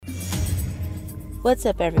What's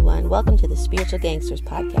up, everyone? Welcome to the Spiritual Gangsters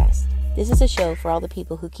podcast. This is a show for all the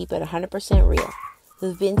people who keep it 100% real,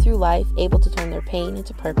 who've been through life able to turn their pain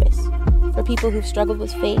into purpose, for people who've struggled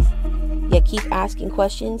with faith, yet keep asking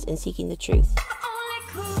questions and seeking the truth.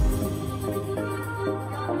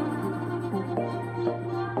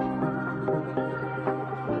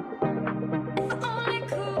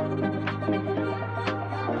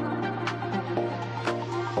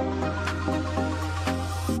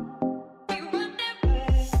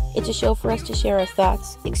 It's a show for us to share our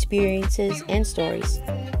thoughts, experiences, and stories,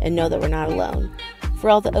 and know that we're not alone.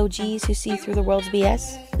 For all the OGs who see through the world's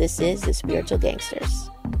BS, this is the Spiritual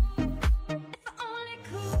Gangsters.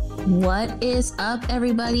 What is up,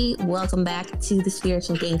 everybody? Welcome back to the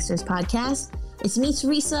Spiritual Gangsters podcast. It's me,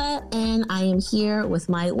 Teresa, and I am here with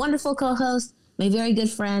my wonderful co-host, my very good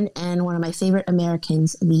friend, and one of my favorite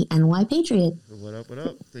Americans, the NY Patriot. What up, what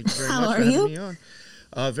up? Thank you very How much are for you? having me on.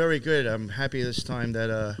 Very good. I'm happy this time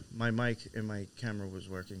that my mic and my camera was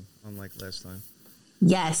working, unlike last time.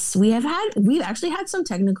 Yes, we've actually had some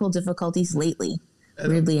technical difficulties lately,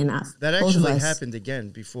 weirdly enough. That actually happened again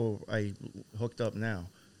before I hooked up now.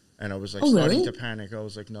 And I was like starting to panic. I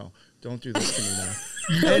was like, no, don't do this to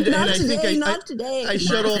me now. and I think today. I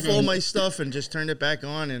shut off all my stuff and just turned it back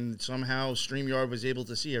on, and somehow StreamYard was able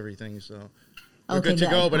to see everything. So we're good to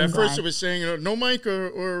go. But at first it was saying no mic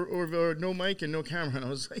or no mic and no camera. And I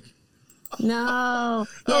was like, no.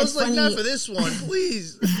 Yeah, I was like, not for this one,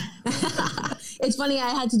 please. It's funny. I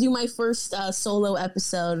had to do my first solo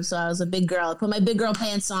episode. So I was a big girl. I put my big girl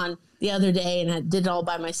pants on the other day and I did it all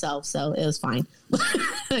by myself. So it was fine.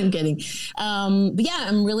 I'm kidding. But yeah,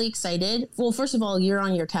 I'm really excited. Well, first of all, you're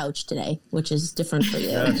on your couch today, which is different for you.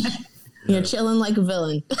 Yes. You're chilling like a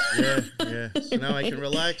villain. Yeah. So now I can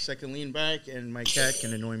relax. I can lean back, and my cat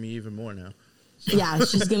can annoy me even more now. So. Yeah,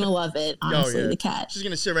 she's going to love it, honestly, the cat. She's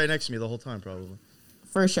going to sit right next to me the whole time, probably.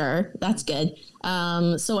 For sure. That's good.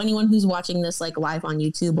 So anyone who's watching this like live on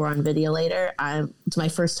YouTube or on video later, it's my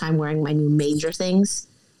first time wearing my new Major Things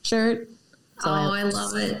shirt. So I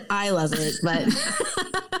love it. I love it, but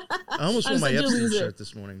I almost wore my Epstein shirt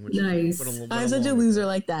this morning. Which nice. I'm such a loser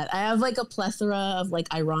like that. I have like a plethora of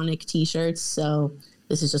like ironic T-shirts, so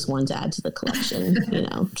this is just one to add to the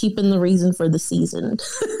collection. Keeping the reason for the season.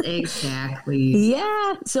 Exactly.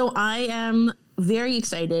 Yeah. So I am very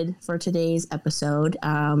excited for today's episode.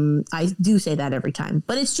 I do say that every time,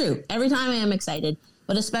 but it's true. Every time I am excited,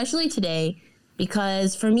 but especially today,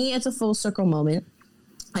 because for me, it's a full circle moment.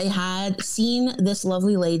 I had seen this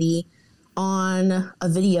lovely lady on a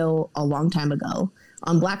video a long time ago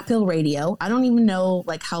on Black Pill Radio. I don't even know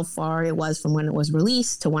like how far it was from when it was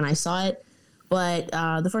released to when I saw it. But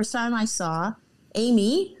the first time I saw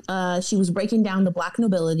Amy, she was breaking down the Black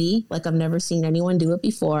nobility like I've never seen anyone do it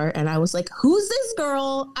before. And I was like, who's this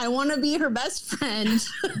girl? I want to be her best friend.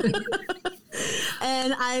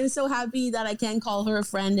 And I'm so happy that I can call her a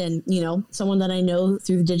friend and, someone that I know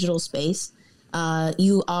through the digital space.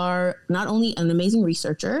 You are not only an amazing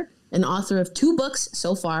researcher, an author of 2 books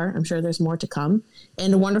so far, I'm sure there's more to come,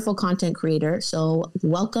 and a wonderful content creator. So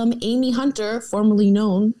welcome, Amy Hunter, formerly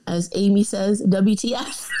known as Amy Says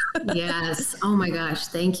WTF. Yes. Oh my gosh.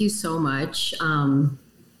 Thank you so much.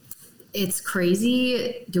 It's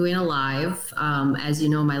crazy doing a live. As you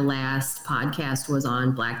know, my last podcast was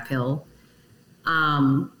on Black Pill.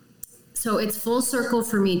 So it's full circle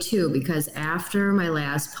for me too, because after my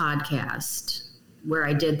last podcast where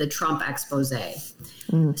I did the Trump expose,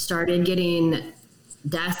 started getting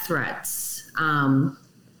death threats.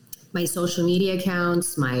 My social media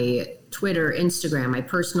accounts, my Twitter, Instagram, my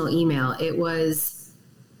personal email, it was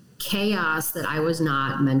chaos that I was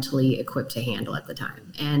not mentally equipped to handle at the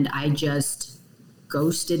time. And I just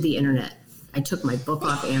ghosted the internet. I took my book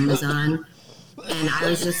off Amazon. And I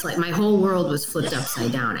was just like, my whole world was flipped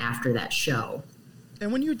upside down after that show.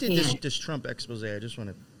 And when you did this Trump expose, I just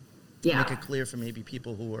want to make it clear for maybe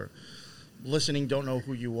people who are listening, don't know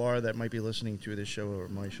who you are, that might be listening to this show or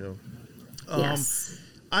my show. Yes.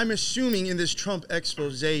 I'm assuming in this Trump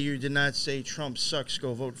expose, you did not say Trump sucks,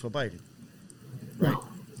 go vote for Biden. Right.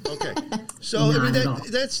 Okay. So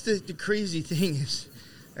that's the crazy thing is,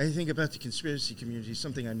 I think about the conspiracy community,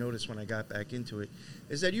 something I noticed when I got back into it,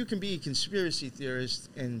 is that you can be a conspiracy theorist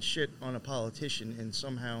and shit on a politician and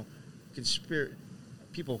somehow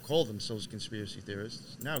people call themselves conspiracy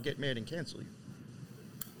theorists, now get mad and cancel you.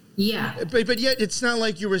 Yeah. But yet it's not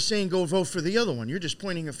like you were saying go vote for the other one. You're just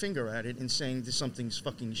pointing a finger at it and saying that something's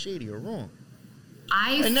fucking shady or wrong.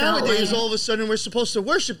 And nowadays, all of a sudden, we're supposed to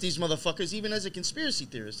worship these motherfuckers even as a conspiracy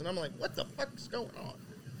theorist. And I'm like, what the fuck's going on?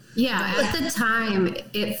 Yeah, at the time,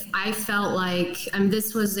 I felt like,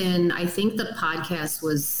 this was I think the podcast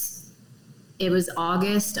was It was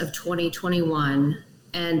August of 2021,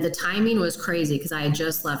 and the timing was crazy because I had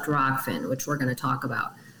just left Rockfin, which we're going to talk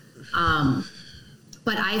about.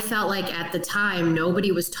 But I felt like at the time,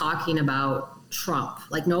 nobody was talking about Trump.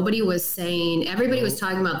 Like nobody was saying, everybody was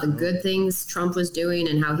talking about the good things Trump was doing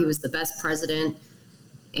and how he was the best president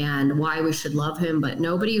and why we should love him. But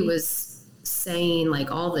nobody was saying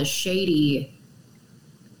like all the shady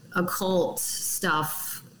occult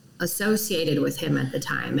stuff associated with him at the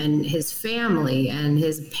time and his family and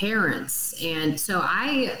his parents. And so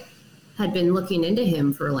I had been looking into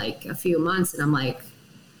him for like a few months, and I'm like,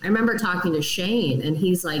 I remember talking to Shane, and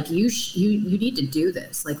he's like, you need to do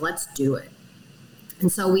this. Like, let's do it.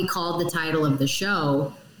 And so we called the title of the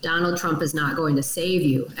show, Donald Trump is Not Going to Save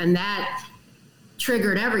You. And that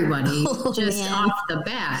triggered everybody off the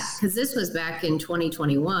bat, because this was back in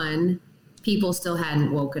 2021. People still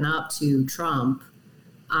hadn't woken up to Trump.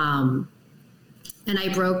 And I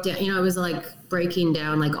broke down, it was like breaking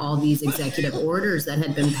down like all these executive orders that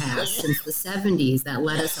had been passed since the 70s that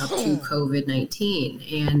led us up to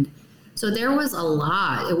COVID-19. And so there was a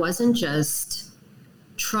lot. It wasn't just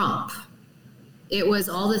Trump. It was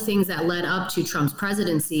all the things that led up to Trump's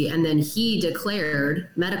presidency. And then he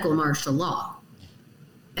declared medical martial law.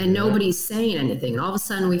 And nobody's saying anything. And all of a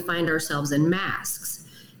sudden we find ourselves in masks,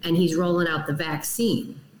 and he's rolling out the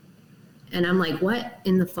vaccine. And I'm like, what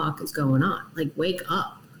in the fuck is going on? Like, wake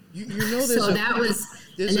up. So that was,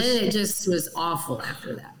 and then it just was awful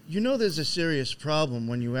after that. There's a serious problem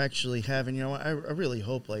when you actually have, and I really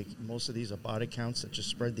hope like most of these are bot accounts that just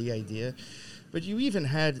spread the idea. But you even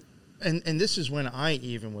had, and this is when I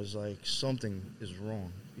even was like, something is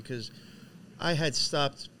wrong, because I had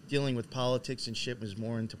stopped dealing with politics and shit, was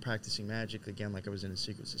more into practicing magic again, like I was in a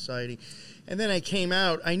secret society. And then I came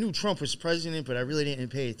out, I knew Trump was president, but I really didn't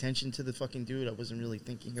pay attention to the fucking dude. I wasn't really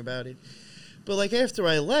thinking about it. But like after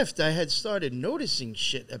I left, I had started noticing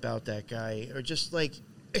shit about that guy, or just like,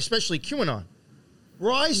 especially QAnon,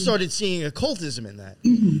 where I started seeing occultism in that.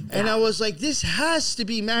 And I was like, this has to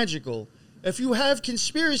be magical. If you have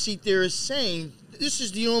conspiracy theorists saying this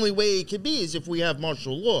is the only way it could be is if we have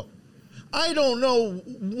martial law. I don't know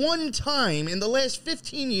one time in the last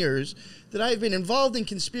 15 years that I've been involved in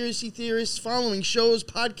conspiracy theorists, following shows,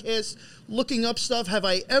 podcasts, looking up stuff. Have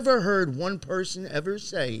I ever heard one person ever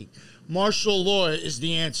say martial law is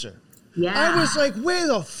the answer? Yeah. I was like, where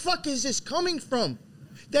the fuck is this coming from?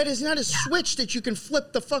 That is not a switch that you can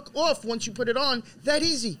flip the fuck off once you put it on that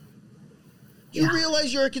easy. You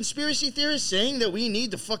realize you're a conspiracy theorist saying that we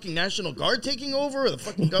need the fucking National Guard taking over, or the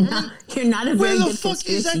fucking government? You're not a very good Where the fuck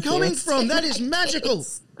is that coming from? That is magical.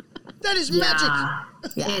 That is magic.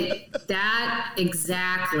 That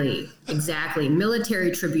exactly.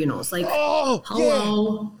 Military tribunals. Like,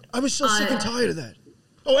 hello. Yeah. I was so sick and tired of that.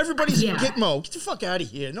 Oh, everybody's Gitmo. Get the fuck out of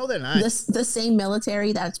here. No, they're not. The same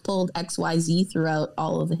military that's pulled XYZ throughout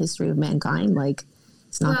all of the history of mankind. Like,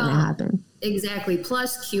 it's not going to happen. Exactly.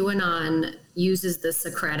 Plus, QAnon uses the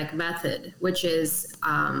Socratic method, which is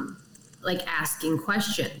like asking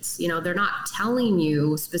questions. They're not telling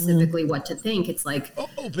you specifically what to think. It's like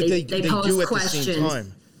but they pose do at questions. The same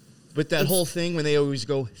time. But that whole thing when they always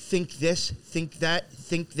go, think this, think that,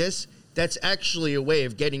 think this, that's actually a way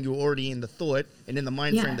of getting you already in the thought and in the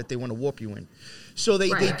mind frame that they want to warp you in. So they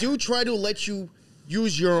do try to let you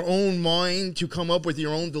use your own mind to come up with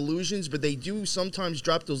your own delusions, but they do sometimes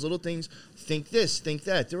drop those little things. Think this, think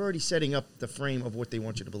that. They're already setting up the frame of what they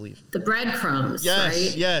want you to believe. The breadcrumbs,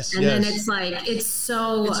 right? Yes. And then it's like, it's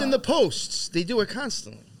in the posts. They do it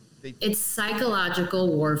constantly. It's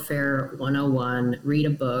psychological warfare 101. Read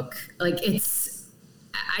a book. Like,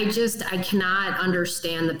 I cannot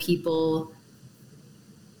understand the people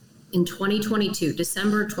in 2022,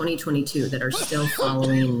 December 2022, that are still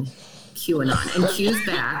following QAnon. And Q's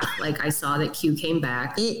back. Like, I saw that Q came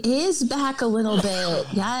back. It is back a little bit.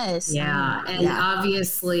 Yes. Yeah. And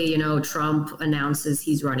obviously, Trump announces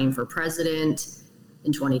he's running for president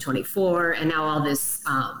in 2024. And now all this,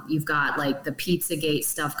 you've got like the Pizzagate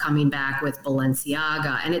stuff coming back with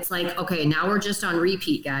Balenciaga. And it's like, okay, now we're just on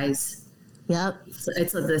repeat, guys. Yep.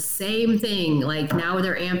 It's the same thing. Like, now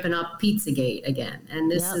they're amping up Pizzagate again.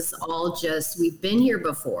 And this is all just, we've been here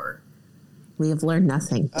before. We have learned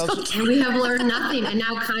nothing. And we have learned nothing. And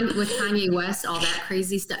now with Kanye West, all that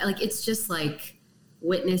crazy stuff. Like, it's just like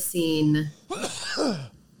witnessing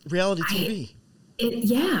reality TV.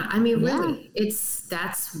 Really,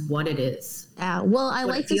 that's what it is. Well, I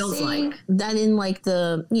like to say that in like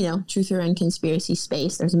the, truth and conspiracy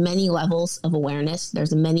space, there's many levels of awareness.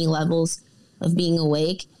 There's many levels of being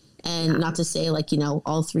awake. And not to say like,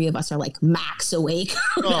 all three of us are like max awake.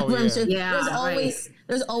 There's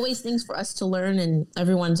there's always things for us to learn, and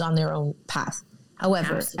everyone's on their own path.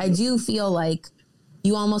 However, I do feel like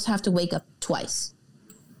you almost have to wake up twice.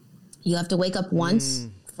 You have to wake up once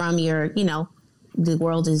from your, the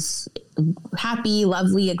world is happy,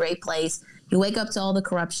 lovely, a great place. You wake up to all the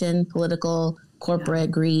corruption, political,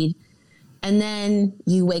 corporate greed. And then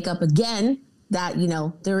you wake up again that,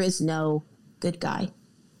 there is no good guy.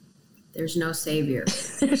 There's no savior.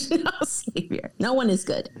 There's no savior. No one is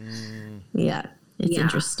good. Yeah. It's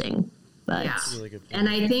interesting. But really good point. And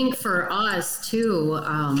I think for us too,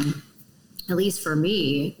 at least for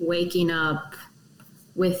me, waking up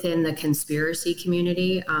within the conspiracy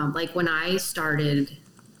community, like when I started,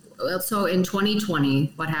 so in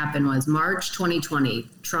 2020, what happened was March 2020,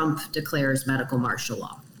 Trump declares medical martial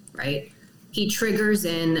law, right? He triggers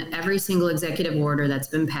in every single executive order that's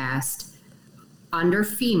been passed under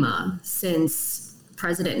FEMA since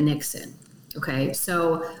President Nixon. Okay,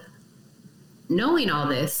 so knowing all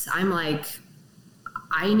this, I'm like,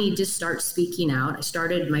 I need to start speaking out. I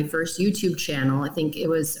started my first YouTube channel. I think it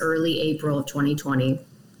was early April of 2020.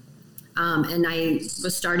 And I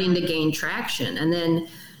was starting to gain traction. And then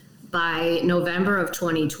by November of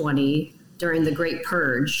 2020, during the Great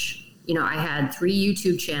Purge, I had 3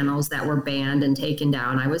 YouTube channels that were banned and taken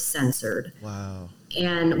down. I was censored. Wow.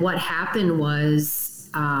 And what happened was,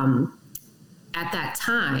 at that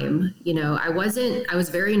time, I was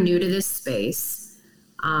very new to this space.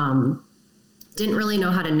 Didn't really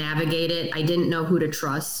know how to navigate it. I didn't know who to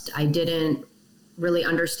trust. I didn't really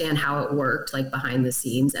understand how it worked, like behind the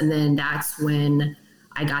scenes. And then that's when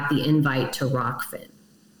I got the invite to Rockfin.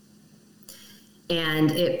 And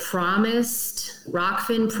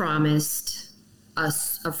Rockfin promised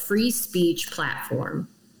us a free speech platform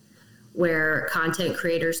where content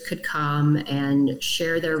creators could come and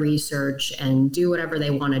share their research and do whatever they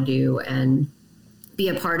want to do and be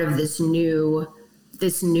a part of this new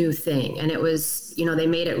thing. And it was, they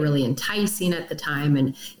made it really enticing at the time,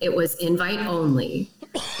 and it was invite only.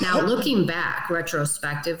 Now, looking back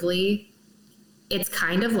retrospectively, it's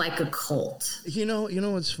kind of like a cult. You know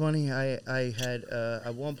what's funny? I had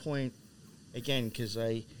at one point, again, because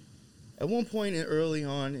at one point early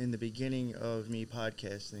on in the beginning of me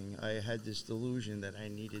podcasting, I had this delusion that I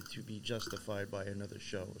needed to be justified by another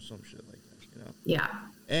show or some shit like that, Yeah.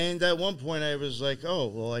 And at one point I was like, oh,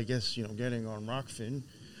 well, I guess, getting on Rockfin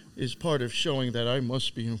is part of showing that I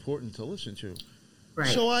must be important to listen to. Right.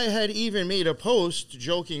 So I had even made a post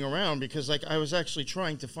joking around because, I was actually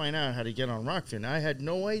trying to find out how to get on Rockfin. I had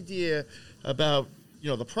no idea about,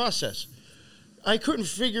 the process. I couldn't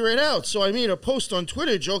figure it out, so I made a post on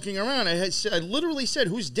Twitter joking around. I literally said,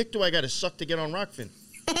 whose dick do I got to suck to get on Rockfin?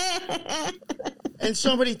 And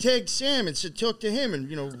somebody tagged Sam and said, talk to him, and,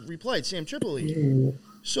 replied, Sam Tripoli.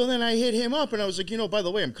 So then I hit him up, and I was like, by the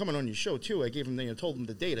way, I'm coming on your show, too. I gave him, told him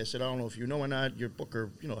the date. I said, I don't know if you know or not, your booker,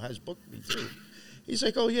 has booked me, too. He's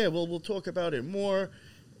like, oh, yeah, well, we'll talk about it more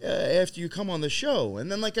after you come on the show.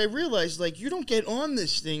 And then, I realized, you don't get on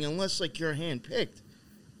this thing unless, you're handpicked.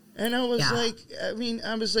 And I was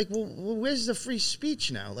well, where's the free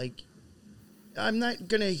speech now? I'm not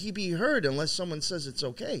going to be heard unless someone says it's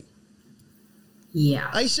okay.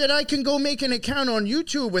 Yeah. I said I can go make an account on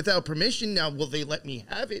YouTube without permission. Now, will they let me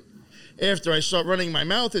have it? After I start running my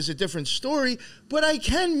mouth is a different story. But I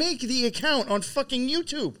can make the account on fucking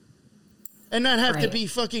YouTube. And not have to be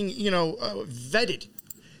fucking, vetted.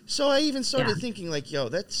 So I even started thinking,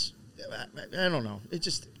 that's, I don't know. It's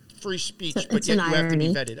just free speech, but yet you have to be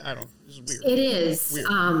vetted. I don't know. This is weird. It is.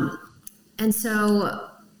 Weird. And so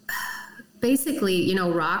basically,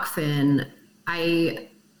 Rockfin, I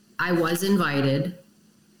was invited,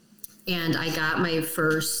 and I got my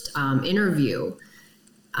first interview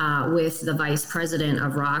with the vice president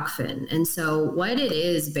of Rockfin. And so what it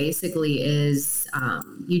is basically is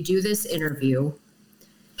you do this interview,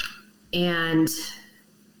 and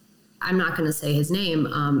I'm not going to say his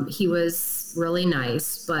name. He was really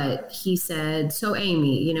nice, but he said, so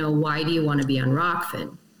Amy, why do you want to be on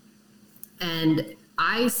Rockfin? And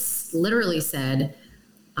I literally said,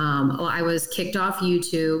 I was kicked off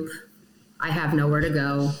YouTube. I have nowhere to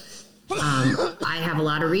go. I have a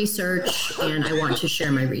lot of research, and I want to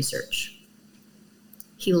share my research.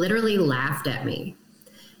 He literally laughed at me,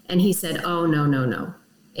 and he said, oh, no,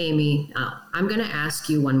 Amy, I'm going to ask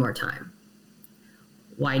you one more time.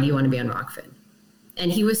 Why do you want to be on Rockfin?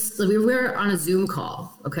 And we were on a Zoom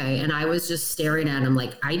call, okay? And I was just staring at him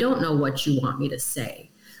like, I don't know what you want me to say.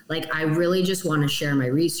 I really just want to share my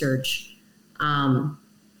research.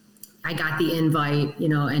 I got the invite,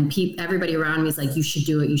 and everybody around me is like, you should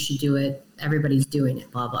do it. Everybody's doing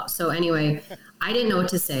it, blah, blah. So anyway, I didn't know what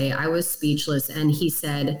to say. I was speechless. And he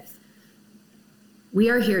said, we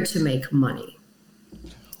are here to make money.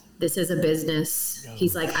 This is a business.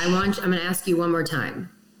 He's like, I'm going to ask you one more time.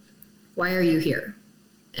 Why are you here?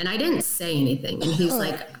 And I didn't say anything. And he's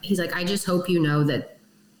like, I just hope you know that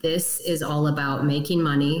this is all about making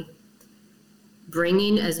money,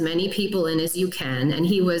 bringing as many people in as you can. And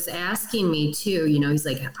he was asking me too, he's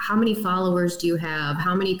like, how many followers do you have?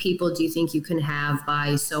 How many people do you think you can have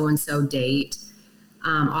by so-and-so date?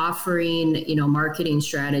 Offering, marketing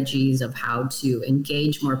strategies of how to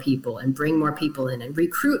engage more people and bring more people in and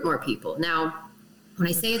recruit more people. Now, when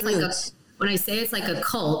I say it's like a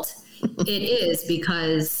cult, it is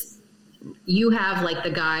because you have like the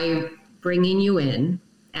guy bringing you in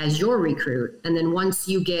as your recruit. And then once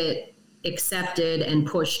you get accepted and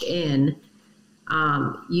pushed in,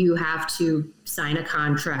 you have to sign a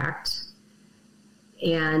contract.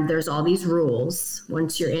 And there's all these rules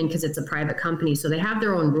once you're in, because it's a private company. So they have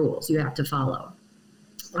their own rules you have to follow.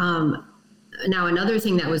 Now, another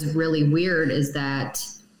thing that was really weird is that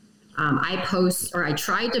I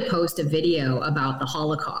tried to post a video about the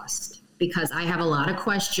Holocaust because I have a lot of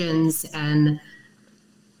questions and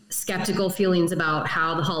skeptical feelings about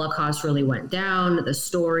how the Holocaust really went down, the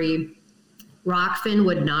story. Rockfin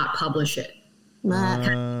would not publish it.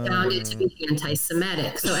 Found it to be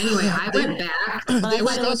anti-Semitic. So anyway, I went back. They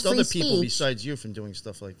stopped other people besides you from doing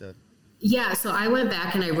stuff like that. Yeah, so I went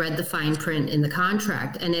back and I read the fine print in the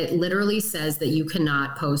contract, and it literally says that you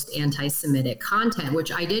cannot post anti-Semitic content,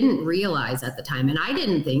 which I didn't realize at the time. And I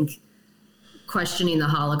didn't think questioning the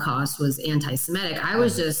Holocaust was anti-Semitic. I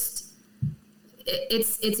was just,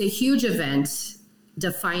 it's a huge event,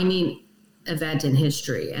 defining event in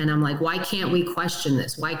history. And I'm like, why can't we question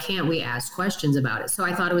this? Why can't we ask questions about it? So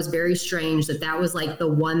I thought it was very strange that was like the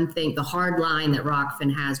one thing, the hard line that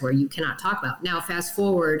Rockfin has where you cannot talk about. Now, fast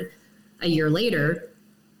forward a year later,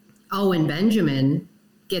 Owen Benjamin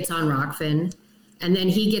gets on Rockfin, and then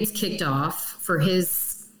he gets kicked off for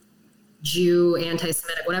his Jew,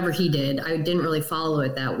 anti-Semitic, whatever he did. I didn't really follow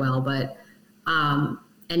it that well, but,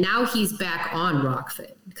 and now he's back on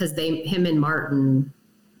Rockfin because him and Martin,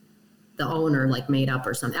 the owner, like made up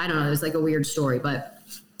or something. I don't know. It was like a weird story, but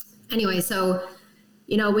anyway, so,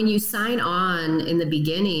 when you sign on in the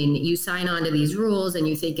beginning, you sign on to these rules and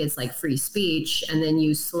you think it's like free speech. And then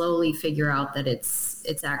you slowly figure out that it's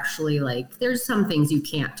actually like, there's some things you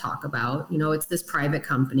can't talk about, it's this private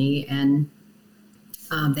company and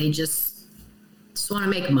they just want to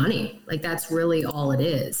make money. Like that's really all it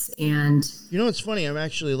is. And it's funny. I'm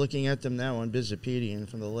actually looking at them now on Bizipedia, and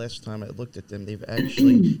from the last time I looked at them, they've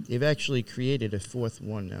actually created a fourth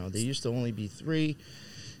one now. There used to only be 3.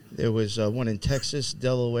 There was one in Texas,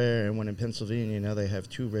 Delaware, and one in Pennsylvania. Now they have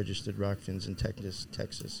 2 registered Rockfins in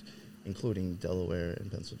Texas, including Delaware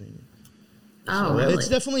and Pennsylvania. Oh, really? It's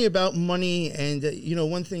definitely about money. And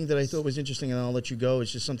one thing that I thought was interesting, and I'll let you go,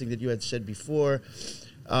 is just something that you had said before.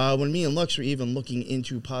 When me and Lux were even looking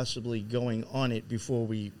into possibly going on it before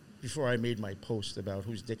I made my post about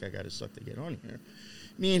whose dick I got to suck to get on here,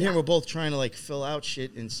 me and him were both trying to like fill out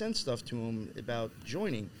shit and send stuff to him about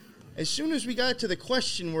joining. As soon as we got to the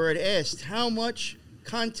question where it asked how much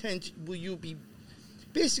content will you be,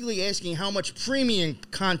 basically asking how much premium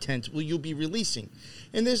content will you be releasing,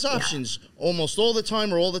 and there's options almost all the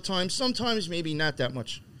time or all the time, sometimes maybe not that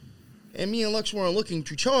much, and me and Lux weren't looking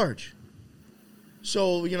to charge.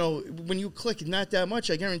 So, when you click not that much,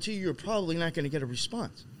 I guarantee you're probably not going to get a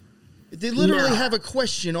response. They literally have a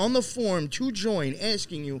question on the form to join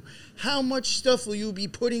asking you, how much stuff will you be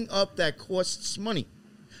putting up that costs money?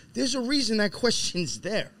 There's a reason that question's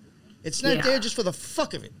there. It's not there just for the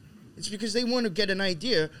fuck of it. It's because they want to get an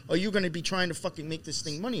idea, are you going to be trying to fucking make this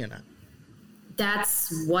thing money or not?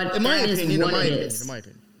 That's what, in my opinion.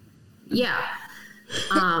 Yeah.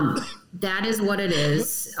 That is what it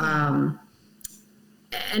is.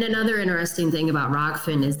 And another interesting thing about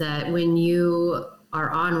Rockfin is that when you are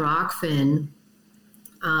on Rockfin,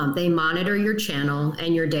 they monitor your channel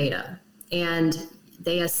and your data, and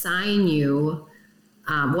they assign you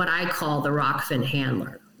what I call the Rockfin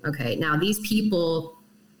handler. Okay, now these people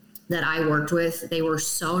that I worked with, they were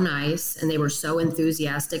so nice and they were so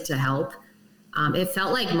enthusiastic to help. It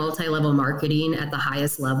felt like multi-level marketing at the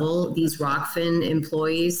highest level. These Rockfin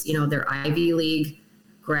employees, they're Ivy League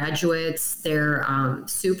graduates, they're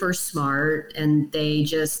super smart, and they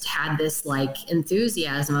just had this like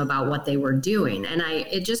enthusiasm about what they were doing. And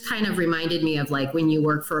it just kind of reminded me of like when you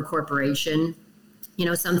work for a corporation,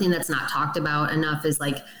 something that's not talked about enough is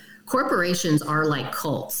like corporations are like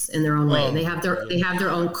cults in their own way. They have their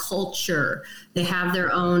own culture. They have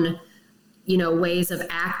their own ways of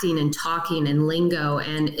acting and talking and lingo.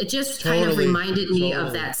 And it just kind of reminded me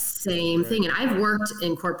of that same thing. And I've worked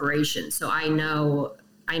in corporations, so I know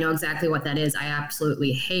exactly what that is. I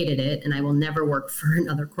absolutely hated it, and I will never work for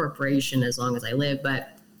another corporation as long as I live.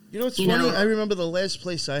 But it's funny. I remember the last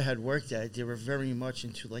place I had worked at, they were very much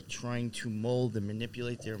into like trying to mold and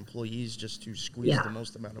manipulate their employees just to squeeze the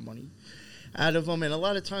most amount of money out of them. And a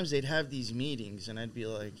lot of times they'd have these meetings, and I'd be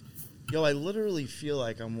like, yo, I literally feel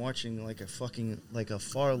like I'm watching like a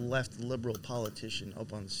far left liberal politician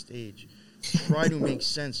up on stage try to make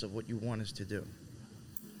sense of what you want us to do.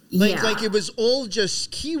 Like it was all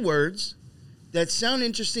just keywords that sound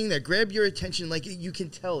interesting, that grab your attention. Like you can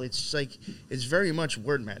tell it's very much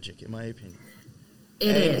word magic, in my opinion.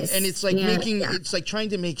 It is. And it's like it's like trying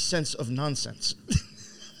to make sense of nonsense.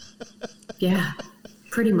 Yeah.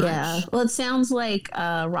 Pretty much. Yeah. Well, it sounds like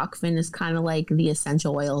Rockfin is kind of like the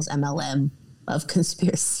essential oils MLM of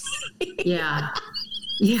conspiracy. Yeah.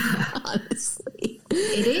 Yeah. Honestly.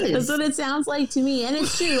 It is. That's what it sounds like to me. And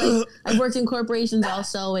it's true. Like, I've worked in corporations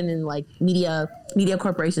also, and in like media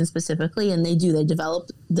corporations specifically, and they develop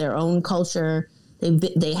their own culture.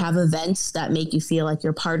 They have events that make you feel like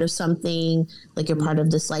you're part of something, like you're part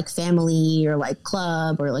of this like family or like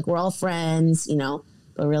club, or like we're all friends,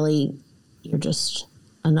 but really you're just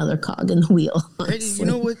another cog in the wheel. Hey, you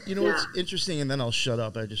know what's interesting, and then I'll shut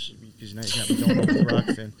up. Because now you got me going over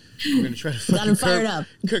Rockfin. I'm going to try to fucking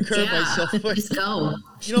curb myself. Let's go.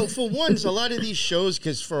 For once, a lot of these shows,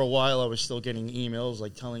 because for a while I was still getting emails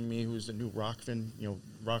like telling me who's the new Rockfin,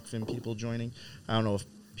 Rockfin people joining. I don't know if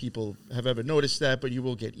people have ever noticed that, but you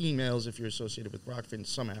will get emails if you're associated with Rockfin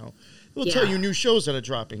somehow. It will tell you new shows that are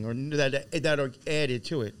dropping or that are added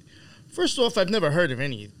to it. First off, I've never heard of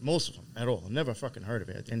most of them at all. I've never fucking heard of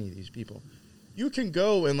any of these people. You can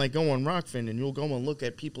go and like go on Rockfin, and you'll go and look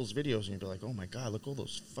at people's videos, and you'll be like, oh my God, look all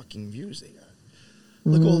those fucking views they got.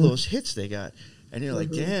 Look all those hits they got. And you're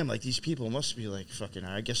like, damn, like these people must be like fucking,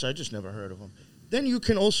 I guess I just never heard of them. Then you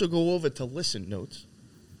can also go over to Listen Notes.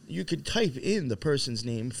 You can type in the person's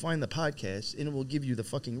name, find the podcast, and it will give you the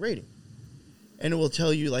fucking rating. And it will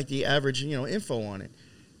tell you like the average, info on it.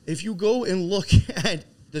 If you go and look at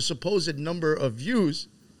the supposed number of views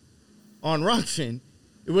on Rockfin,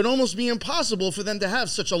 it would almost be impossible for them to have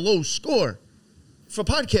such a low score for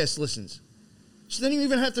podcast listens. So then you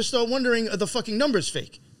even have to start wondering, are the fucking numbers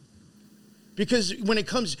fake? Because when it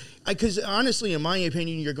comes, because honestly, in my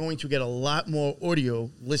opinion, you're going to get a lot more audio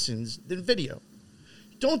listens than video.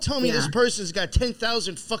 Don't tell me this person's got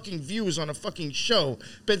 10,000 fucking views on a fucking show,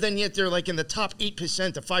 but then yet they're like in the top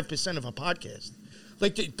 8% to 5% of a podcast.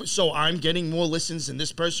 So I'm getting more listens than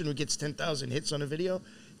this person who gets 10,000 hits on a video?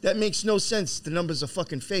 That makes no sense. The numbers are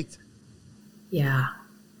fucking faked. Yeah.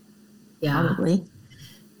 Yeah. Probably.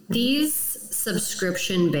 These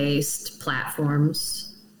subscription-based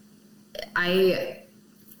platforms,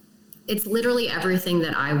 it's literally everything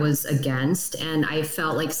that I was against, and I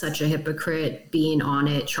felt like such a hypocrite being on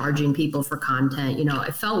it, charging people for content.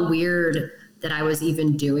 It felt weird that I was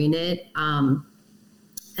even doing it.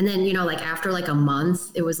 And then, like after like a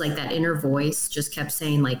month, it was like that inner voice just kept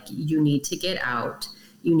saying like, you need to get out.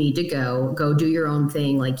 You need to go do your own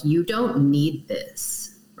thing. Like, you don't need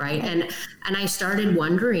this. Right. And I started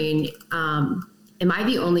wondering, am I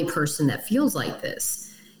the only person that feels like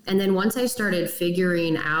this? And then once I started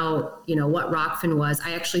figuring out, what Rockfin was,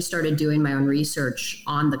 I actually started doing my own research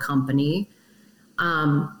on the company.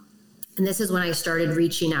 And this is when I started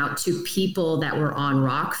reaching out to people that were on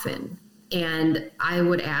Rockfin. And I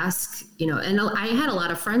would ask, and I had a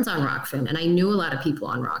lot of friends on Rockfin, and I knew a lot of people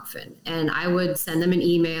on Rockfin, and I would send them an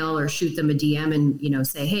email or shoot them a DM and,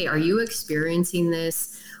 say, hey, are you experiencing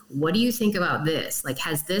this? What do you think about this? Like,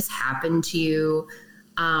 has this happened to you?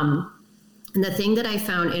 And the thing that I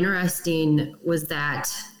found interesting was that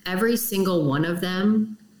every single one of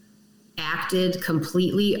them acted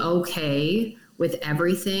completely okay with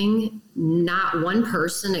everything. Not one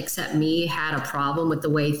person except me had a problem with the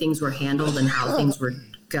way things were handled and how things were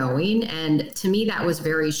going. And to me, that was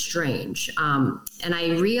very strange. And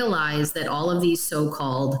I realized that all of these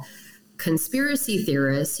so-called conspiracy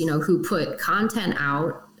theorists, who put content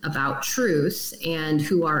out about truth and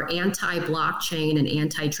who are anti-blockchain and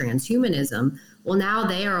anti-transhumanism, well, now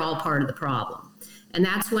they are all part of the problem. And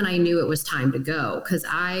that's when I knew it was time to go, because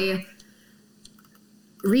I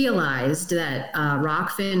realized that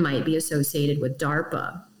Rockfin might be associated with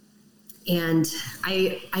DARPA. And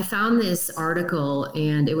I found this article,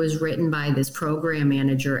 and it was written by this program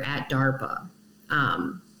manager at DARPA.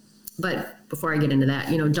 But before I get into that,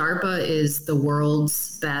 DARPA is the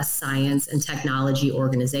world's best science and technology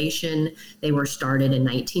organization. They were started in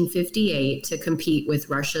 1958 to compete with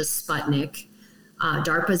Russia's Sputnik.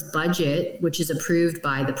 DARPA's budget, which is approved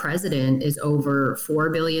by the president, is over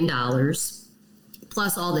 $4 billion,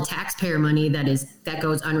 plus all the taxpayer money that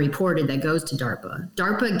goes unreported that goes to DARPA.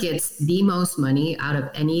 DARPA gets the most money out of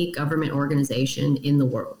any government organization in the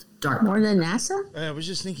world. DARPA. More than NASA? I was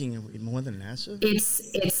just thinking, more than NASA?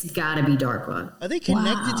 It's got to be DARPA. Are they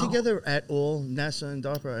connected together at all, NASA and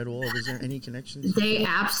DARPA at all? Is there any connections? They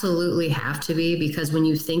absolutely have to be, because when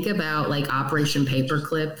you think about like Operation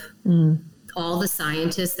Paperclip, all the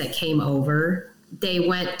scientists that came over, they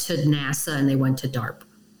went to NASA and they went to DARPA.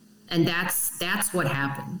 And that's what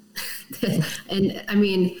happened. And I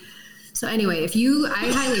mean, so anyway,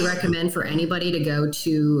 I highly recommend for anybody to go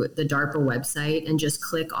to the DARPA website and just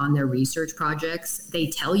click on their research projects. They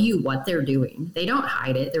tell you what they're doing. They don't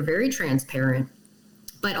hide it. They're very transparent.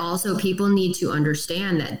 But also people need to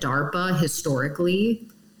understand that DARPA historically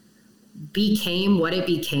became what it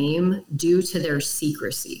became due to their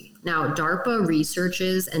secrecy. Now, DARPA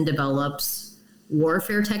researches and develops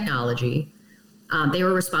warfare technology. They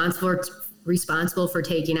were responsible for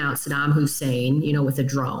taking out Saddam Hussein, with a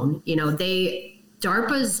drone.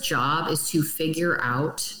 DARPA's job is to figure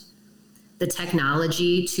out the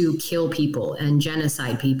technology to kill people and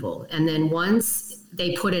genocide people. And then once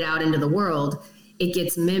they put it out into the world, it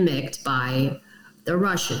gets mimicked by the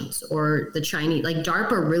Russians or the Chinese. Like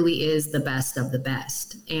DARPA really is the best of the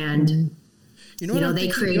best. And, they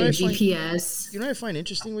created GPS. What I find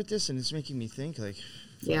interesting with this, and it's making me think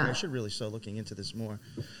I should really start looking into this more.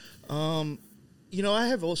 I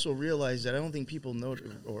have also realized that I don't think people know,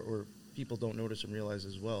 or people don't notice and realize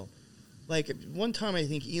as well. Like one time, I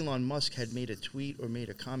think Elon Musk had made a tweet or made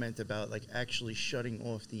a comment about actually shutting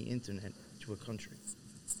off the internet to a country,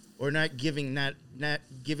 or not giving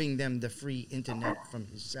them the free internet from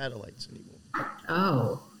his satellites anymore.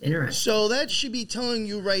 Oh, interesting. So that should be telling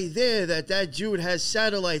you right there that dude has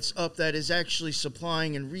satellites up that is actually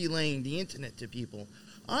supplying and relaying the internet to people.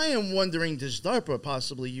 I am wondering, does DARPA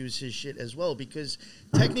possibly use his shit as well? Because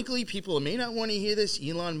technically, people may not want to hear this.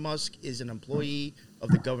 Elon Musk is an employee of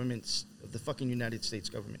the government, of the fucking United States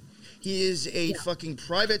government. He is a fucking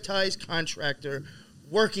privatized contractor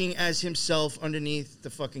working as himself underneath the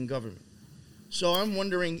fucking government. So I'm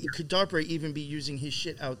wondering, could DARPA even be using his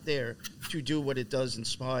shit out there to do what it does and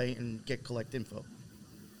spy and collect info?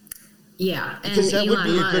 Yeah. Because that would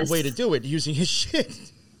be a good way to do it, using his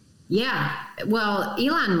shit. Yeah. Well,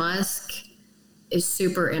 Elon Musk is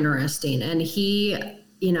super interesting. And he,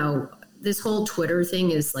 this whole Twitter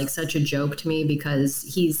thing is such a joke to me because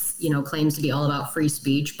he's, claims to be all about free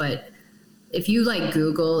speech. But if you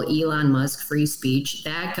Google Elon Musk free speech,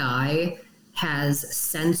 that guy has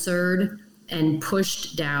censored and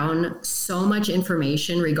pushed down so much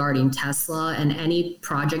information regarding Tesla and any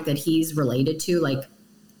project that he's related to.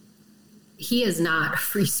 He is not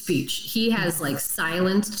free speech. He has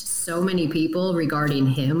silenced so many people regarding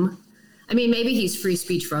him. I mean, maybe he's free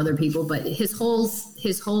speech for other people, but his whole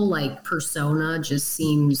persona just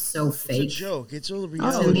seems so fake. It's a joke. It's all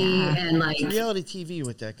reality. And it's reality TV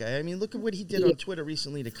with that guy. I mean, look at what he did on Twitter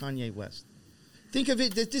recently to Kanye West. Think of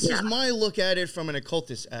it. This is my look at it from an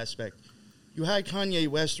occultist aspect. You had Kanye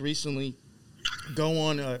West recently go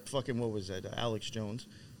on what was that? Alex Jones.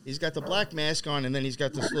 He's got the black mask on, and then he's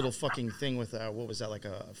got this little fucking thing with, what was that, like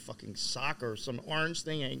a fucking sock or some orange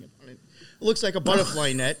thing hanging on it. It looks like a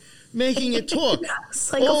butterfly net, making it talk.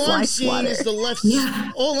 It's like all I'm seeing is the left.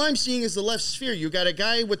 All I'm seeing is the left sphere. You got a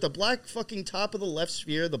guy with the black fucking top of the left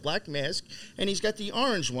sphere, the black mask, and he's got the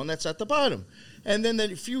orange one that's at the bottom. And then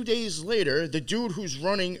a few days later, the dude who's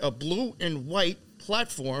running a blue and white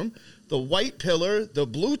platform, the white pillar, the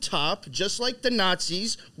blue top, just like the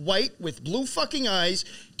Nazis, white with blue fucking eyes,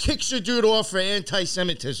 kicks the dude off for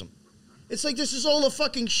anti-Semitism. It's like this is all a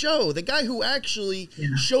fucking show. The guy who actually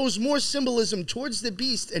shows more symbolism towards the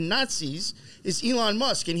beast and Nazis is Elon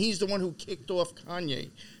Musk, and he's the one who kicked off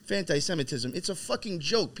Kanye for anti-Semitism. It's a fucking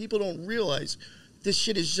joke. People don't realize this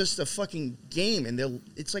shit is just a fucking game, and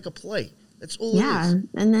it's like a play. That's all it is.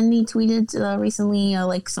 And then he tweeted recently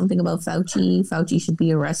something about Fauci. Fauci should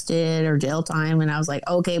be arrested or jail time. And I was like,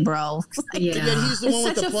 okay, bro. Again, he's the one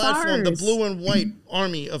with the platform, the blue and white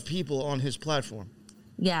army of people on his platform.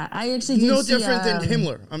 Yeah, I actually did no different than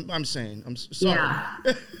Himmler. I'm saying. I'm sorry.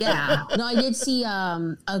 Yeah. No, I did see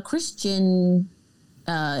a Christian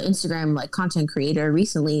Instagram content creator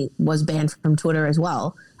recently was banned from Twitter as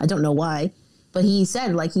well. I don't know why. But he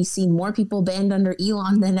said, he's seen more people banned under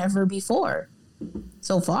Elon than ever before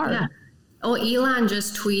so far. Yeah. Oh, Elon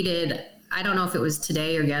just tweeted I don't know if it was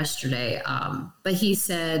today or yesterday, but he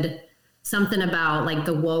said something about like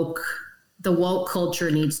the woke culture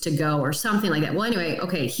needs to go or something like that. Well, anyway,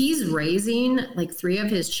 okay, he's raising like 3 of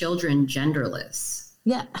his children genderless.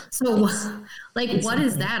 Yeah. So like, what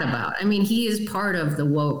is that about? I mean, he is part of the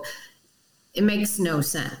woke. It makes no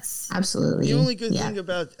sense. Absolutely. The only good thing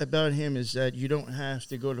about him is that you don't have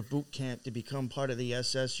to go to boot camp to become part of the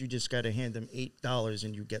SS. You just got to hand them $8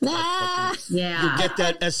 and you get that you get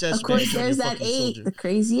that SS. Of course, there's that 8, soldier. The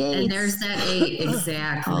crazy 8. And there's that 8,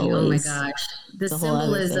 exactly. Oh my gosh. The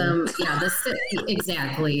symbolism,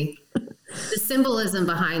 exactly. The symbolism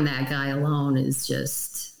behind that guy alone is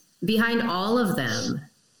just behind all of them.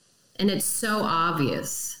 And it's so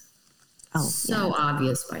obvious.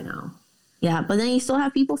 Obvious by now. Yeah, but then you still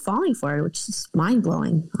have people falling for it, which is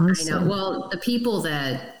mind-blowing, honestly. I know. Well, the people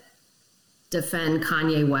that defend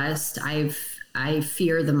Kanye West, I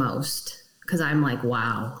fear the most because I'm like,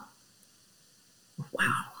 wow.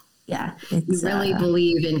 Yeah. You really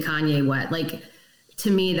believe in Kanye West. Like, to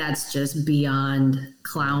me, that's just beyond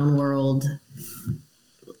clown world.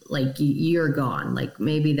 Like, you're gone. Like,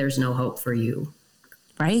 maybe there's no hope for you.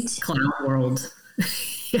 Right? Clown world.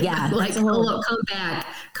 Yeah. Like, hello,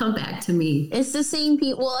 come back to me. It's the same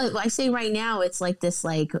people. Well, I say right now, it's like this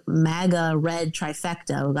like MAGA red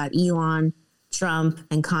trifecta. We got Elon, Trump,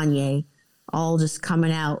 and Kanye all just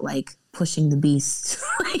coming out like pushing the beast.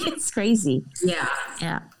 Like, it's crazy.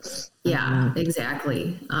 Yeah.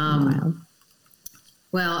 Exactly.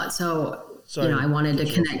 Well, so sorry, I wanted to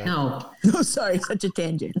connect. No, sorry, such a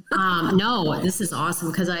tangent. No, this is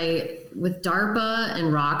awesome because with DARPA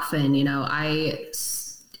and Rockfin, I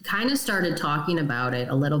kind of started talking about it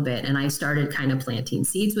a little bit, and I started kind of planting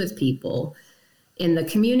seeds with people in the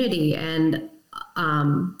community and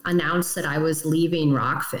announced that I was leaving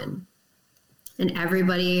Rockfin, and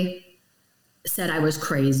everybody said I was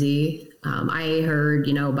crazy. I heard,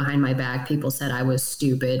 behind my back, people said I was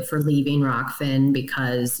stupid for leaving Rockfin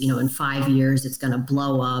because, in 5 years it's going to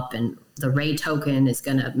blow up and the Ray token is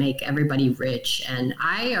going to make everybody rich. And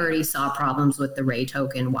I already saw problems with the Ray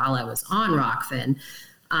token while I was on Rockfin.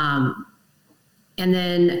 And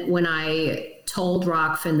then when I told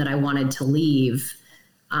Rockfin that I wanted to leave,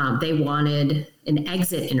 they wanted an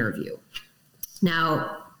exit interview.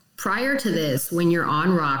 Now, prior to this, when you're on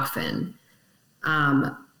Rockfin,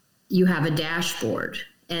 you have a dashboard.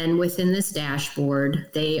 And within this dashboard,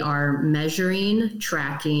 they are measuring,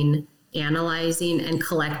 tracking, analyzing, and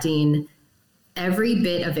collecting every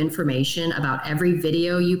bit of information about every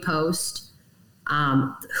video you post,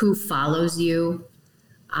 who follows you,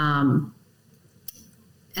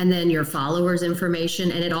 and then your followers' information,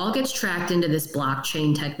 and it all gets tracked into this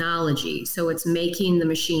blockchain technology. So it's making the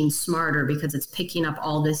machine smarter because it's picking up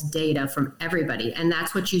all this data from everybody. And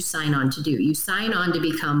that's what you sign on to do. You sign on to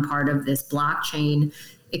become part of this blockchain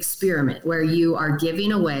experiment where you are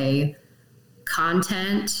giving away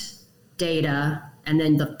content, data, and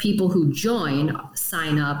then the people who join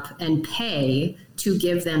sign up and pay to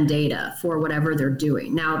give them data for whatever they're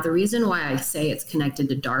doing. Now, the reason why I say it's connected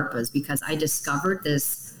to DARPA is because I discovered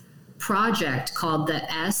this project called the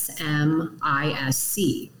SMISC,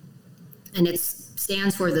 and it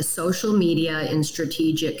stands for the Social Media in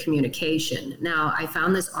Strategic Communication. Now, I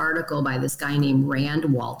found this article by this guy named Rand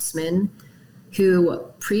Waltzman, who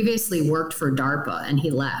previously worked for DARPA, and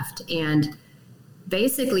he left. And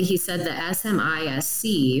basically, he said the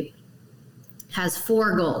SMISC has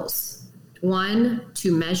 4 goals. 1,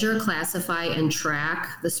 to measure, classify, and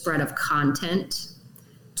track the spread of content.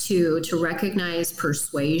 2, to recognize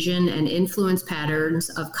persuasion and influence patterns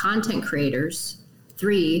of content creators.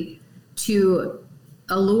 3, to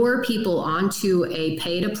allure people onto a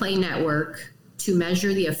pay-to-play network to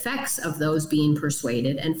measure the effects of those being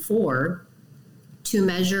persuaded. And 4, to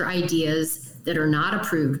measure ideas that are not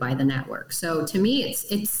approved by the network. So to me,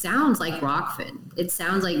 it sounds like Rockfin. It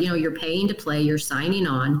sounds like, you're paying to play, you're signing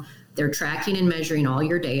on, they're tracking and measuring all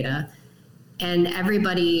your data, and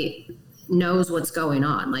everybody knows what's going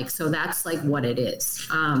on. Like, so that's like what it is.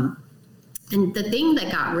 And the thing that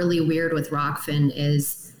got really weird with Rockfin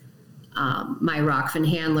is my Rockfin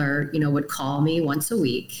handler, would call me once a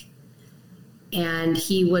week, and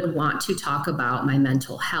he would want to talk about my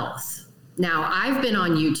mental health. Now, I've been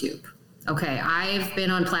on YouTube. Okay, I've been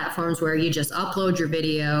on platforms where you just upload your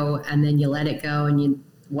video and then you let it go and you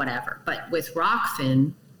whatever. But with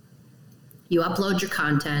Rockfin, you upload your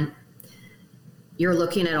content, you're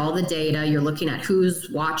looking at all the data, you're looking at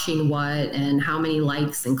who's watching what and how many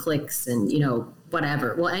likes and clicks and,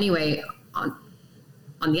 whatever. Well, anyway, on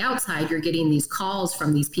the outside, you're getting these calls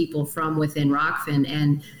from these people from within Rockfin,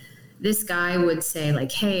 and this guy would say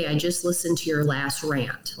like, hey, I just listened to your last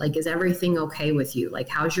rant. Like, is everything okay with you? Like,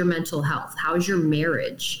 how's your mental health? How's your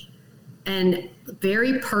marriage? And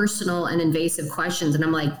very personal and invasive questions. And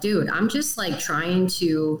I'm like, dude, I'm just like trying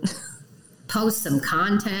to post some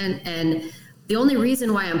content. And the only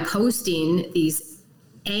reason why I'm posting these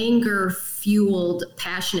anger-fueled,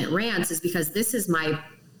 passionate rants is because this is my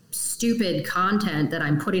stupid content that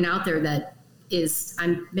I'm putting out there that is,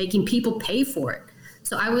 I'm making people pay for it.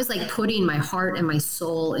 So I was like putting my heart and my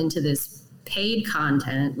soul into this paid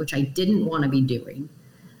content, which I didn't want to be doing,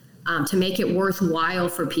 to make it worthwhile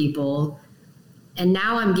for people. And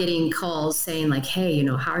now I'm getting calls saying like, hey, you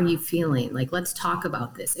know, how are you feeling? Like, let's talk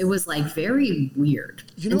about this. It was like very weird.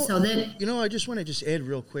 You know, and so then, you know, I just want to add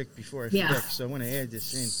real quick before I forget, because I want to add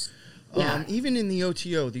this in. Even in the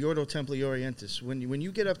OTO, the Ordo Templi Orientis, when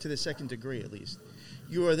you get up to the second degree at least,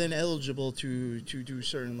 you are then eligible to do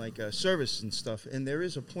certain like service and stuff. And there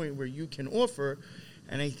is a point where you can offer,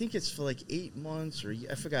 and I think it's for like 8 months or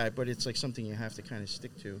I forgot, but it's like something you have to kind of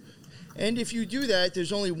stick to. And if you do that,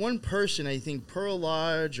 there's only one person, I think, per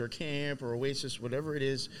lodge or camp or oasis, whatever it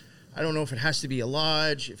is. I don't know if it has to be a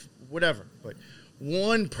lodge, whatever, but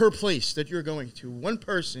one per place that you're going to. One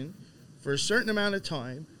person for a certain amount of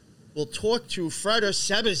time will talk to Frater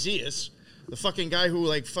Sabazius, the fucking guy who,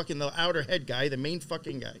 like, fucking the outer head guy, the main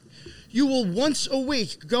fucking guy. You will once a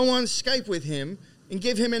week go on Skype with him and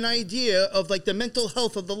give him an idea of, like, the mental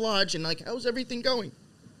health of the lodge and, like, how's everything going?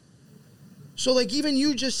 So, like, even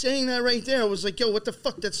you just saying that right there was like, yo, what the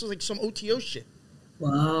fuck? That's, like, some OTO shit.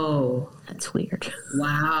 Whoa. That's weird.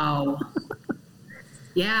 Wow.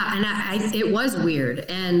 Yeah, and it was weird.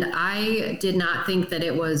 And I did not think that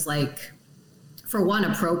it was, like, for one,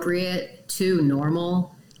 appropriate, two,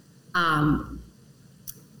 normal. And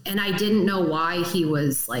I didn't know why he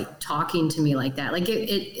was like talking to me like that. Like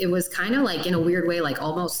it was kind of like in a weird way, like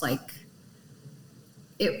almost like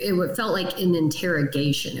it felt like an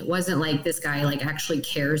interrogation. It wasn't like this guy like actually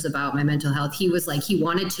cares about my mental health. He was like, he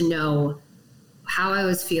wanted to know how I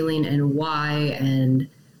was feeling and why, and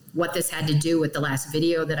what this had to do with the last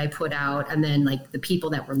video that I put out, and then like the people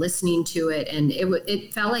that were listening to it. And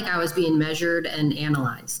it felt like I was being measured and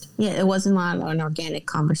analyzed. Yeah, it wasn't an organic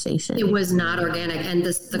conversation. It was not organic. And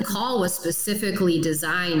the call was specifically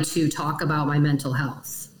designed to talk about my mental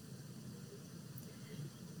health.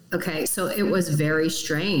 Okay, so it was very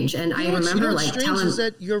strange. And I remember like telling... is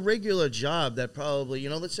that your regular job that probably,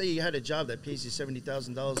 let's say you had a job that pays you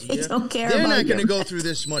 $70,000 a year. Don't care They're about not going to go through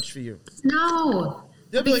this much for you. No.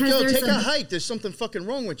 They'll be like, yo, take a hike. There's something fucking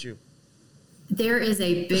wrong with you. There is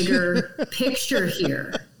a bigger picture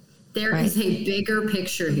here. There is a bigger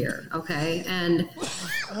picture here, okay? And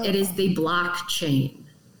it is the blockchain.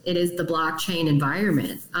 It is the blockchain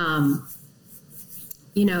environment.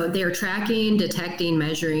 They're tracking, detecting,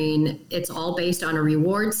 measuring. It's all based on a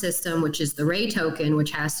reward system, which is the Ray token,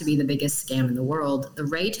 which has to be the biggest scam in the world. The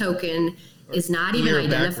Ray token is not even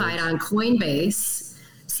identified on Coinbase.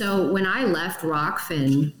 So when I left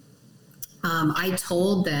Rockfin, I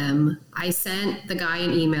told them, I sent the guy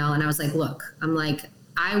an email and I was like, look,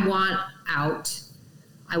 I want out.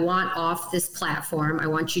 I want off this platform. I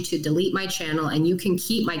want you to delete my channel and you can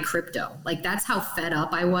keep my crypto. Like, that's how fed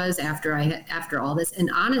up I was after all this. And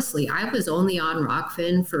honestly, I was only on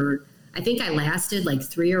Rockfin for, I think I lasted like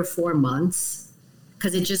 3 or 4 months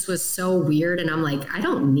because it just was so weird. And I'm like, I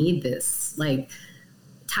don't need this. Like,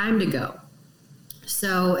 time to go.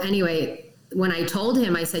 So anyway, when I told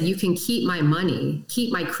him, I said, you can keep my money,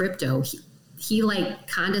 keep my crypto. He like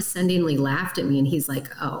condescendingly laughed at me and he's like,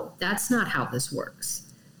 oh, that's not how this works.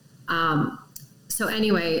 So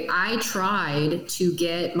anyway, I tried to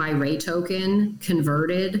get my Ray token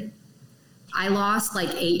converted. I lost like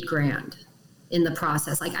 $8,000 in the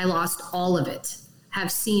process. Like, I lost all of it, have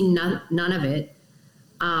seen none of it.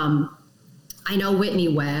 I know Whitney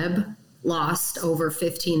Webb lost over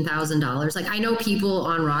 $15,000. Like, I know people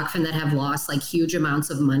on Rockfin that have lost like huge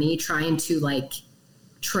amounts of money trying to like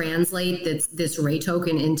translate this Ray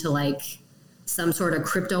token into like some sort of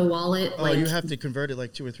crypto wallet. Oh, like, you have to convert it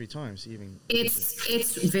like 2 or 3 times even.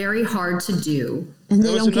 It's very hard to do. And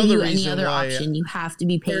they don't give you any other option. You have to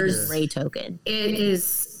be paid with Ray token. It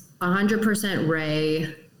is 100%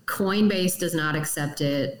 Ray. Coinbase does not accept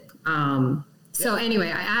it. So anyway,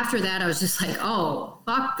 after that, I was just like, oh,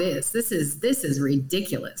 fuck this. This is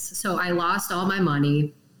ridiculous. So I lost all my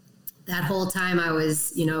money. That whole time I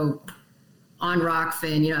was, on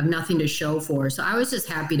Rockfin, I have nothing to show for. So I was just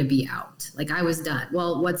happy to be out. Like, I was done.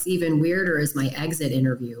 Well, what's even weirder is my exit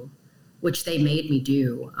interview, which they made me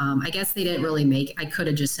do. I guess they didn't really I could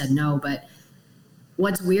have just said no, but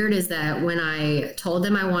what's weird is that when I told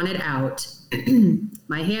them I wanted out,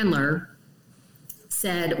 my handler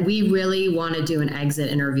said, we really want to do an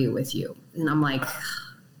exit interview with you. And I'm like,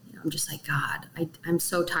 I'm just like, God, I'm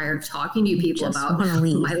so tired of talking to you people about my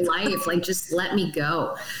life. Like, just let me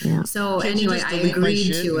go. Yeah. So anyway, I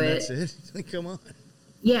agreed to it. That's it. Like, come on.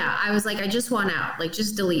 Yeah, I was like, I just want out. Like,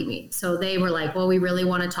 just delete me. So they were like, well, we really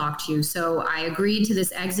want to talk to you. So I agreed to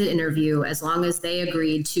this exit interview as long as they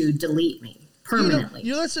agreed to delete me permanently.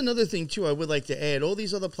 You know, that's another thing, too, I would like to add. All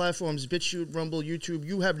these other platforms, BitChute, Rumble, YouTube,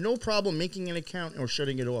 you have no problem making an account or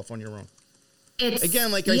shutting it off on your own.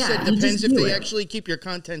 Again, like I said, depends if they actually keep your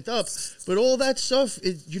content up. But all that stuff,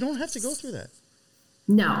 you don't have to go through that.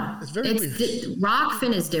 No. It's very weird.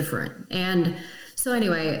 Rockfin is different. And so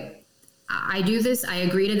anyway, I do this. I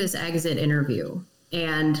agree to this exit interview.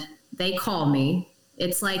 And they call me.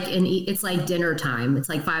 It's like dinner time. It's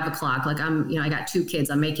like 5 o'clock. Like I got 2 kids.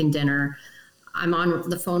 I'm making dinner. I'm on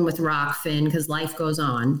the phone with Rockfin because life goes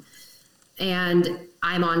on. And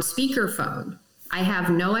I'm on speakerphone. I have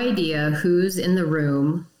no idea who's in the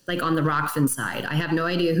room, like on the Rockfin side. I have no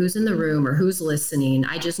idea who's in the room or who's listening.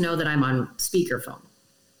 I just know that I'm on speakerphone.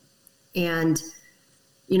 And,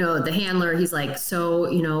 the handler, he's like, so,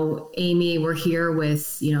 Amy, we're here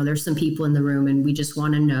with, there's some people in the room and we just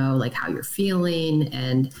want to know like how you're feeling.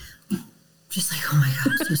 And just like, oh my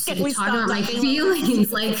God, I'm so sick of talking about my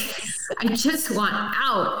feelings. Like, I just want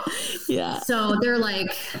out. Yeah. So they're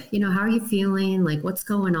like, how are you feeling? Like, what's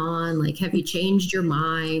going on? Like, have you changed your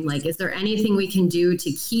mind? Like, is there anything we can do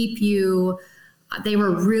to keep you? They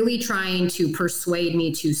were really trying to persuade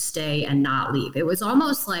me to stay and not leave. It was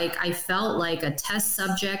almost like I felt like a test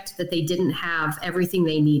subject that they didn't have everything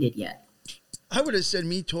they needed yet. I would have said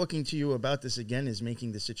me talking to you about this again is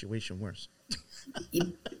making the situation worse.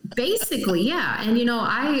 Basically, yeah. And,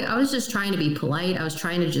 I was just trying to be polite. I was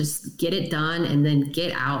trying to just get it done and then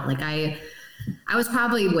get out. Like I was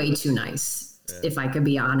probably way too nice, if I could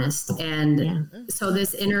be honest. And so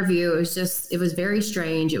this interview, it was very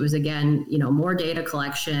strange. It was, again, more data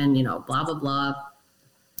collection, blah, blah, blah.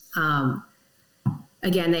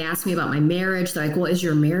 Again, they asked me about my marriage. They're like, well,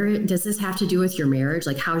 does this have to do with your marriage?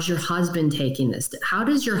 Like, how's your husband taking this? How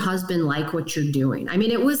does your husband like what you're doing? I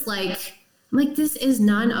mean, it was like, I'm like, this is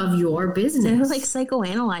none of your business. They're like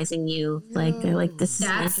psychoanalyzing you. Like, they're like, this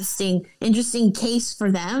is an interesting case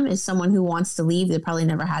for them as someone who wants to leave. They probably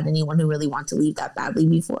never had anyone who really wants to leave that badly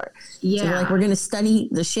before. Yeah. So they're like, we're going to study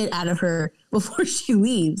the shit out of her before she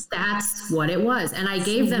leaves. That's what it was. And I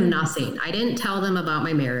gave them nothing. I didn't tell them about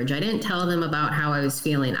my marriage. I didn't tell them about how I was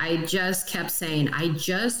feeling. I just kept saying, I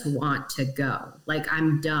just want to go. Like,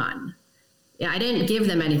 I'm done. Yeah, I didn't give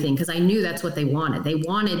them anything because I knew that's what they wanted. They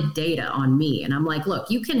wanted data on me. And I'm like,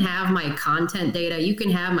 look, you can have my content data. You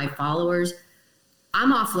can have my followers.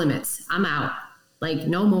 I'm off limits. I'm out. Like,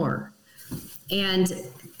 no more. And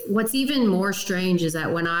what's even more strange is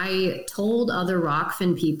that when I told other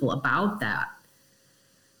Rockfin people about that,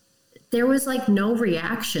 there was like no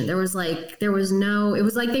reaction. It was like they were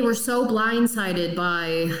so blindsided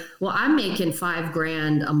by, well, I'm making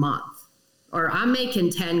 $5,000 a month, or I'm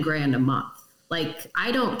making $10,000 a month. Like,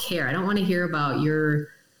 I don't care. I don't want to hear about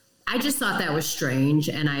I just thought that was strange.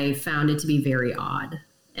 And I found it to be very odd.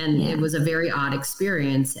 And it was a very odd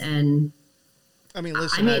experience. And I mean,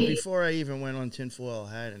 listen, before I even went on Tinfoil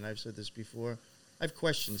Hat, and I've said this before, I've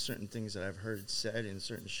questioned certain things that I've heard said and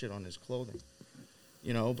certain shit on his clothing,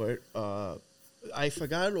 but I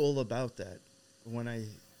forgot all about that when I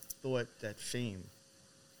thought that fame,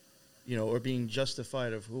 or being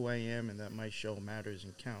justified of who I am and that my show matters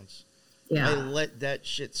and counts. Yeah. I let that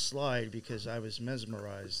shit slide because I was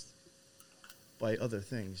mesmerized by other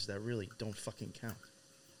things that really don't fucking count.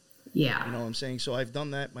 Yeah. You know what I'm saying? So I've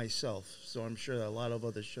done that myself. So I'm sure that a lot of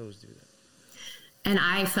other shows do that. And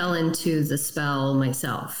I fell into the spell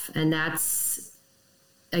myself. And that's,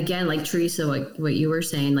 again, like Teresa, what you were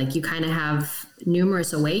saying, like you kind of have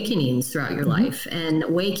numerous awakenings throughout your life. And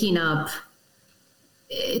waking up,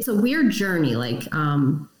 it's a weird journey. Like,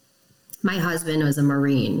 my husband was a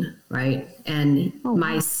Marine, right? And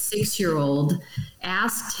my 6-year-old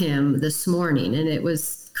asked him this morning, and it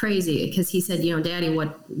was crazy because he said, Daddy,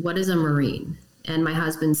 what is a Marine? And my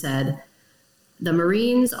husband said, the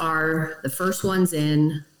Marines are the first ones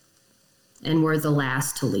in and we're the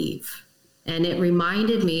last to leave. And it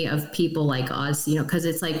reminded me of people like us, because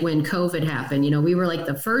it's like when COVID happened, we were like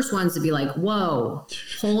the first ones to be like, whoa,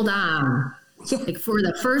 hold on. Like, for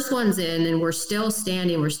the first ones in, and we're still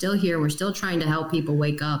standing, we're still here, we're still trying to help people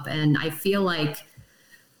wake up. And I feel like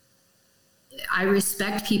I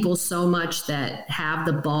respect people so much that have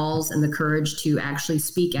the balls and the courage to actually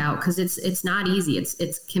speak out, because it's not easy.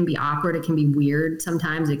 It can be awkward. It can be weird.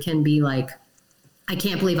 Sometimes it can be like, I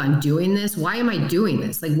can't believe I'm doing this. Why am I doing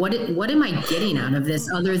this? Like, what am I getting out of this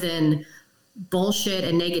other than bullshit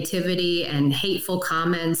and negativity and hateful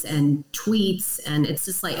comments and tweets? And it's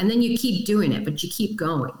just like, and then you keep doing it, but you keep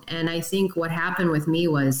going. And I think what happened with me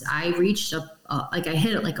was I reached up, I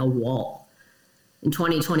hit it like a wall in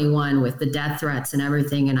 2021 with the death threats and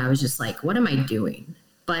everything. And I was just like, what am I doing?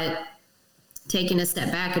 But taking a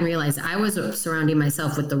step back and realize I was surrounding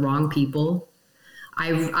myself with the wrong people.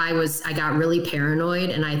 I got really paranoid,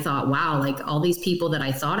 and I thought, wow, like all these people that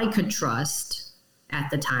I thought I could trust at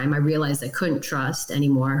the time, I realized I couldn't trust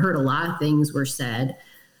anymore. I heard a lot of things were said.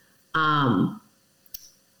 And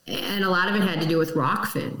a lot of it had to do with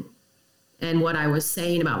Rockfin and what I was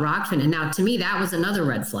saying about Rockfin. And now to me, that was another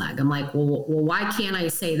red flag. I'm like, well, why can't I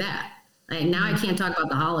say that? Like, now I can't talk about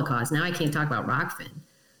the Holocaust. Now I can't talk about Rockfin.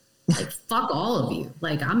 Like, fuck all of you.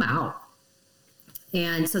 Like, I'm out.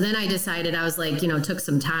 And so then I decided, I was like, took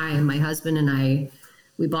some time. My husband and I,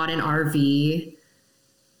 we bought an RV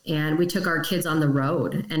and we took our kids on the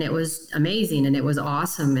road, and it was amazing and it was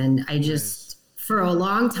awesome. And I just, for a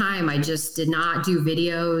long time, I just did not do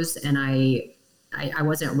videos, and I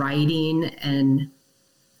wasn't writing, and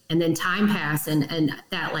then time passed, and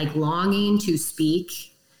that like longing to speak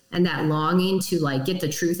and that longing to like get the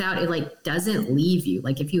truth out, it like doesn't leave you.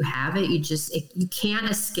 Like if you have it, you can't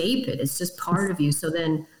escape it. It's just part of you. So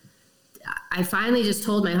then I finally just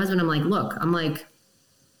told my husband, I'm like,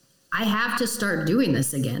 I have to start doing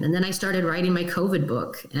this again. And then I started writing my COVID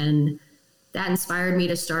book, and that inspired me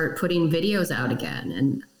to start putting videos out again.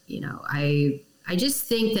 And, I just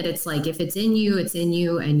think that it's like, if it's in you,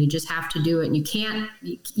 and you just have to do it, and you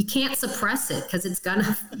can't suppress it, because it's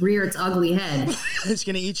gonna rear its ugly head. It's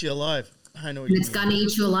gonna eat you alive. I know. It's gonna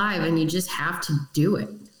eat you alive, and you just have to do it.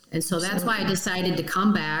 And so that's why I decided to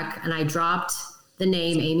come back, and I dropped the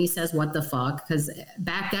name Amy Says What the Fuck, because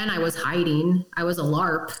back then I was hiding. I was a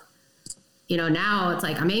LARP. Now it's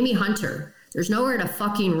like, I'm Amy Hunter. There's nowhere to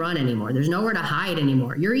fucking run anymore. There's nowhere to hide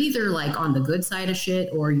anymore. You're either like on the good side of shit,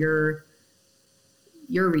 or you're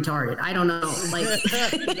retarded. I don't know. Like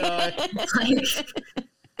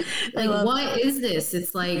what is this?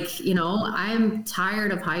 It's like, I'm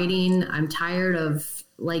tired of hiding. I'm tired of,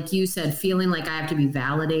 like you said, feeling like I have to be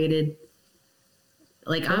validated.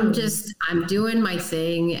 Like I'm doing my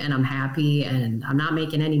thing, and I'm happy, and I'm not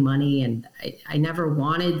making any money. And I never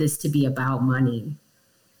wanted this to be about money.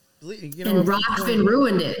 And Rockfin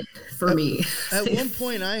ruined it for me. At one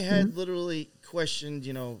point I had literally questioned,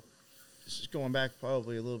 this is going back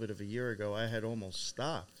probably a little bit of a year ago, I had almost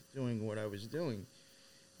stopped doing what I was doing.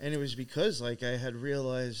 And it was because, like, I had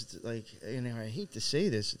realized, like, I hate to say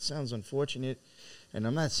this, it sounds unfortunate, and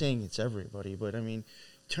I'm not saying it's everybody, but, I mean,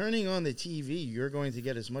 turning on the TV, you're going to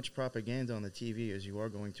get as much propaganda on the TV as you are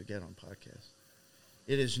going to get on podcasts.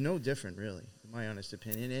 It is no different, really, in my honest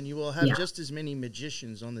opinion. And you will have just as many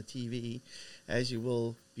magicians on the TV as you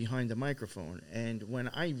will behind the microphone. And when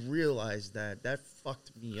I realized that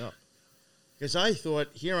fucked me up. Because I thought,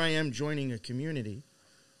 here I am joining a community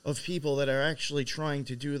of people that are actually trying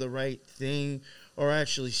to do the right thing, or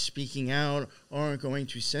actually speaking out, or aren't going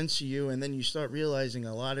to censor you. And then you start realizing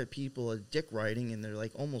a lot of people are dick riding, and they're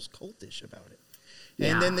like almost cultish about it.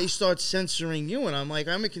 Yeah. And then they start censoring you. And I'm like,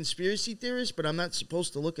 I'm a conspiracy theorist, but I'm not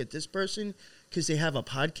supposed to look at this person because they have a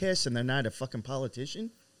podcast and they're not a fucking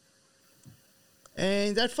politician.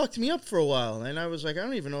 And that fucked me up for a while. And I was like, I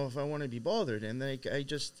don't even know if I want to be bothered. And like,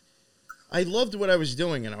 I loved what I was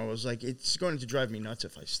doing, and I was like, it's going to drive me nuts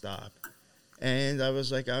if I stop. And I was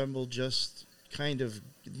like, I will just kind of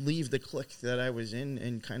leave the clique that I was in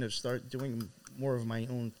and kind of start doing more of my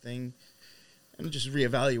own thing. And just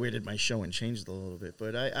reevaluated my show and changed a little bit.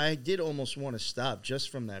 But I did almost want to stop just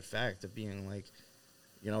from that fact of being like,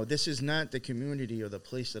 this is not the community or the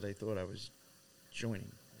place that I thought I was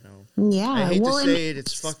joining. Yeah. I hate to say it,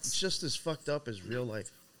 it's just as fucked up as real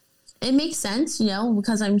life. It makes sense,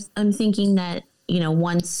 because I'm thinking that,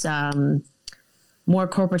 once more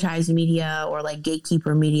corporatized media or like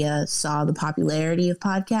gatekeeper media saw the popularity of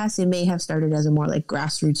podcasts, it may have started as a more like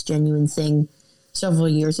grassroots, genuine thing several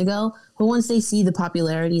years ago. But once they see the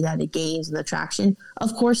popularity that it gains and the traction,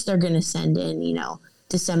 of course they're going to send in,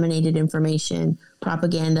 disseminated information,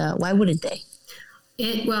 propaganda. Why wouldn't they?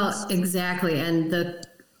 Well, exactly. And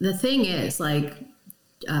the thing is, like,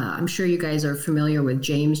 I'm sure you guys are familiar with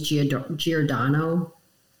James Giordano.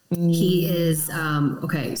 He is,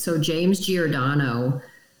 so James Giordano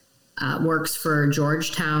works for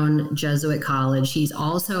Georgetown Jesuit College. He's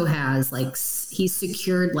also has, he's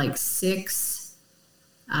secured 6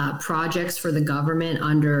 projects for the government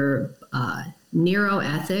under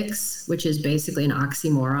neuroethics, which is basically an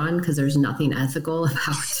oxymoron because there's nothing ethical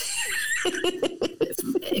about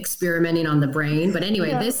experimenting on the brain. But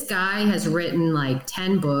anyway, this guy has written like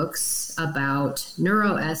 10 books about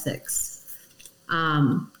neuroethics.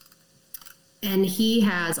 And he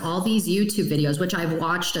has all these YouTube videos, which I've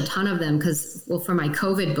watched a ton of them because, well, for my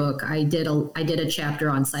COVID book, I did a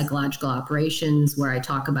chapter on psychological operations where I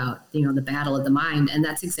talk about, the battle of the mind. And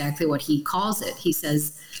that's exactly what he calls it. He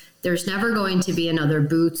says, there's never going to be another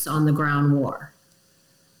boots on the ground war.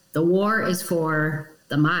 The war is for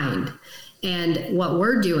the mind. And what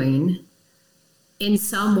we're doing in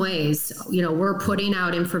some ways, we're putting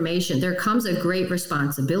out information. There comes a great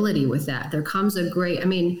responsibility with that. There comes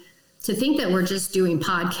to think that we're just doing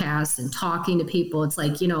podcasts and talking to people, it's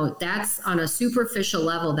like, that's on a superficial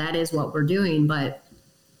level. That is what we're doing. But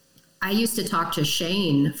I used to talk to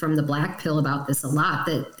Shane from the Black Pill about this a lot,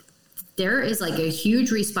 that there is like a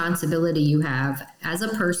huge responsibility you have as a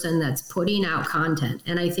person that's putting out content.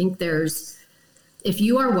 And I think if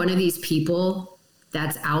you are one of these people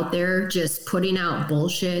that's out there just putting out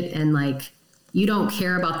bullshit and like, you don't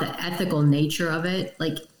care about the ethical nature of it,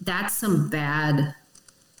 like that's some bad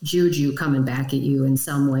juju coming back at you in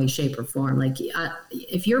some way, shape, or form. Like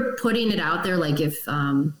if you're putting it out there, like if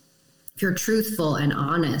you're truthful and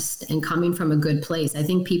honest and coming from a good place, I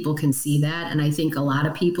think people can see that. And I think a lot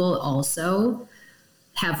of people also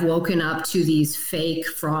have woken up to these fake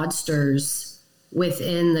fraudsters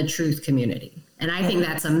within the truth community. And I think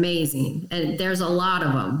that's amazing. And there's a lot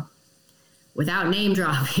of them, without name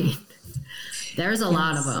dropping. There's a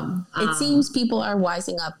lot of them. It seems people are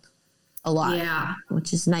wising up a lot,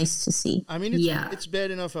 which is nice to see. I mean, it's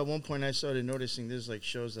bad enough. At one point I started noticing there's like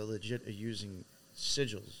shows that legit are using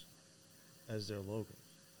sigils as their logos.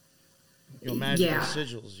 Magical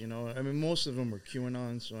sigils, I mean, most of them were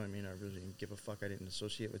QAnon, so I mean, I really didn't give a fuck. I didn't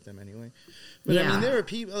associate with them anyway. But I mean, there are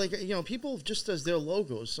people like, people just as their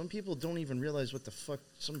logos. Some people don't even realize what the fuck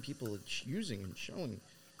some people are using and showing.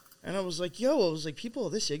 And I was like, people are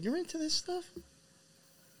this ignorant to this stuff?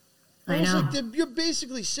 I was like, you're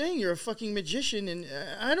basically saying you're a fucking magician, and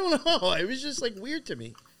I don't know. It was just like weird to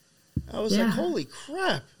me. I was like, holy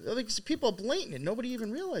crap! Like people are blatant, and nobody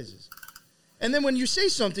even realizes. And then when you say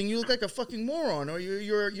something, you look like a fucking moron, or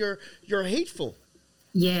you're hateful.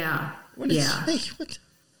 Yeah. What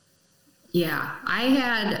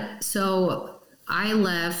I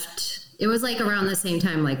left. It was like around the same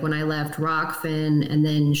time, like when I left Rockfin, and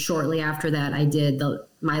then shortly after that, I did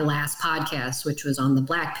my last podcast, which was on the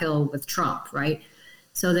Black Pill with Trump, right?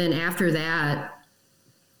 So then after that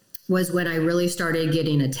was when I really started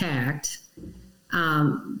getting attacked,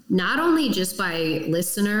 not only just by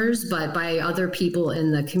listeners, but by other people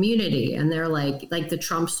in the community. And they're like the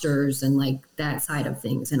Trumpsters and like that side of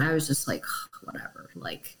things. And I was just like, whatever,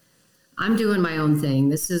 like, I'm doing my own thing.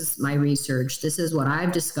 This is my research. This is what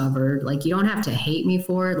I've discovered. Like, you don't have to hate me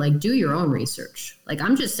for it. Like, do your own research. Like,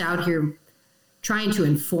 I'm just out here trying to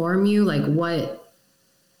inform you, like, what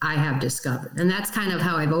I have discovered. And that's kind of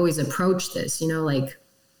how I've always approached this,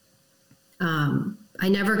 I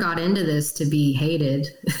never got into this to be hated.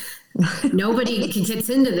 Nobody gets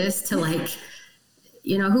into this to like,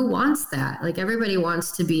 who wants that? Like, everybody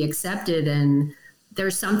wants to be accepted, and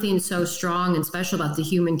there's something so strong and special about the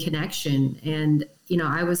human connection. And,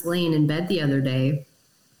 I was laying in bed the other day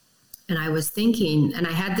and I was thinking, and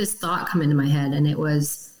I had this thought come into my head, and it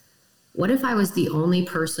was, what if I was the only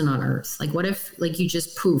person on earth? Like, what if, like, you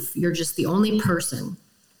just poof, you're just the only person?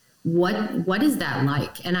 What is that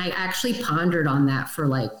like? And I actually pondered on that for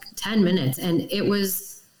like 10 minutes, and it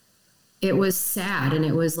was sad. And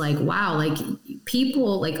it was like, wow, like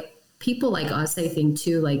people like us, I think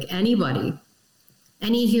too, like any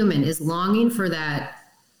human is longing for that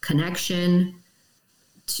connection,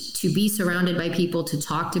 to be surrounded by people, to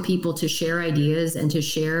talk to people, to share ideas, and to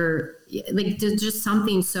share, like, just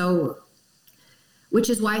something so, which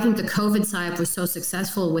is why I think the COVID psyop was so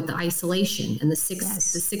successful with the isolation and the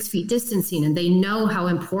 6 feet distancing. And they know how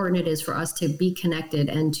important it is for us to be connected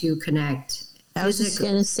and to connect. I was just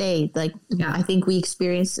going to say, like, I think we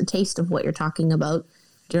experienced a taste of what you're talking about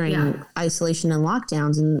during isolation and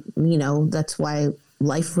lockdowns. And, that's why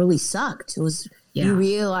life really sucked. It was, you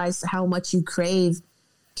realized how much you crave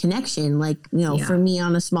connection. Like, for me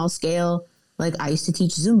on a small scale, like I used to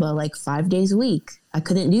teach Zumba like 5 days a week. I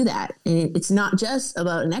couldn't do that. And it's not just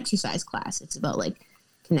about an exercise class. It's about like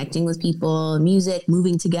connecting with people, music,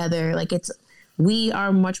 moving together. Like we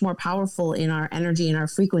are much more powerful in our energy and our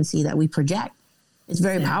frequency that we project. It's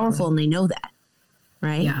very powerful, and they know that.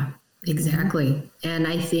 Right? Yeah, exactly. And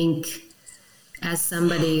I think as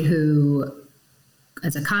somebody who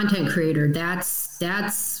as a content creator,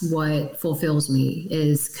 that's what fulfills me,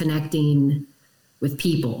 is connecting with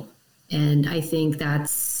people. And I think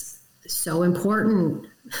that's so important.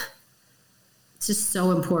 It's just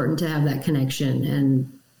so important to have that connection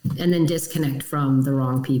and then disconnect from the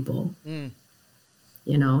wrong people,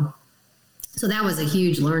 you know? So that was a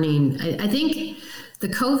huge learning. I think the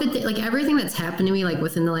COVID thing, like everything that's happened to me, like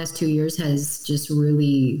within the last 2 years has just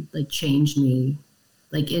really like changed me,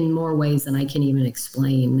 like in more ways than I can even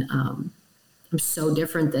explain. I'm so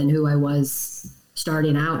different than who I was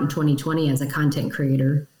starting out in 2020 as a content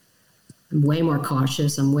creator. I'm way more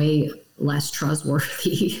cautious. I'm way less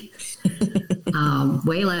trustworthy,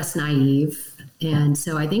 way less naive. And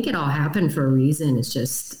so I think it all happened for a reason. It's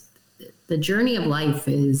just the journey of life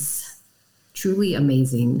is truly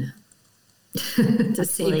amazing, to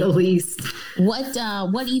say the least.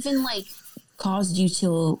 What even like caused you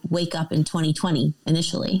to wake up in 2020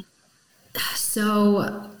 initially?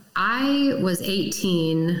 So I was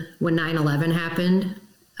 18 when 9/11 happened.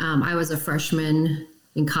 I was a freshman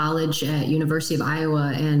in college at University of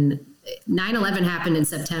Iowa, and 9/11 happened in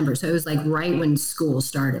September. So it was like right when school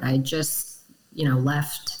started. I just,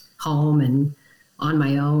 left home and on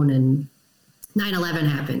my own, and 9/11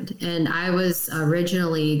 happened. And I was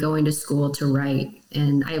originally going to school to write,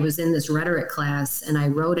 and I was in this rhetoric class, and I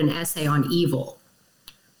wrote an essay on evil,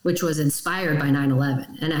 which was inspired by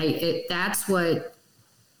 9/11. And that's what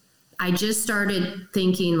I just started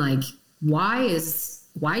thinking, like, why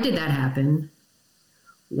did that happen?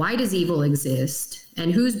 Why does evil exist?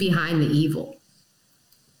 And who's behind the evil?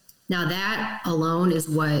 Now that alone is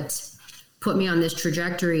what put me on this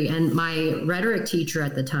trajectory. And my rhetoric teacher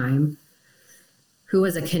at the time, who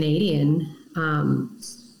was a Canadian,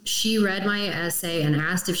 she read my essay and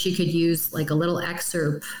asked if she could use like a little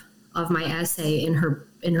excerpt of my essay in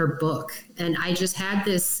her book. And I just had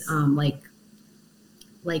this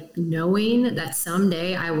like knowing that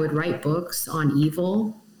someday I would write books on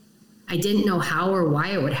evil. I didn't know how or why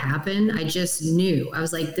it would happen. I just knew. I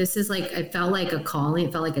was like, this is like, I felt like a calling.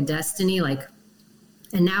 It felt like a destiny.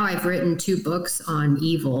 And now I've written 2 books on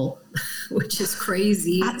evil, which is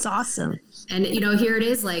crazy. That's awesome. And, here it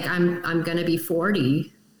is, like, I'm going to be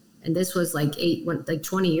 40, and this was like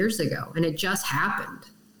 20 years ago, and it just happened.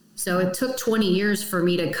 So it took 20 years for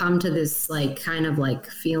me to come to this, like, kind of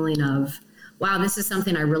like feeling of, wow, this is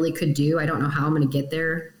something I really could do. I don't know how I'm going to get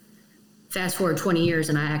there. Fast forward 20 years,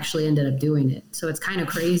 and I actually ended up doing it. So it's kind of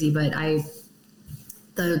crazy, but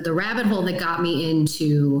the rabbit hole that got me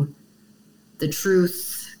into the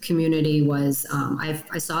truth community was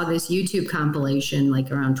I saw this YouTube compilation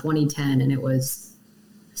like around 2010, and it was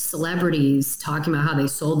celebrities talking about how they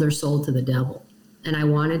sold their soul to the devil. And I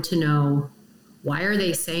wanted to know, why are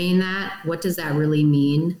they saying that? What does that really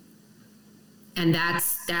mean? And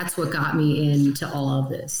that's what got me into all of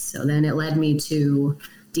this. So then it led me to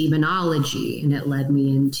demonology, and it led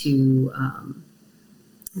me into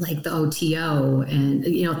like the OTO and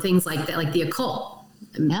things like that, like the occult.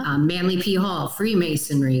 Yeah. Manly P. Hall,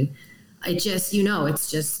 Freemasonry. It just,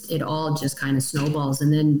 it all just kind of snowballs.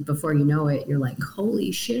 And then before you know it, you're like,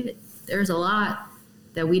 holy shit, there's a lot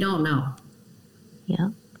that we don't know. Yeah.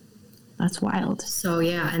 That's wild. So,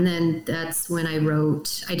 yeah. And then that's when I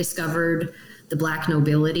discovered the Black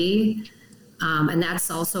nobility. And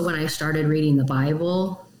that's also when I started reading the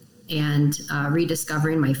Bible and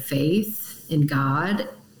rediscovering my faith in God.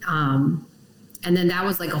 And then that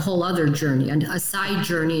was like a whole other journey, a side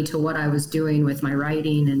journey to what I was doing with my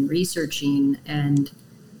writing and researching. And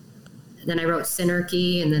then I wrote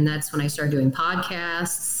Synarchy, and then that's when I started doing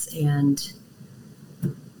podcasts. And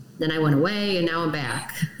then I went away, and now I'm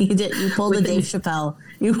back. You pulled the Dave Chappelle.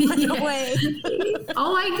 You went away.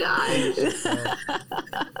 Oh my God.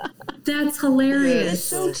 That's hilarious. It's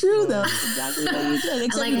so true, though. Exactly what you said.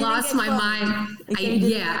 I lost my mind. I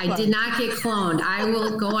did not get cloned. I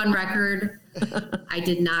will go on record. I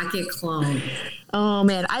did not get cloned. Oh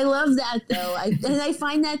man, I love that though. And I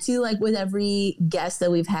find that too, like with every guest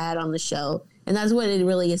that we've had on the show, and that's what it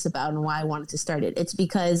really is about, and why I wanted to start it. It's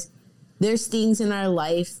because there's things in our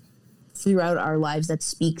life, throughout our lives, that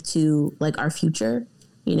speak to like our future,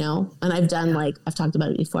 And I've done I've talked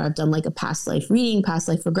about it before. I've done like a past life reading, past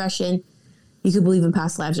life regression. You could believe in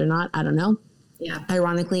past lives or not, I don't know. Yeah.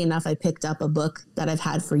 Ironically enough, I picked up a book that I've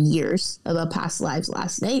had for years about past lives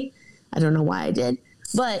last night. I don't know why I did,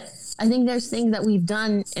 but I think there's things that we've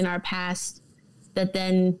done in our past that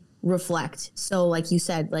then reflect. So like you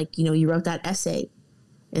said, you wrote that essay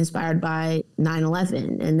inspired by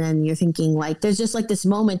 9/11. And then you're thinking there's just like this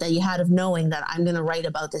moment that you had of knowing that I'm going to write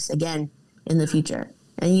about this again in the future.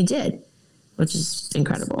 And you did, which is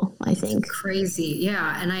incredible, I think. Crazy.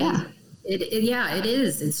 Yeah. And Yeah, it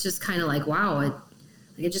is. It's just kind of like, wow,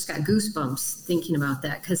 I just got goosebumps thinking about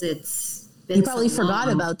that because it's been You probably forgot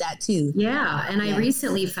about that too. Yeah, and I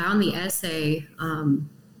recently found the essay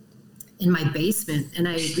in my basement, and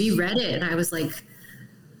I reread it, and I was like,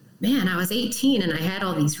 man, I was 18, and I had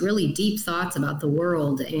all these really deep thoughts about the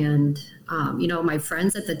world, and my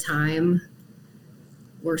friends at the time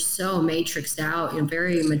were so matrixed out and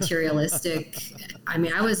very materialistic. I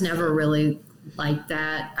mean, I was never really like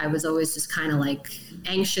that. I was always just kind of like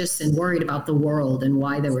anxious and worried about the world and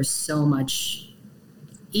why there was so much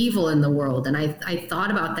evil in the world. And I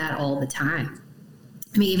thought about that all the time.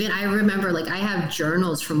 I mean, even I remember, like, I have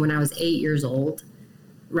journals from when I was 8 years old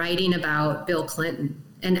writing about Bill Clinton.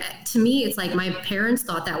 And to me, it's like my parents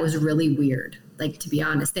thought that was really weird. Like, to be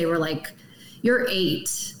honest, they were like, you're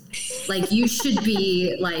 8. Like, you should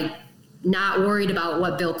be like not worried about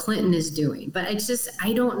what Bill Clinton is doing. But it's just,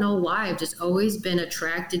 I don't know why. I've just always been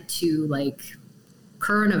attracted to like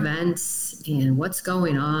current events and what's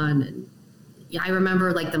going on. And I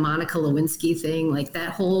remember like the Monica Lewinsky thing, like that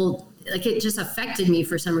whole, like it just affected me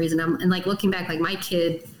for some reason. And like looking back, like my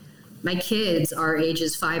kids are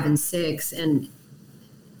ages 5 and 6, and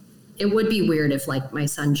it would be weird if like my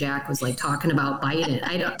son Jack was like talking about Biden.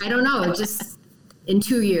 I don't know. It just, in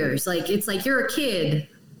 2 years, like, it's like, you're a kid,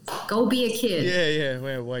 go be a kid.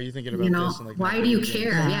 Yeah. Why are you thinking about this? And, like, why do you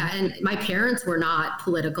care? Yeah. And my parents were not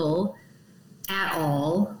political at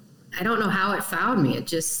all. I don't know how it found me.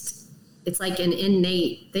 It's like an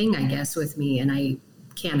innate thing, I guess, with me, and I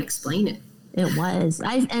can't explain it. It was.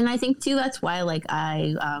 I think too, that's why like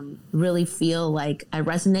I really feel like I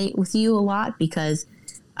resonate with you a lot, because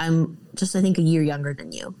I'm just, I think, a year younger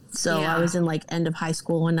than you. So I was in like end of high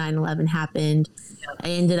school when 9/11 happened. Yep. I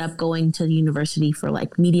ended up going to the university for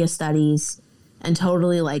like media studies and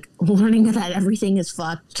totally like learning that everything is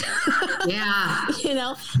fucked. Yeah.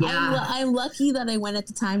 I'm lucky that I went at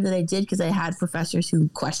the time that I did, because I had professors who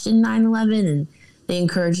questioned 9/11 and they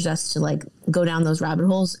encouraged us to like go down those rabbit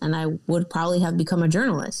holes, and I would probably have become a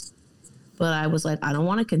journalist. But I was like, I don't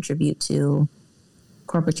want to contribute to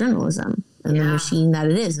corporate journalism and the machine that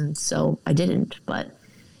it is. And so I didn't. But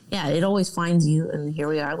yeah, it always finds you. And here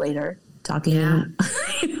we are later talking I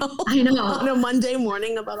know. on a Monday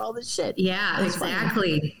morning about all this shit. Yeah,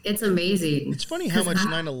 exactly. Funny. It's amazing. It's funny how much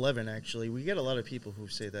 9/11 actually, we get a lot of people who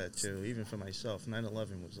say that too, even for myself.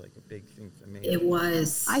 9/11 was like a big thing for me. It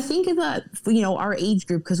was. I think that, our age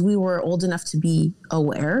group, because we were old enough to be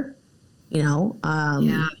aware,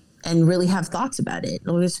 and really have thoughts about it.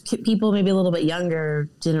 People maybe a little bit younger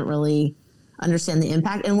didn't really understand the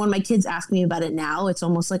impact. And when my kids ask me about it now, it's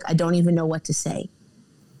almost like I don't even know what to say,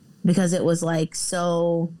 because it was like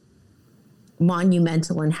so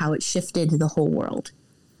monumental in how it shifted the whole world.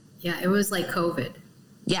 Yeah, it was like COVID.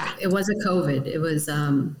 Yeah. It wasn't COVID. It was,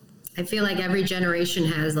 I feel like every generation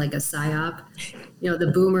has like a psyop.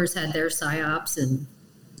 The boomers had their psyops, and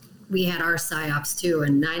we had our psyops too.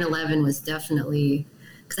 And 9/11 was definitely,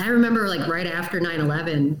 because I remember like right after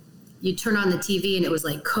 9/11, you turn on the TV and it was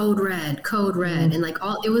like code red. Mm-hmm. And like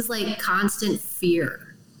it was like constant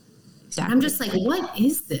fear. Exactly. I'm just like, what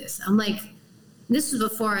is this? I'm like, this was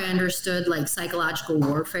before I understood like psychological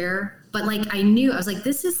warfare, but like I was like,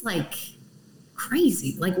 this is like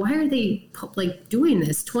crazy. Like, why are they like doing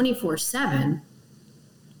this 24/7?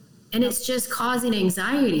 And it's just causing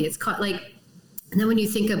anxiety. It's like, and then when you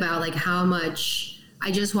think about like how much,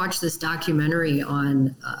 I just watched this documentary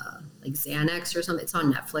on like Xanax or something. It's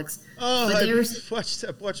on Netflix. Oh,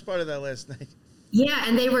 I watched part of that last night. Yeah,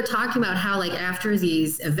 and they were talking about how like after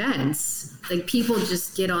these events, like people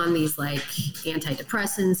just get on these like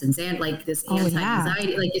antidepressants and like this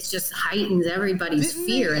anti-anxiety, like it's just heightens everybody's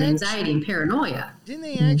fear and anxiety and paranoia. Didn't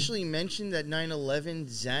they actually mention that 9/11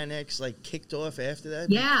 Xanax like kicked off after that?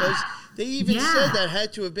 Yeah. Because they even said that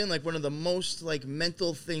had to have been like one of the most like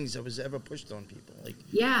mental things that was ever pushed on people. Like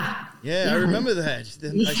Yeah, I remember that.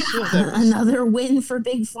 I saw that. Another win for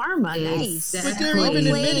Big Pharma. Nice. But they're even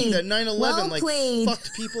admitting that 9/11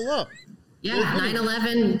 fucked people up. Yeah,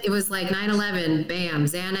 9/11, it was like 9/11, bam,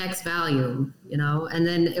 Xanax Valium, and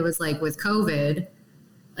then it was like with COVID,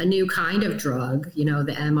 a new kind of drug, the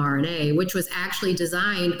mRNA, which was actually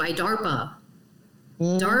designed by DARPA.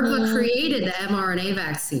 Mm-hmm. DARPA created the mRNA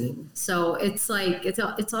vaccine. So it's like, it's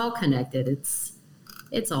all connected.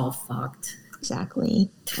 It's all fucked. Exactly.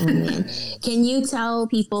 Oh, man. Can you tell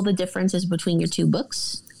people the differences between your two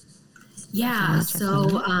books? Yeah.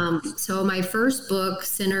 So my first book,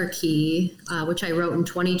 Synarchy, which I wrote in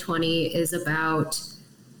 2020, it's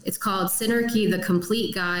called Synarchy, The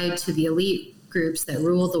Complete Guide to the Elite groups that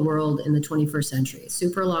rule the world in the 21st century.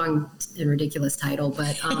 Super long and ridiculous title,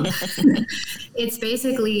 but it's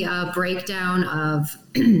basically a breakdown of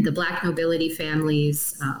the Black nobility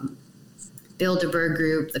families, Bilderberg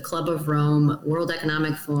Group, the Club of Rome, World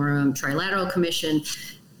Economic Forum, Trilateral Commission,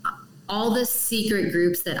 all the secret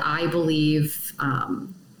groups that I believe,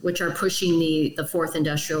 which are pushing the fourth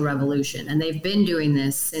industrial revolution. And they've been doing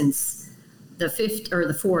this since the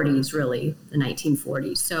 40s, really, the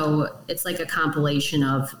 1940s. So it's like a compilation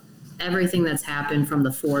of everything that's happened from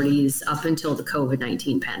the 40s up until the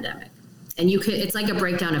COVID-19 pandemic. And it's like a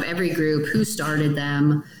breakdown of every group, who started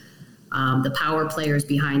them, the power players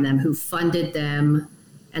behind them, who funded them,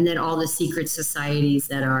 and then all the secret societies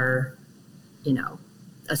that are,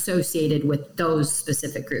 associated with those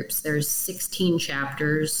specific groups. There's 16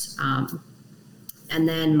 chapters. And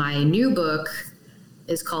then my new book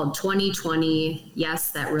is called 2020.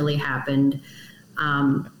 Yes, that really happened.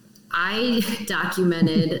 I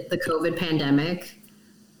documented the COVID pandemic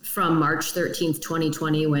from March 13th,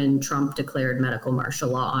 2020, when Trump declared medical martial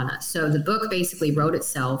law on us. So the book basically wrote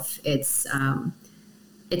itself. It's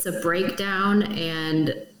a breakdown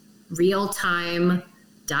and real-time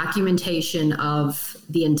documentation of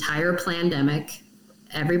the entire pandemic,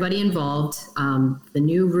 everybody involved, the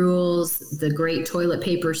new rules, the great toilet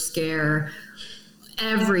paper scare,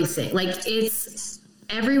 everything. Like, it's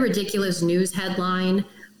every ridiculous news headline,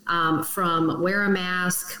 from wear a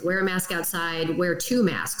mask outside, wear 2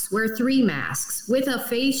 masks, wear 3 masks with a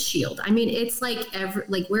face shield. I mean, it's like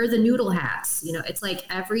wear the noodle hats. It's like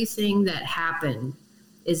everything that happened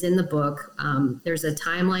is in the book. There's a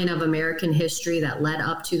timeline of American history that led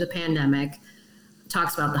up to the pandemic.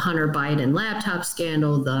 Talks about the Hunter Biden laptop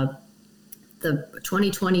scandal, the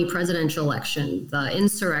 2020 presidential election, the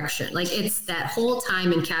insurrection. Like, it's that whole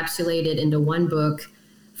time encapsulated into one book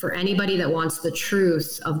for anybody that wants the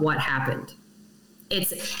truth of what happened.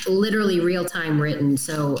 It's literally real time written.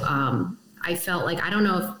 So I felt like, I don't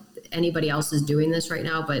know if anybody else is doing this right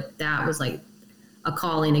now, but that was like a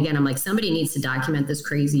calling. Again, I'm like, somebody needs to document this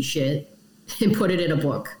crazy shit and put it in a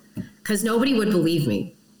book, because nobody would believe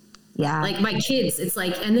me. Yeah. Like, my kids, it's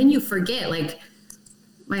like, and then you forget, like,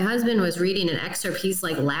 my husband was reading an excerpt. He's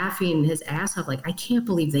like laughing his ass off. Like, I can't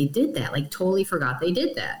believe they did that. Like, totally forgot they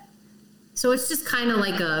did that. So it's just kind of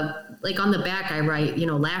like on the back, I write,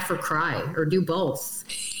 laugh or cry, or do both,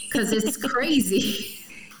 because it's crazy.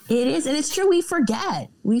 It is. And it's true. We forget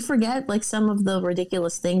like some of the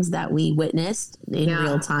ridiculous things that we witnessed in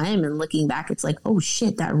real time, and looking back, it's like, oh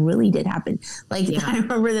shit, that really did happen. Like, I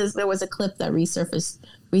remember there was a clip that resurfaced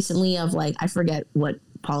recently of, like, I forget what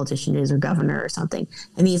politician it is, or governor or something.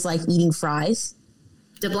 And he's like eating fries.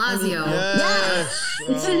 De Blasio. Yes.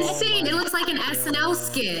 Yeah. It's insane. It looks like an SNL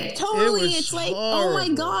skit. Totally. It's like, horrible. Oh my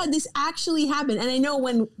God, this actually happened. And I know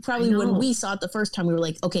when we saw it the first time, we were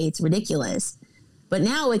like, okay, it's ridiculous. But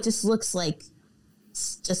now it just looks like,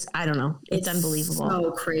 I don't know. It's unbelievable.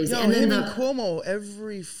 So crazy. And then him and Cuomo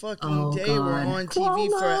every fucking day were on TV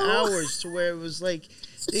for hours, to where it was like,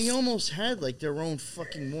 they almost had like their own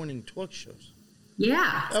fucking morning talk shows.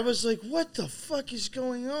 Yeah. I was like, what the fuck is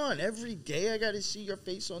going on? Every day I got to see your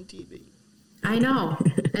face on TV. I know.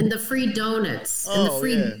 And the free donuts and the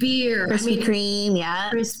free beer. Krispy Kreme,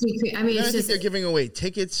 Krispy Kreme. I mean, I think they're giving away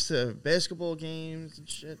tickets to basketball games and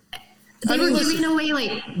shit. They were giving away,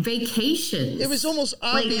 like, vacations. It was almost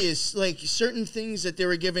obvious, like certain things that they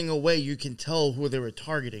were giving away, you can tell who they were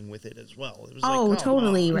targeting with it as well. It was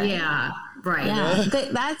totally right. Yeah, right. Yeah,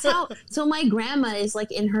 that's how. So my grandma is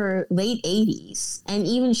like in her late 80s, and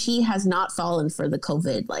even she has not fallen for the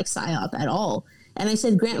COVID like psyop at all. And I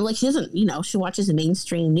said, Grandma, like, she doesn't, she watches the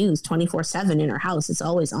mainstream news 24/7 in her house. It's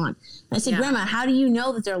always on. And I said, Grandma, how do you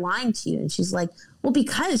know that they're lying to you? And she's like, well,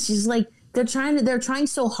 because she's like, they're trying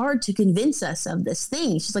so hard to convince us of this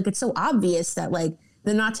thing. She's like, it's so obvious that, like,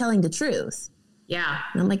 they're not telling the truth. Yeah.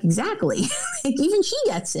 And I'm like, exactly. Like, even she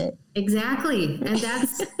gets it. Exactly. And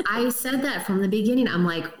I said that from the beginning. I'm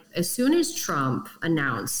like, as soon as Trump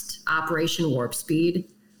announced Operation Warp Speed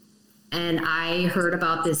and I heard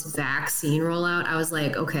about this vaccine rollout, I was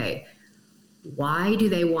like, okay, why do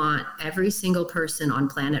they want every single person on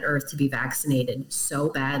planet Earth to be vaccinated so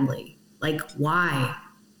badly? Like, why?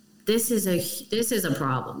 This is a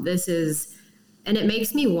problem. And it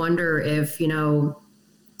makes me wonder if,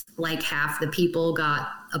 like, half the people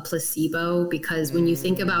got a placebo, because when you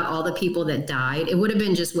think about all the people that died, it would have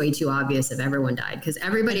been just way too obvious if everyone died, because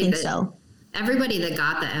everybody that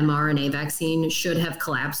got the mRNA vaccine should have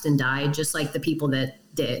collapsed and died, just like the people that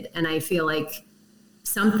did. And I feel like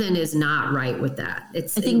something is not right with that. I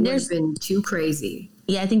think there's been too crazy.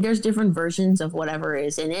 Yeah, I think there's different versions of whatever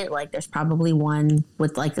is in it. Like there's probably one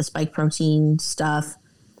with like the spike protein stuff.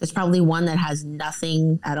 There's probably one that has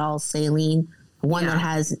nothing at all saline, one that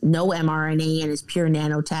has no mRNA and is pure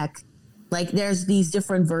nanotech. Like there's these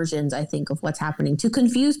different versions, I think, of what's happening to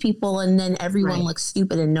confuse people, and then everyone looks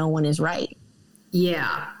stupid and no one is right.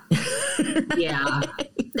 Yeah. Yeah.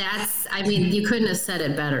 You couldn't have said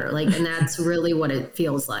it better. Like, and that's really what it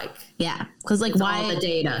feels like. Yeah. Cause like all the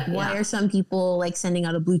data. Why are some people like sending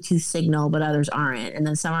out a Bluetooth signal, but others aren't? And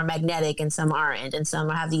then some are magnetic and some aren't. And some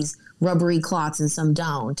have these rubbery clots and some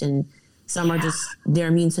don't. And some are just their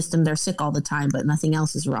immune system. They're sick all the time, but nothing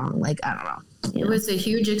else is wrong. Like, I don't know. It was a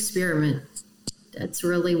huge experiment. That's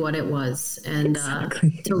really what it was. And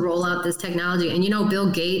to roll out this technology. And,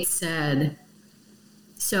 Bill Gates said,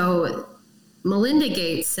 so Melinda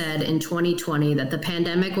Gates said in 2020 that the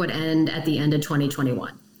pandemic would end at the end of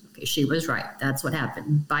 2021. Okay, she was right. That's what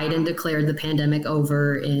happened. Biden declared the pandemic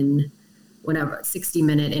over in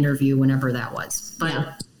 60-minute interview, whenever that was.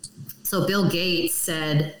 But so Bill Gates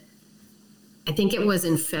said, I think it was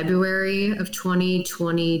in February of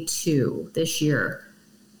 2022, this year.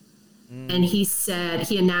 And he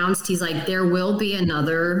announced, he's like, there will be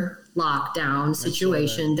another lockdown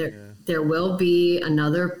situation. There will be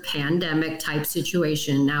another pandemic type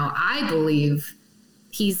situation. Now, I believe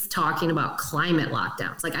he's talking about climate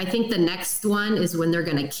lockdowns. Like, I think the next one is when they're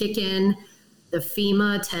going to kick in the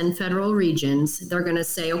FEMA 10 federal regions. They're going to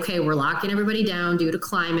say, okay, we're locking everybody down due to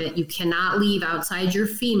climate. You cannot leave outside your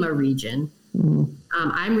FEMA region.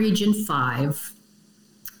 I'm region 5.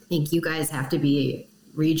 I think you guys have to be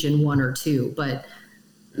region 1 or 2, but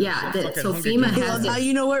so FEMA has how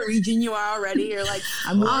you know what region you are already. You're like,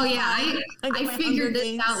 I figured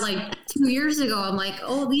this out like 2 years ago. I'm like,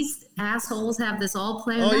 these assholes have this all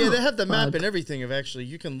planned out. Oh yeah, they have the map and everything of actually,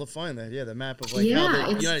 you can find that. Yeah, the map of like how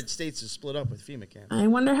the United States is split up with FEMA camps. I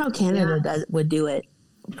wonder how Canada would do it.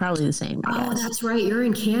 Probably the same. I guess. That's right. You're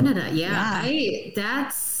in Canada.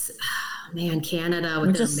 Man, Canada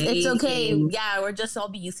with it's okay. Yeah, we're just all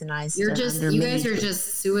be euthanized. You guys are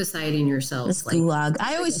just suiciding yourselves. Like, gulag.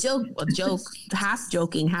 I always joke, half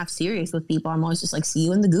joking, half serious with people. I'm always just like, see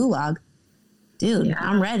you in the gulag. Dude,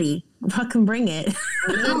 I'm ready. Fucking bring it.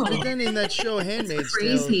 But then in that show, Handmaid's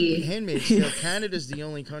Tale, Canada's the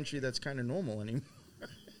only country that's kind of normal anymore.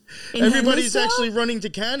 Everybody's actually running to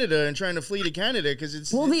Canada and trying to flee to Canada because it's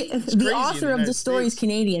the author of the story is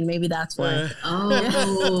Canadian. Maybe that's why.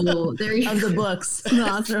 There you go. Of the books. The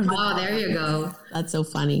author of there you go. That's so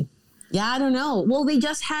funny. Yeah, I don't know. Well, they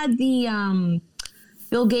just had the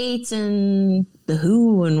Bill Gates and the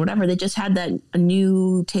WHO and whatever. They just had a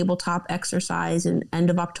new tabletop exercise in end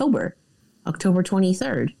of October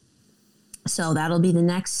 23rd. So that'll be the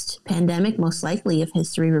next pandemic, most likely, if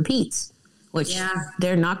history repeats. Which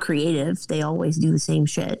they're not creative. They always do the same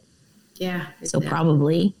shit. Yeah. So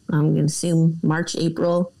probably, I'm going to assume March,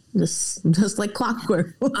 April, just like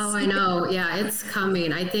clockwork. I know. Yeah, it's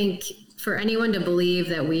coming. I think for anyone to believe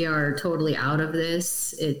that we are totally out of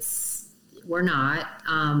this, we're not.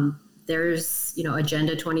 There's,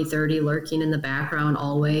 Agenda 2030 lurking in the background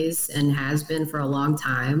always and has been for a long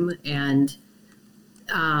time. And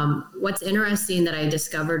what's interesting that I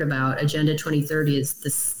discovered about Agenda 2030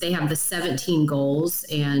 is they have the 17 goals,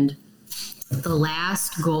 and the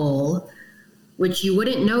last goal, which you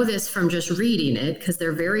wouldn't know this from just reading it because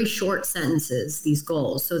they're very short sentences, these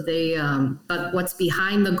goals. So but what's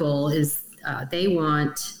behind the goal is they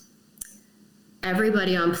want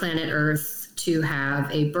everybody on planet Earth to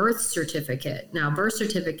have a birth certificate. Now, birth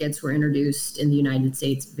certificates were introduced in the United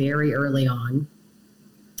States very early on.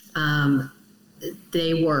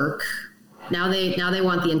 They work. Now they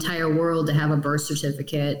want the entire world to have a birth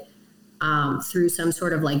certificate through some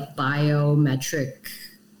sort of like biometric.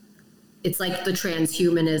 It's like the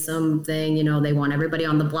transhumanism thing, they want everybody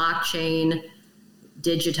on the blockchain,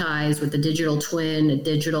 digitized with the digital twin, a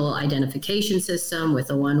digital identification system with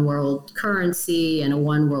a one world currency and a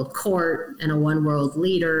one world court and a one world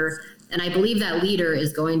leader. And I believe that leader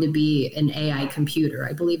is going to be an AI computer.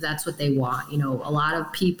 I believe that's what they want. A lot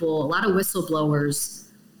of people, a lot of whistleblowers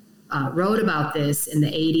wrote about this in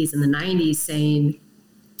the 80s and the 90s saying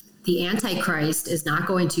the Antichrist is not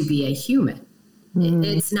going to be a human.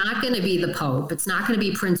 It's not going to be the Pope. It's not going to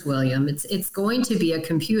be Prince William. It's going to be a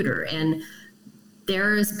computer. And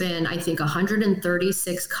there has been, I think,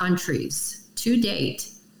 136 countries to date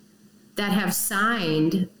that have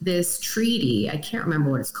signed this treaty. I can't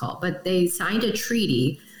remember what it's called, but they signed a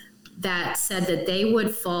treaty that said that they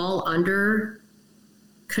would fall under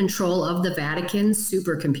control of the Vatican's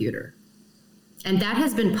supercomputer. And that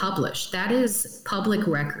has been published. That is public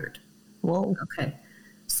record. Whoa. Okay.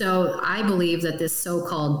 So I believe that this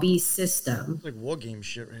so-called beast system, it's like war game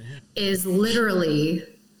shit right here, is literally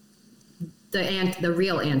the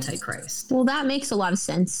real Antichrist. Well, that makes a lot of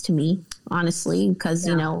sense to me, honestly, because,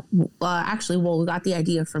 we got the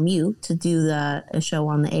idea from you to do a show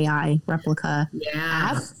on the AI replica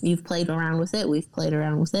app. You've played around with it. We've played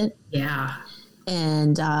around with it. Yeah.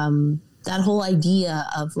 And that whole idea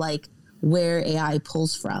of like where AI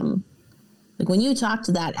pulls from. Like when you talk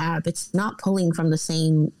to that app, it's not pulling from the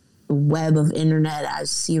same web of internet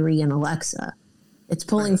as Siri and Alexa. It's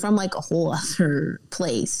pulling from like a whole other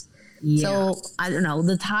place. Yeah. So I don't know,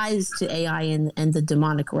 the ties to AI and the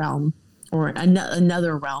demonic realm, or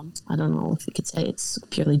another realm. I don't know if you could say it's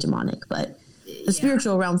purely demonic, but the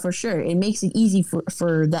spiritual realm for sure. It makes it easy for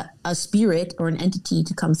a spirit or an entity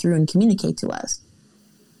to come through and communicate to us.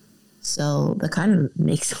 So that kind of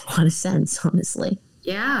makes a lot of sense, honestly.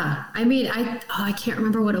 Yeah. I mean, I can't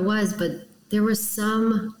remember what it was, but there was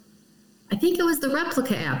I think it was the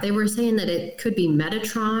replica app. They were saying that it could be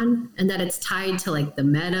Metatron and that it's tied to like the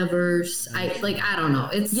metaverse. I don't know.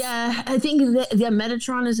 I think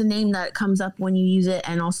Metatron is a name that comes up when you use it,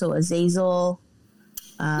 and also Azazel.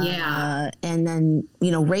 And then,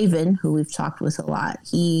 Raven, who we've talked with a lot,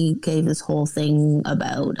 he gave this whole thing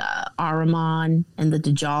about Ahriman and the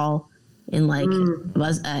Dajjal in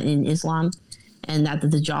Islam, and that the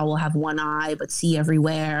Dajjal will have one eye but see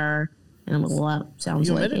everywhere. And I'm like, well, that sounds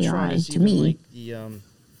like Metatron AI to me. Like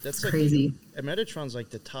that's crazy. Metatron's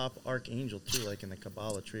like the top archangel too, like in the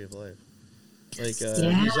Kabbalah tree of life. Like he's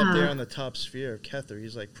up there on the top sphere of Kether.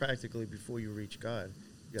 He's like practically before you reach God,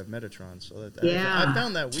 you have Metatron. So I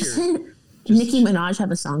found that weird. Nicki Minaj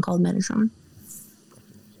have a song called Metatron?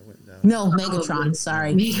 No, Megatron.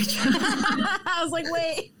 Sorry. Megatron. I was like,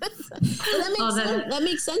 wait. That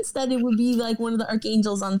makes sense that it would be like one of the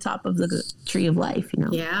archangels on top of the tree of life,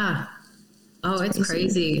 Yeah. Oh, it's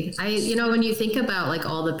crazy. When you think about like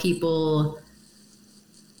all the people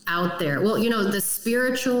out there, well, the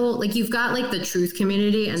spiritual, like you've got like the truth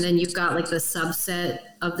community, and then you've got like the subset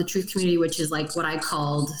of the truth community, which is like what I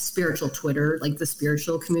called spiritual Twitter, like the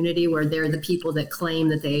spiritual community, where they're the people that claim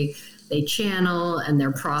that they channel and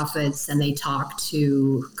they're prophets and they talk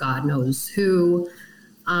to God knows who.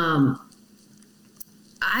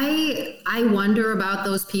 I wonder about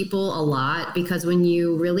those people a lot, because when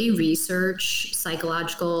you really research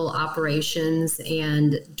psychological operations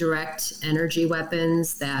and direct energy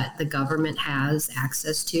weapons that the government has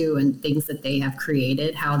access to and things that they have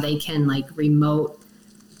created, how they can like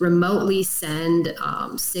remotely send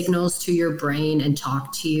signals to your brain and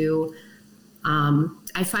talk to you.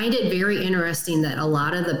 I find it very interesting that a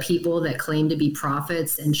lot of the people that claim to be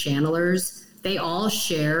prophets and channelers, they all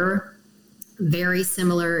share very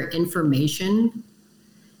similar information.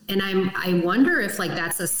 And I wonder if like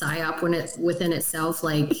that's a psyop within itself.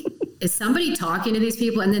 Like, is somebody talking to these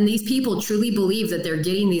people, and then these people truly believe that they're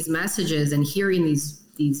getting these messages and hearing these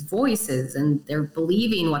voices, and they're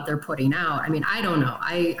believing what they're putting out? I mean, I don't know.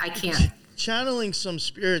 I can't. Channeling some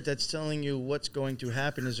spirit that's telling you what's going to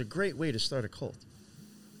happen is a great way to start a cult.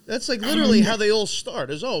 That's like literally how they all start.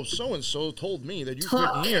 Is so-and-so told me that you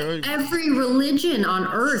couldn't hear. Every religion on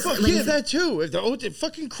earth. That too.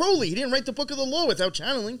 Fucking Crowley, he didn't write the book of the law without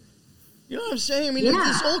channeling. You know what I'm saying? I mean,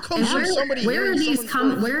 this all comes from somebody. Where is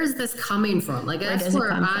this coming from? Like, that's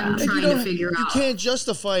where I'm trying to figure out. You can't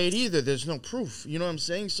justify it either. There's no proof. You know what I'm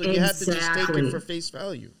saying? So you have to just take it for face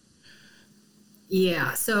value.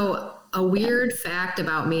 Yeah. So a weird fact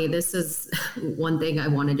about me, this is one thing I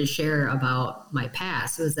wanted to share about my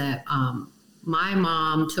past, was that my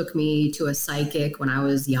mom took me to a psychic when I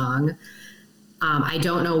was young. I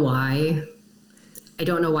don't know why. I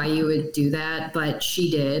don't know why you would do that, but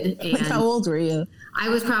she did. And how old were you? I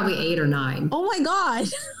was probably 8 or 9. Oh my God.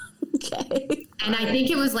 Okay. And I think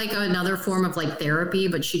it was like another form of like therapy,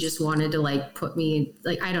 but she just wanted to like put me,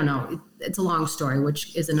 like, I don't know. It's a long story,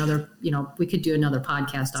 which is another, we could do another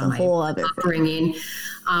podcast on my upbringing.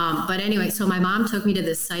 But anyway, so my mom took me to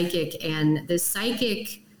this psychic, and this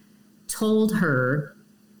psychic told her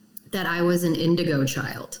that I was an indigo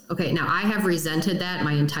child. Okay. Now I have resented that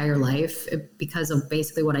my entire life because of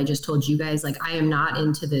basically what I just told you guys. Like, I am not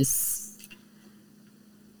into these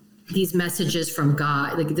messages from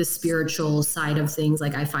God, like the spiritual side of things.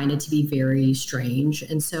 Like, I find it to be very strange.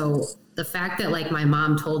 And so the fact that like my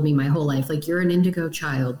mom told me my whole life, like, you're an indigo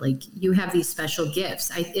child, like you have these special gifts.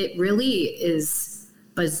 it really is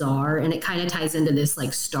bizarre. And it kind of ties into this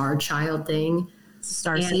like star child thing.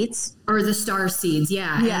 Seeds? Or the star seeds.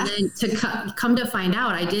 Yeah. And then to come to find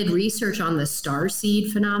out, I did research on the star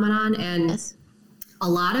seed phenomenon, and a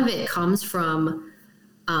lot of it comes from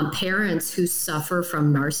parents who suffer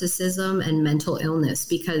from narcissism and mental illness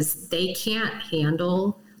because they can't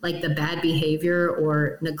handle like the bad behavior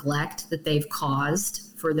or neglect that they've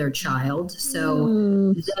caused for their child.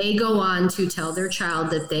 So they go on to tell their child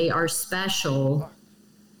that they are special.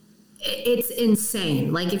 It's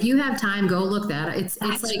insane. Like if you have time, go look that. It's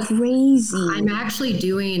like crazy. I'm actually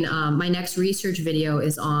doing my next research video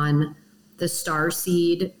is on the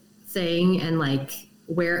starseed thing and like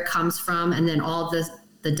where it comes from, and then all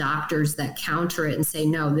the doctors that counter it and say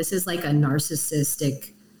no, this is like a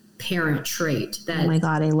narcissistic parent trait. That, oh my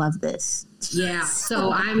God, I love this. Yeah.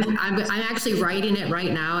 So I'm actually writing it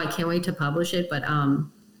right now. I can't wait to publish it. But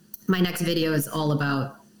my next video is all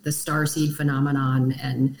about the starseed phenomenon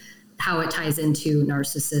and how it ties into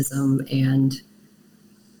narcissism and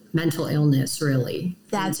mental illness, really.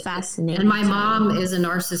 That's fascinating. And my mom is a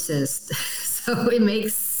narcissist, so it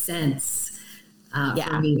makes sense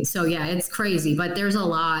for me. So yeah, it's crazy, but there's a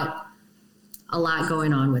lot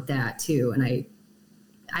going on with that too. And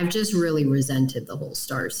I've just really resented the whole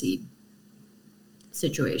starseed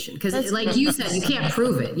situation because, like you said, you can't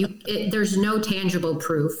prove it. There's no tangible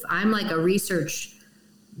proof. I'm like a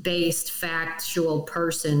research-based, factual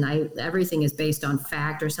person. Everything is based on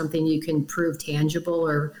fact or something you can prove tangible,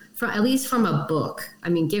 or at least from a book. I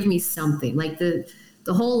mean, give me something. Like the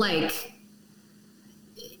whole like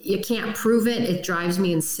you can't prove it. It drives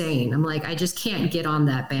me insane. I'm like, I just can't get on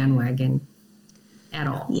that bandwagon at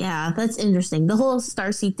all. Yeah, that's interesting. The whole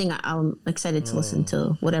starseed thing, I'm excited to listen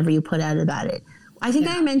to whatever you put out about it. I think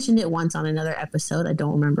I mentioned it once on another episode. I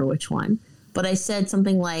don't remember which one. But I said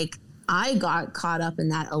something like, I got caught up in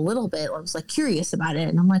that a little bit. I was like curious about it.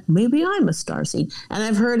 And I'm like, maybe I'm a starseed. And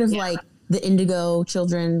I've heard of like the indigo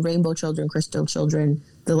children, rainbow children, crystal children,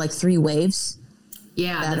 the like 3 waves.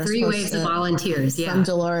 Yeah, the 3 waves of volunteers. Yeah. From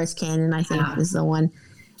Dolores Cannon, I think is the one.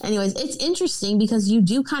 Anyways, it's interesting because you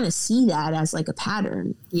do kind of see that as like a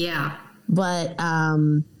pattern. Yeah. But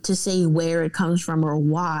to say where it comes from or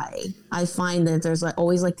why, I find that there's like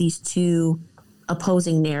always like these 2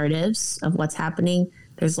 opposing narratives of what's happening.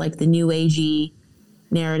 There's like the new agey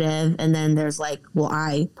narrative, and then there's like, well,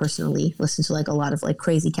 I personally listen to like a lot of like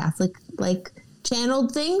crazy Catholic like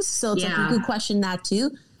channeled things, so it's like you could question that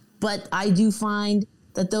too. But I do find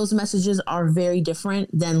that those messages are very different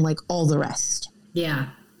than like all the rest. Yeah.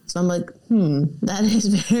 So I'm like, that is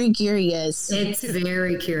very curious. It's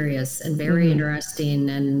very curious and very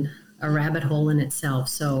interesting and a rabbit hole in itself.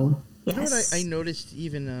 So, yes. You know what I noticed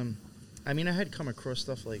even, I mean, I had come across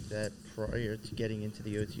stuff like that prior to getting into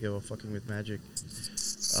the OTO of fucking with magic.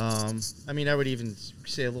 I mean, I would even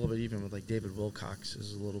say a little bit even with like David Wilcox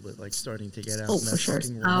is a little bit like starting to get out. Oh, for sure.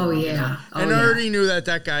 Oh, yeah. And I already knew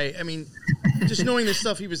that guy, I mean, just knowing the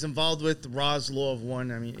stuff he was involved with, the Ra's Law of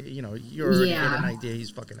One, I mean, you know, you already get an idea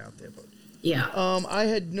he's fucking out there. But I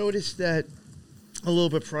had noticed that a little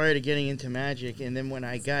bit prior to getting into magic, and then when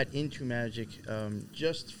I got into magic,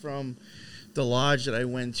 just from the lodge that I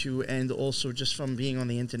went to, and also just from being on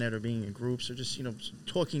the internet or being in groups or just, you know,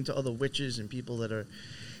 talking to other witches and people that are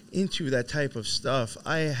into that type of stuff,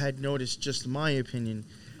 I had noticed, just my opinion,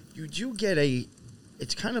 you do get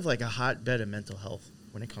it's kind of like a hotbed of mental health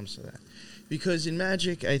when it comes to that. Because in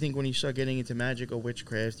magic, I think when you start getting into magic or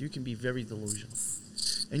witchcraft, you can be very delusional.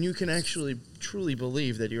 And you can actually truly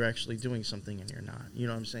believe that you're actually doing something and you're not. You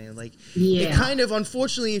know what I'm saying? Like, it kind of,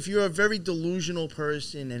 unfortunately, if you're a very delusional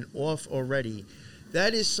person and off already,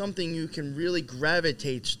 that is something you can really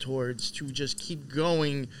gravitate towards to just keep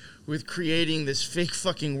going with creating this fake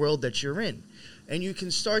fucking world that you're in. And you can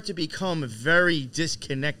start to become very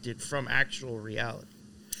disconnected from actual reality.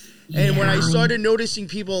 And when I started noticing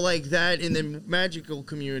people like that in the magical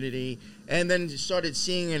community and then started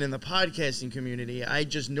seeing it in the podcasting community, I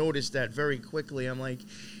just noticed that very quickly. I'm like,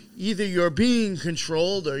 either you're being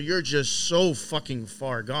controlled or you're just so fucking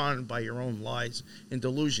far gone by your own lies and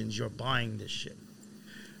delusions. You're buying this shit.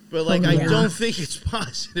 But, like, I don't think it's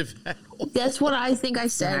positive at all. That's what I think I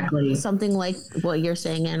said. Exactly. Something like what you're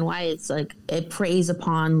saying, and why it's like it preys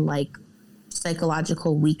upon, like,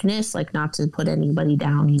 psychological weakness, like not to put anybody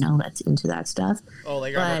down, you know, that's into that stuff. Oh,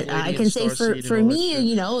 like, but I can say for me,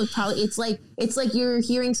 you know, it's like you're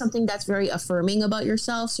hearing something that's very affirming about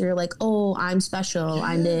yourself. So you're like, oh, I'm special,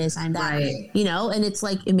 I'm this, I'm that, you know, and it's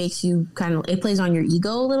like it makes you kind of, it plays on your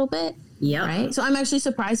ego a little bit. Yeah. Right. So I'm actually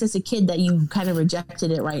surprised as a kid that you kind of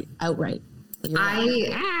rejected it outright.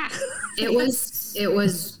 It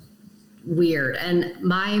was weird. And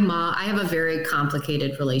my mom, I have a very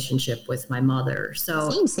complicated relationship with my mother.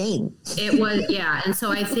 So same. It was, And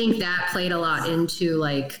so I think that played a lot into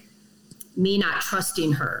like me not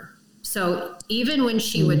trusting her. So even when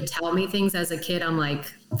she would tell me things as a kid, I'm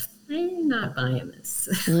like, I'm not buying this.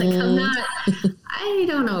 I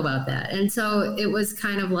don't know about that. And so it was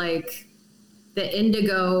kind of like the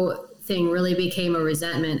indigo thing really became a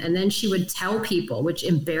resentment. And then she would tell people, which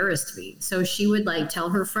embarrassed me. So she would like tell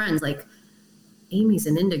her friends, like, Amy's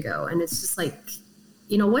an indigo. And it's just like,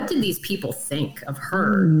 you know, what did these people think of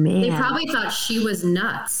her? They probably thought she was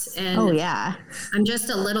nuts. And I'm just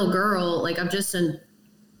a little girl. Like, I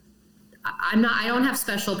don't have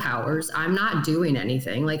special powers. I'm not doing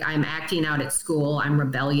anything. Like, I'm acting out at school. I'm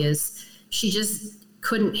rebellious. She just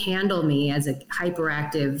couldn't handle me as a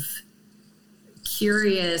hyperactive,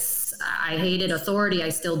 curious. I hated authority. I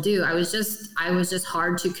still do. I was just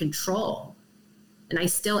hard to control. And I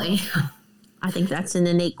still am. I think that's an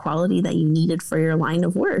innate quality that you needed for your line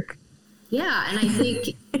of work. Yeah. And I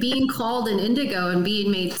think being called an indigo and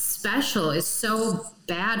being made special is so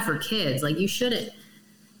bad for kids. Like, you shouldn't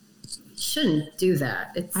do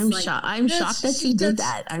that. I'm shocked that she did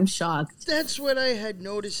that. I'm shocked. That's what I had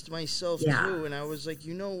noticed myself too. And I was like,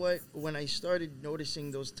 you know what? When I started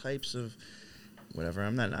noticing those types of whatever,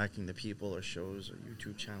 I'm not knocking the people or shows or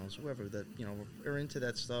YouTube channels, whoever that, you know, are into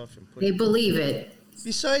that stuff. And they believe it.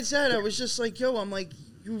 Besides that, I was just like, I'm like,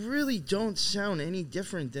 you really don't sound any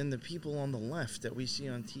different than the people on the left that we see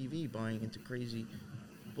on TV buying into crazy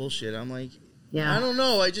bullshit. I'm like, I don't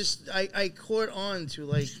know. I caught on to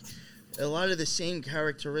like a lot of the same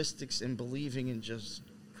characteristics and believing in just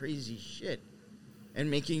crazy shit and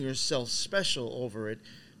making yourself special over it.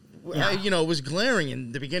 Yeah. It was glaring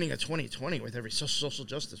in the beginning of 2020 with every social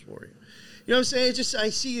justice warrior. You know what I'm saying? I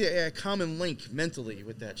see a common link mentally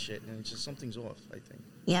with that shit, and it's just something's off, I think.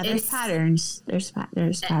 Yeah, there's patterns. There's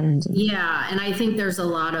patterns. Yeah, and I think there's a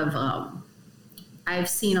lot of, I've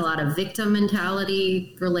seen a lot of victim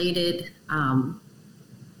mentality related. And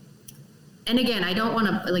again, I don't want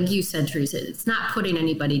to, like you said, Teresa, it's not putting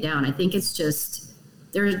anybody down. I think it's just,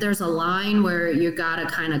 there's a line where you got to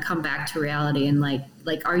kind of come back to reality and like,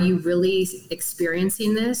 are you really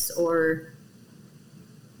experiencing this, or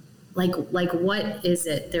like what is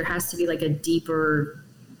it? There has to be like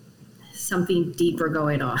something deeper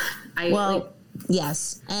going on.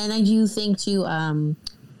 Yes. And I do think too,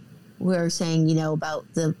 we're saying, about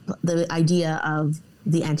the idea of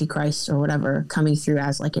the Antichrist or whatever coming through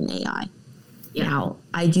as like an AI. Yeah. Now,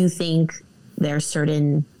 I do think there's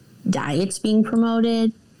certain diets being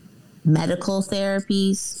promoted, medical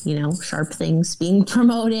therapies, sharp things being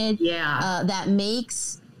promoted. Yeah. That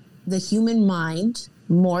makes the human mind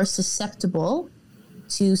more susceptible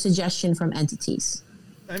to suggestion from entities.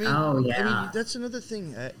 I mean, that's another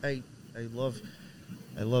thing I love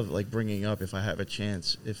like bringing up if I have a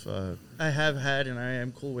chance. If I have had, and I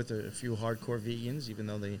am cool with a few hardcore vegans, even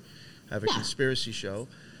though they have a conspiracy show.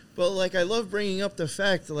 But like, I love bringing up the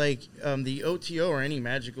fact, like, the OTO or any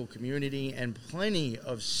magical community and plenty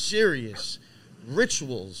of serious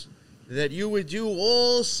rituals that you would do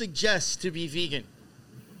all suggest to be vegan.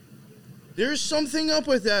 There's something up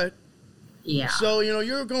with that. Yeah. So,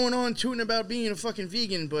 you're going on tooting about being a fucking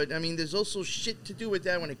vegan, but, I mean, there's also shit to do with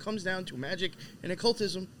that when it comes down to magic and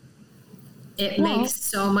occultism. It makes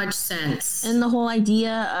so much sense. And the whole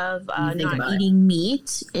idea of not eating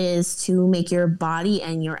meat is to make your body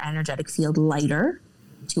and your energetic field lighter,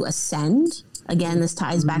 to ascend. Again, this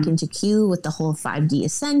ties back into Q with the whole 5D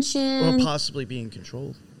ascension. Or possibly being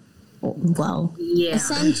controlled. Well,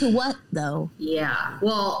 ascend to what, though? Yeah.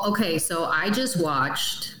 Well, okay, so I just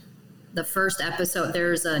watched the first episode.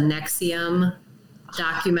 There's a Nexium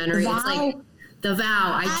documentary. It's like The Vow.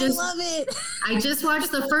 I love it. I just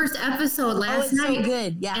watched the first episode last night. So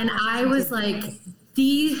good. Yeah. And I was like,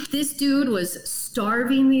 this dude was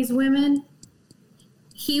starving these women.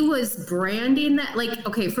 He was branding that. Like,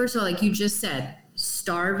 okay, first of all, like you just said,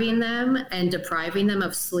 starving them and depriving them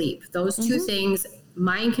of sleep. Those two things,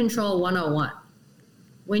 mind control 101.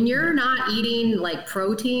 When you're not eating like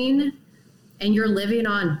protein and you're living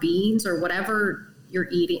on beans or whatever you're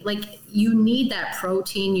eating, like, you need that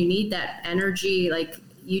protein, you need that energy, like,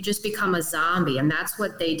 you just become a zombie. And that's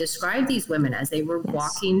what they described these women as. They were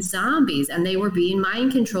walking zombies, and they were being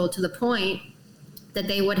mind controlled to the point that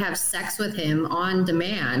they would have sex with him on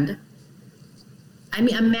demand. I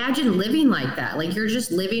mean, imagine living like that. Like, you're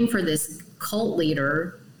just living for this cult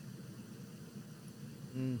leader.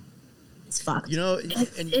 It's fucked. It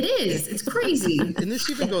is. It's crazy. And this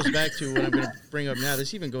even goes back to what I'm going to bring up now.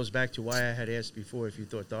 This even goes back to why I had asked before if you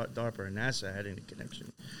thought DARPA and NASA had any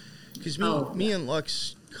connection. Because me and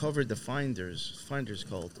Lux covered the Finders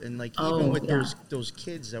cult. And, like, even with those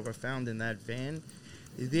kids that were found in that van,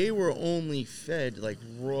 they were only fed, like,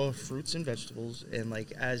 raw fruits and vegetables and,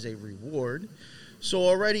 like, as a reward So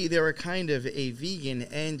already they were kind of a vegan,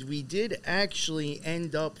 and we did actually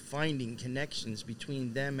end up finding connections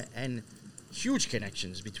between them and huge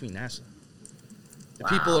connections between NASA. The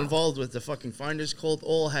people involved with the fucking Finders cult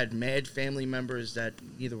all had mad family members that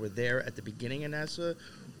either were there at the beginning of NASA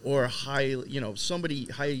or somebody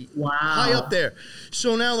high up there.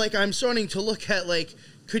 So now, like, I'm starting to look at, like,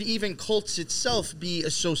 could even cults itself be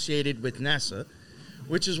associated with NASA?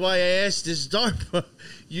 Which is why I asked, is DARPA,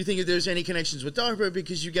 you think if there's any connections with DARPA,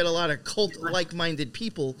 because you get a lot of cult like-minded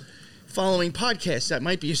people following podcasts that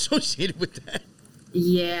might be associated with that.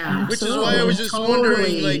 Yeah. Which is why I was just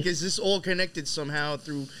wondering, like, is this all connected somehow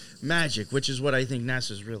through magic, which is what I think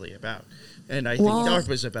NASA's really about. And I think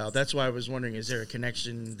DARPA's about. That's why I was wondering, is there a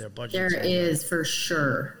connection, their budget? There is, for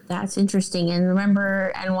sure. That's interesting. And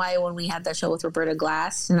remember NY when we had that show with Roberta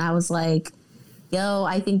Glass, and I was like, yo,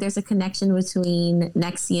 I think there's a connection between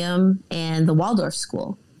NXIVM and the Waldorf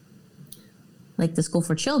School, like the school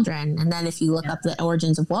for children. And then if you look up the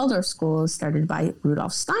origins of Waldorf School, started by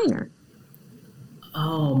Rudolf Steiner.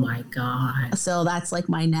 Oh my God. So that's like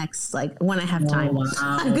my next, like, when I have time. Wow.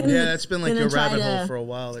 That's been like your rabbit hole for a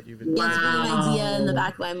while that you've been. Yeah, it's been an idea in the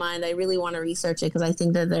back of my mind. I really want to research it because I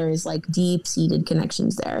think that there is like deep-seated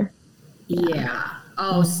connections there. Yeah.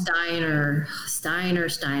 Oh, Steiner.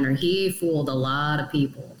 He fooled a lot of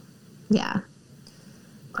people. Yeah.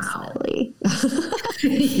 Wow.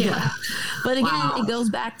 Yeah. But again, it goes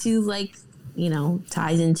back to, like,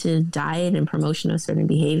 ties into diet and promotion of certain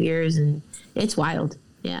behaviors, and it's wild.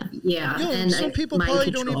 Yeah. Yeah. And some people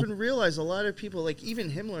probably don't even realize, a lot of people, like even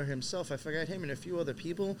Himmler himself, I forgot him and a few other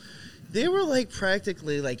people, they were like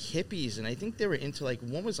practically like hippies, and I think they were into, like,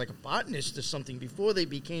 one was like a botanist or something before they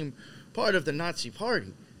became part of the Nazi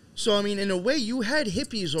party. So, I mean, in a way, you had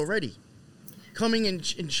hippies already coming in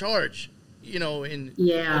charge,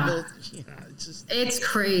 it's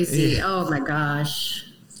crazy. Yeah. Oh my gosh.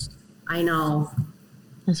 I know.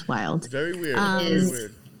 It's wild. Very weird. Very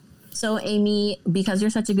weird. So, Amy, because you're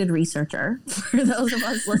such a good researcher, for those of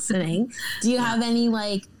us listening, do you have any,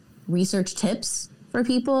 like, research tips for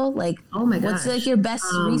people? Like, oh my gosh, what's, like, your best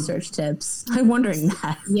research tips? I'm wondering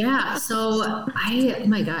that. Yeah. So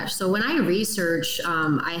So when I research,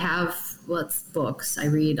 I have, it's books. I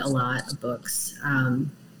read a lot of books.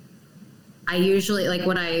 I usually, like,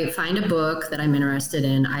 when I find a book that I'm interested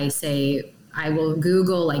in, I will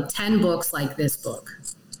Google like 10 books like this book.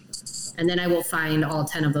 And then I will find all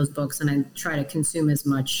 10 of those books, and I try to consume as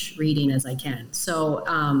much reading as I can. So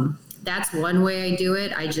that's one way I do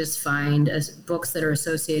it. I just find books that are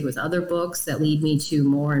associated with other books that lead me to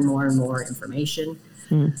more and more and more information.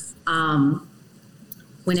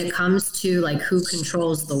 When it comes to, like, who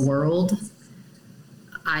controls the world,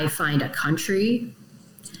 I find a country.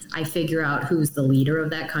 I figure out who's the leader of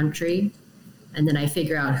that country, and then I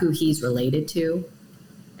figure out who he's related to,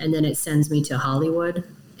 and then it sends me to Hollywood,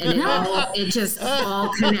 and it just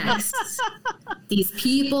all connects. These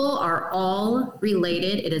people are all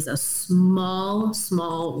related. It is a small,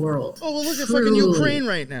 small world. Oh, well, look at fucking Ukraine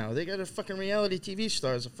right now. They got a fucking reality TV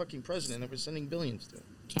star as a fucking president that we're sending billions to.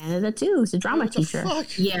 Canada, too. It's a drama teacher. Fuck?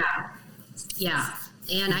 Yeah.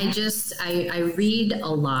 And I read a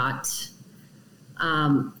lot.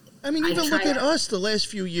 I mean, even look at us the last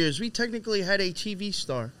few years. We technically had a TV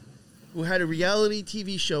star who had a reality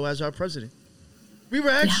TV show as our president. We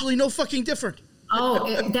were actually no fucking different.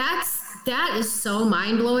 Oh, that is so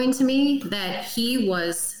mind-blowing to me that he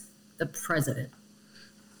was the president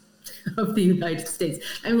of the United States.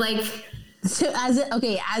 I'm like... So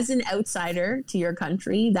as an outsider to your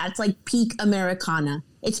country, that's like peak Americana.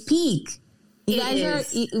 It's peak.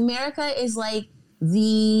 America is like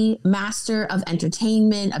the master of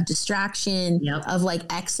entertainment, of distraction, of like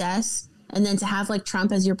excess. And then to have like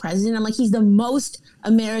Trump as your president, I'm like, he's the most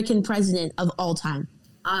American president of all time.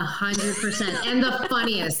 100%. And the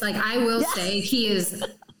funniest. Like, I will say he is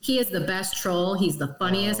the best troll. He's the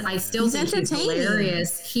funniest. I still think he's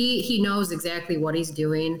hilarious. He knows exactly what he's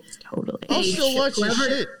doing. Totally. I'll still watch his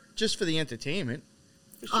shit just for the entertainment.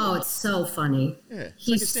 Oh, it's so funny. Yeah,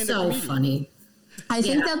 he's so funny. I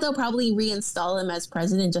think that they'll probably reinstall him as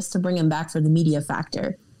president just to bring him back for the media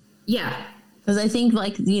factor. Yeah. Because I think,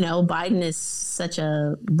 like, Biden is such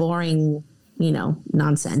a boring,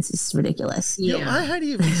 nonsense. It's ridiculous. Yeah. I had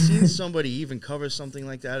even seen somebody even cover something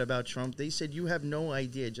like that about Trump. They said, you have no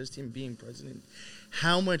idea, just him being president,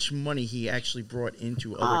 how much money he actually brought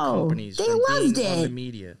into other companies from being on the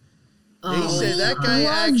media. They said that guy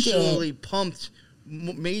actually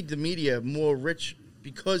made the media more rich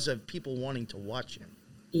because of people wanting to watch him.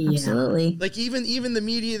 Yeah. Absolutely. Like, even the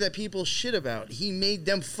media that people shit about, he made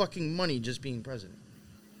them fucking money just being president.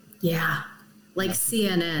 Yeah. Like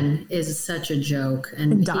CNN is such a joke.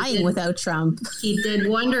 And dying without Trump. He did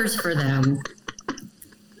wonders for them.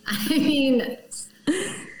 I mean,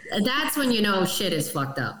 that's when you know shit is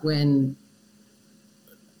fucked up. When,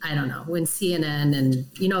 I don't know, when CNN and,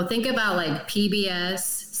 you know, think about like PBS,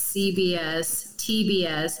 CBS,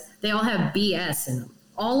 TBS, they all have BS in them.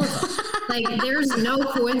 All of them. Like, there's no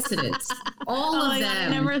coincidence. All of them. God, I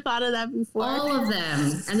never thought of that before. All of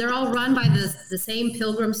them. And they're all run by the same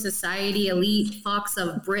Pilgrim Society elite fucks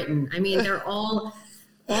of Britain. I mean, they're all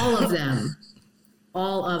of them.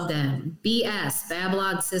 All of them. BS,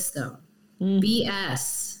 Babylon System.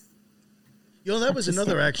 BS. You know, that was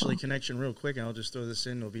another actually connection real quick, and I'll just throw this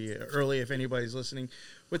in. It'll be early if anybody's listening.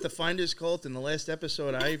 With the Finders Cult, in the last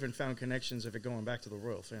episode, I even found connections of it going back to the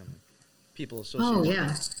royal family. People associated. Oh,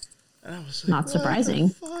 yeah. And I was like, not surprising.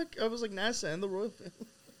 Fuck? I was like, NASA and the royal family.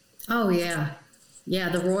 Oh, yeah. Yeah,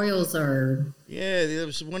 the royals are... Yeah, there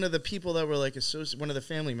was one of the people that were like one of the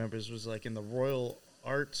family members was like in the royal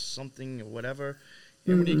arts something or whatever.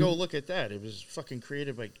 And when you go look at that, it was fucking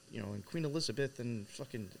created by, you know, and Queen Elizabeth and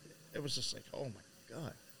fucking... It was just like, oh my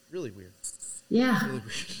God, really weird. Yeah. Really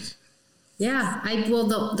weird. Yeah.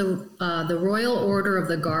 The Royal Order of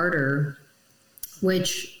the Garter,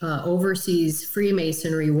 which oversees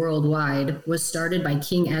Freemasonry worldwide, was started by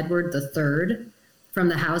King Edward III from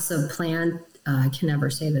the House of I can never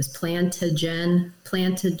say this, Plantagen.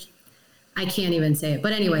 I can't even say it.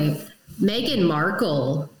 But anyway, Meghan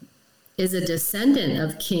Markle is a descendant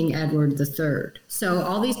of King Edward III. So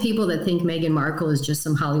all these people that think Meghan Markle is just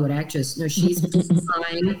some Hollywood actress, no, she's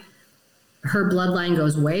fine. Her bloodline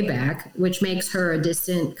goes way back, which makes her a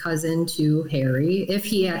distant cousin to Harry. If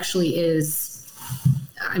he actually is,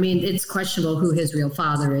 I mean, it's questionable who his real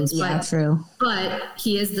father is. Yeah, true. But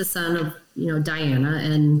he is the son of, you know, Diana,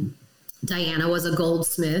 and Diana was a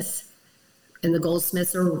goldsmith. And the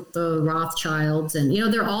Goldsmiths are the Rothschilds, and, you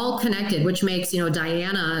know, they're all connected, which makes, you know,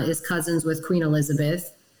 Diana is cousins with Queen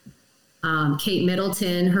Elizabeth. Kate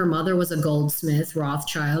Middleton, her mother was a goldsmith,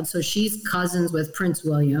 Rothschild. So she's cousins with Prince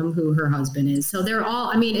William, who her husband is. So they're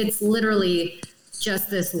all, I mean, it's literally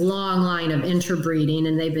just this long line of interbreeding,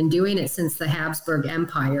 and they've been doing it since the Habsburg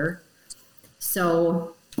Empire.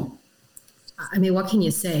 So, I mean, what can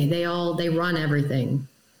you say? They run everything.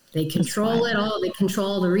 They control it all. They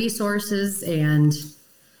control the resources, and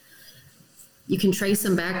you can trace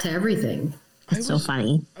them back to everything. It's so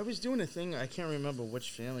funny. I was doing a thing. I can't remember which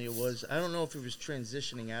family it was. I don't know if it was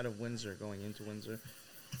transitioning out of Windsor, going into Windsor.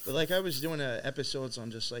 But, like, I was doing episodes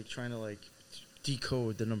on just, like, trying to, like,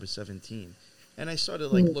 decode the number 17. And I started,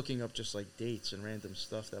 like, looking up just, like, dates and random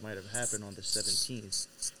stuff that might have happened on the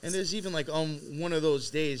 17th. And there's even, like, one of those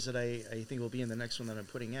days that I think will be in the next one that I'm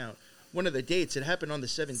putting out. One of the dates, it happened on the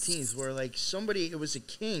 17th, where, like, it was a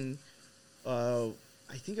king, I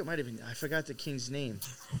think it might have been, I forgot the king's name,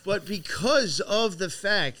 but because of the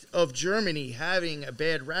fact of Germany having a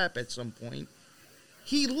bad rap at some point,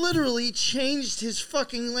 he literally changed his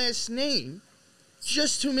fucking last name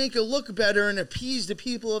just to make it look better and appease the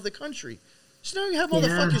people of the country. So now you have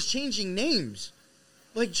motherfuckers changing names,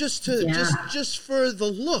 like, just for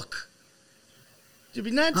the look. To be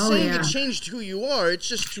not saying it changed who you are, it's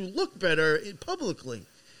just to look better publicly.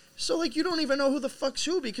 So, like, you don't even know who the fuck's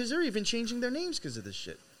who because they're even changing their names because of this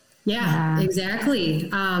shit. Yeah, exactly.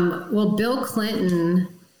 Well, Bill Clinton,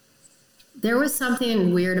 there was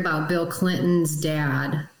something weird about Bill Clinton's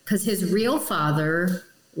dad, because his real father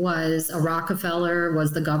was a Rockefeller,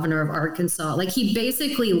 was the governor of Arkansas. Like, he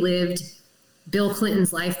basically lived Bill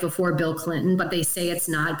Clinton's life before Bill Clinton, but they say it's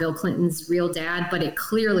not Bill Clinton's real dad, but it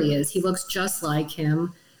clearly is. He looks just like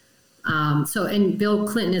him. And Bill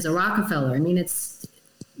Clinton is a Rockefeller. I mean,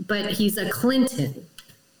 but he's a Clinton.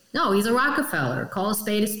 No, he's a Rockefeller. Call a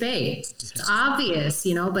spade a spade. It's obvious,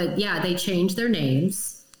 you know, but yeah, they change their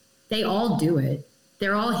names. They all do it.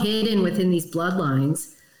 They're all hidden within these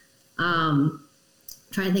bloodlines.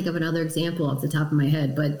 Trying to think of another example off the top of my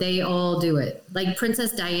head, but they all do it. Like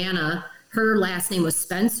Princess Diana, her last name was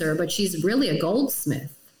Spencer, but she's really a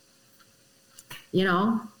goldsmith. You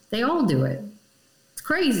know, they all do it. It's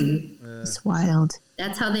crazy. It's wild.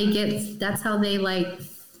 That's how they like,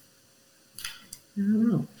 I don't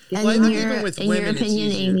know. And well, in your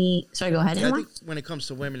opinion, Amy, sorry, go ahead. Yeah, I think when it comes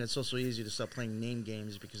to women, it's also easier to stop playing name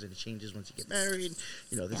games because it changes once you get married.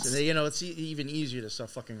 You know, it's even easier to stop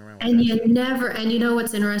fucking around. And you know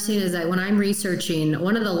what's interesting is that when I'm researching,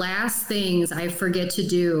 one of the last things I forget to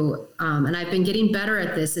do, and I've been getting better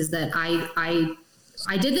at this, is that I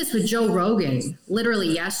did this with Joe Rogan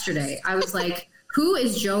literally yesterday. I was like, who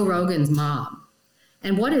is Joe Rogan's mom?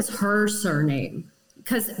 And what is her surname?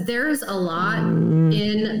 because there's a lot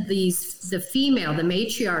in the female, the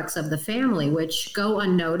matriarchs of the family, which go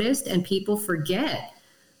unnoticed and people forget.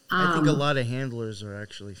 I think a lot of handlers are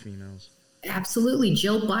actually females. Absolutely.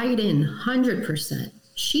 Jill Biden, 100%.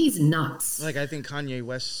 She's nuts. Like, I think Kanye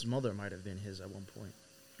West's mother might have been his at one point.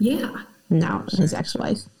 Yeah. No, his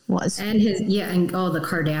ex-wife was. And the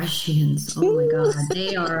Kardashians. Oh my God.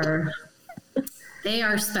 They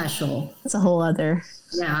are special. That's a whole other.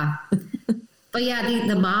 Yeah. But yeah,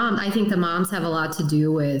 the mom, I think the moms have a lot to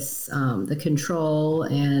do with the control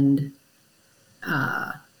and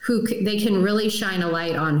who they can really shine a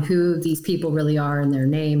light on who these people really are and their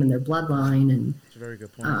name and their bloodline. And it's a very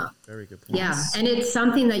good point. Very good point. Yeah. And it's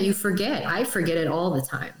something that you forget. I forget it all the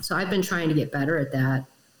time. So I've been trying to get better at that.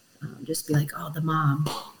 Just be like, oh, the mom.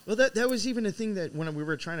 Well, that was even a thing that when we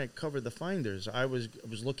were trying to cover the finders, I was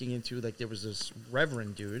looking into, like, there was this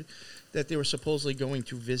reverend dude that they were supposedly going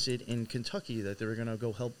to visit in Kentucky, that they were going to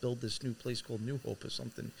go help build this new place called New Hope or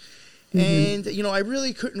something. Mm-hmm. And, I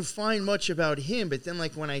really couldn't find much about him. But then,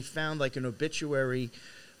 like, when I found, like, an obituary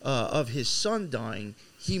of his son dying,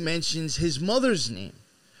 he mentions his mother's name.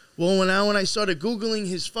 Well, when I started Googling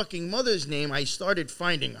his fucking mother's name, I started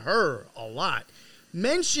finding her a lot.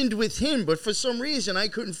 Mentioned with him, but for some reason I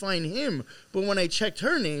couldn't find him. But when I checked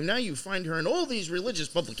her name, now you find her in all these religious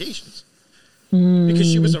publications. Because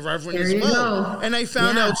she was a reverend as well. Go. And I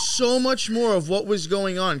found out so much more of what was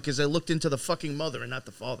going on because I looked into the fucking mother and not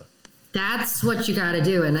the father. That's what you got to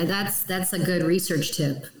do. And that's a good research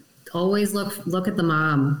tip. Always look at the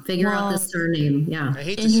mom. Figure out the surname. Yeah. I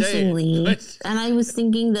hate to say it. But... And I was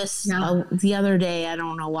thinking this the other day. I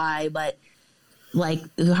don't know why, but like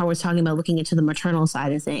how we're talking about looking into the maternal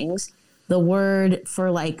side of things, the word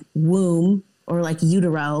for like womb or like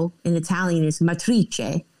utero in Italian is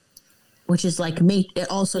matrice, which is like it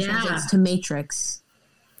also translates to matrix.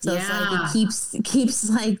 So it's like it keeps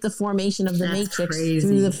like the formation of the matrix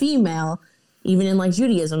through the female. Even in like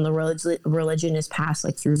Judaism, the religion is passed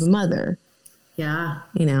like through the mother. Yeah.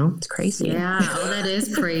 It's crazy. Yeah. Oh, that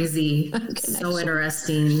is crazy. So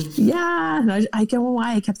interesting. Yeah. I don't know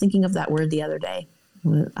why I kept thinking of that word the other day.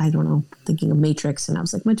 I don't know, thinking of matrix, and I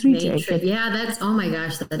was like, matriarch. Yeah, oh my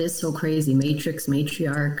gosh, that is so crazy. Matrix,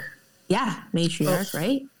 matriarch. Yeah, matriarch,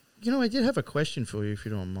 right? I did have a question for you, if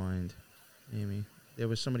you don't mind, Amy. There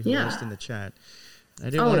was somebody who asked in the chat. I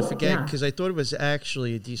didn't want to forget because I thought it was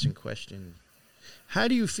actually a decent question. How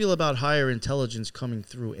do you feel about higher intelligence coming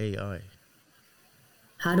through AI?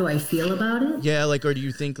 How do I feel about it? Yeah, or do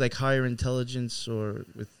you think like higher intelligence or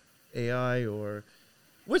with AI, or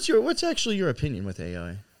what's actually your opinion with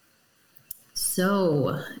AI?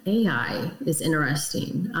 So AI is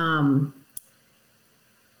interesting.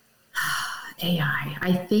 AI.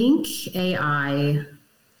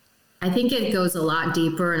 I think it goes a lot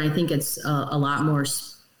deeper, and I think it's a lot more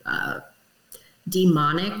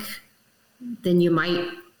demonic than you might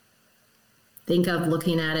think of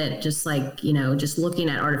looking at it, just looking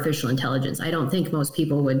at artificial intelligence. I don't think most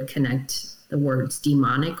people would connect the words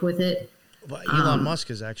demonic with it. Well, Elon Musk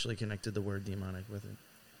has actually connected the word demonic with it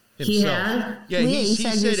himself. He had? Yeah, he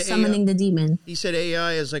said summoning the demon. He said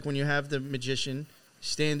AI is like when you have the magician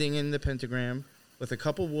standing in the pentagram with a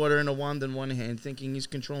cup of water and a wand in one hand, thinking he's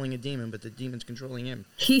controlling a demon, but the demon's controlling him.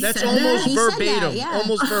 That's almost verbatim,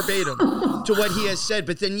 almost verbatim to what he has said.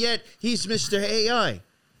 But then yet he's Mr. AI.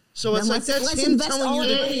 So it's like that's him telling you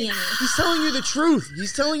he's telling you the truth.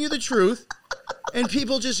 He's telling you the truth, and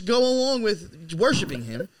people just go along with worshiping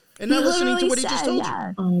him and not listening to what he just told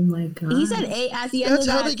you. Oh my God! He said at the end that's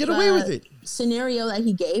of how they get away with it. Scenario that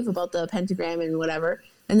he gave about the pentagram and whatever,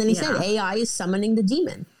 and then he said AI is summoning the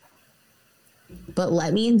demon. But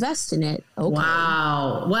let me invest in it. Okay.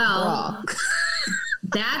 Wow. Well,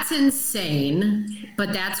 that's insane,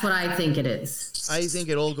 but that's what I think it is. I think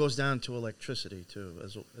it all goes down to electricity, too,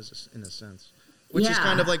 as in a sense. Which is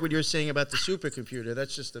kind of like what you're saying about the supercomputer.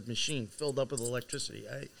 That's just a machine filled up with electricity.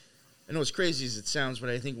 I know as crazy as it sounds, but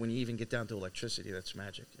I think when you even get down to electricity, that's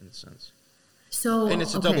magic in a sense. And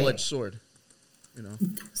it's a double-edged sword.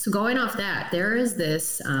 So going off that, there is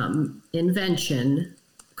this invention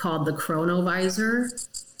called the chronovisor.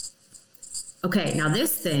 Okay, now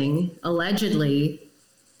this thing allegedly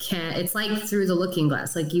it's like through the looking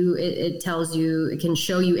glass. Like it tells you, it can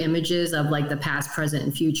show you images of like the past, present,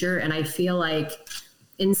 and future. And I feel like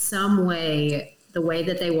in some way, the way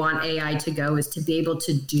that they want AI to go is to be able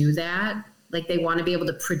to do that. Like they want to be able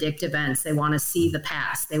to predict events. They want to see the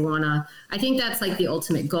past. I think that's like the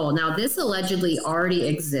ultimate goal. Now, this allegedly already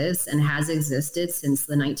exists and has existed since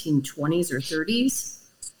the 1920s or 30s.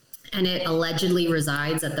 And it allegedly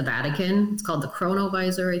resides at the Vatican. It's called the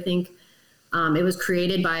chronovisor, I think. It was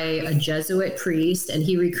created by a Jesuit priest, and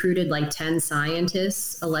he recruited like 10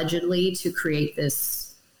 scientists allegedly to create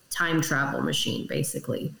this time travel machine,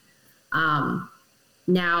 basically.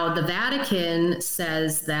 Now, the Vatican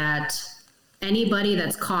says that anybody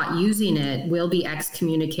that's caught using it will be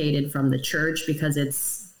excommunicated from the church because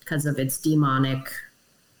of its demonic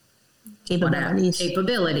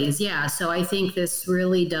capabilities. Yeah. So I think this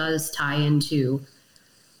really does tie into,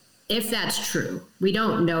 if that's true. We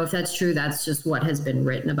don't know if that's true. That's just what has been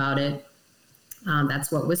written about it.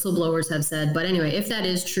 That's what whistleblowers have said. But anyway, if that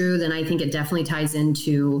is true, then I think it definitely ties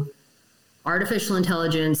into artificial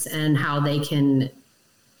intelligence and how they can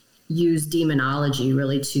use demonology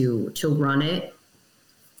really to run it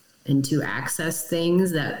and to access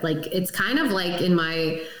things that, like, it's kind of like in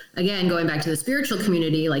my, again, going back to the spiritual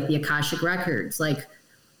community, like the Akashic records, like,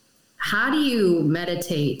 how do you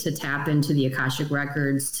meditate to tap into the Akashic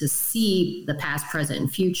records to see the past, present,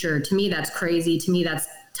 and future? To me, that's crazy. To me, that's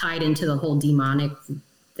tied into the whole demonic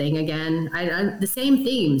thing again. The same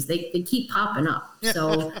themes, they keep popping up.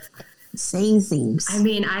 So same themes. I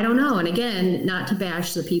mean, I don't know. And again, not to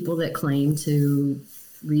bash the people that claim to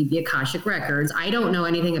read the Akashic records. I don't know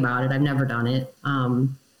anything about it. I've never done it.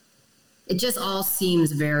 It just all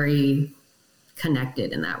seems very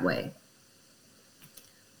connected in that way.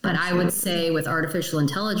 But I would say with artificial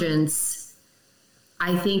intelligence,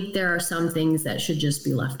 I think there are some things that should just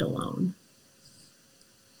be left alone.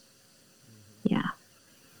 Yeah.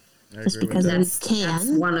 Just because we can. That's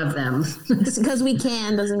one of them. Just because we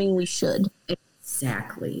can doesn't mean we should.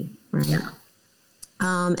 Exactly. Right. Yeah.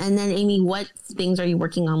 And then, Amy, what things are you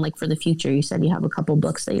working on, like, for the future? You said you have a couple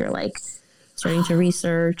books that you're, like, starting to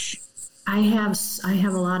research. I have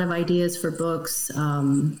a lot of ideas for books.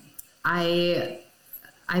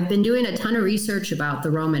 I've been doing a ton of research about the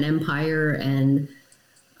Roman Empire and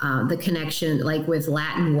the connection, like, with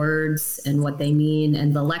Latin words and what they mean,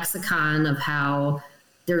 and the lexicon of how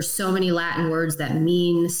there's so many Latin words that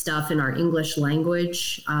mean stuff in our English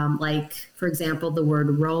language. Like, for example, the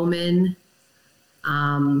word Roman,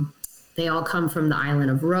 they all come from the island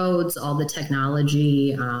of Rhodes, all the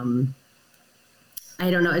technology. I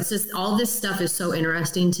don't know. It's just, all this stuff is so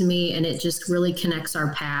interesting to me, and it just really connects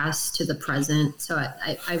our past to the present. So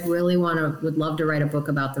I really would love to write a book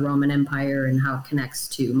about the Roman Empire and how it connects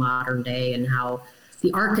to modern day, and how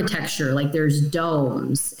the architecture, like, there's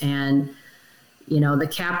domes, and, you know, the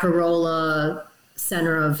Caprarola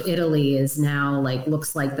center of Italy is now, like,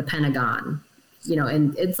 looks like the Pentagon, you know,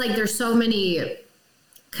 and it's like there's so many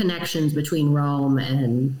connections between Rome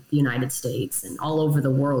and the United States and all over the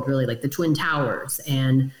world, really, like the Twin Towers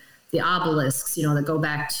and the obelisks, you know, that go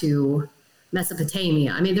back to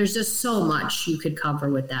Mesopotamia. I mean, there's just so much you could cover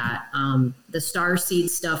with that. The starseed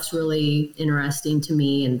stuff's really interesting to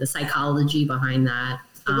me, and the psychology behind that.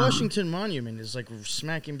 The Washington Monument is like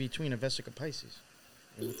smack in between a Vesica Pisces.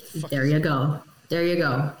 There you go. There you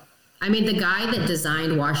go. I mean, the guy that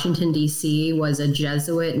designed Washington, D.C. was a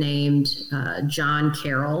Jesuit named John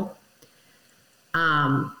Carroll.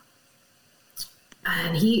 And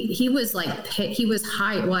he was like, he was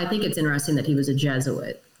high. Well, I think it's interesting that he was a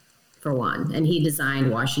Jesuit, for one, and he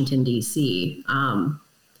designed Washington, D.C.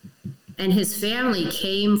 And his family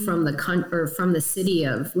came from the city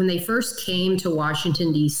of, when they first came to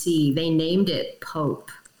Washington, D.C., they named it Pope.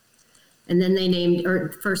 And then they named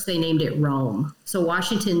it Rome. So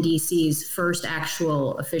Washington, D.C.'s first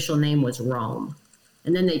actual official name was Rome.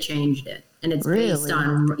 And then they changed it. And it's based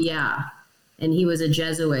on, yeah. And he was a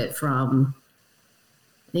Jesuit from,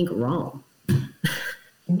 I think, Rome.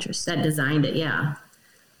 Interesting. That designed it, yeah.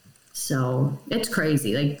 So it's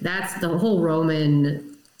crazy. Like, that's the whole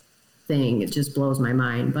Roman thing. It just blows my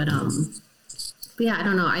mind. But yeah, I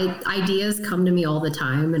don't know. Ideas come to me all the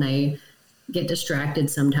time, and I get distracted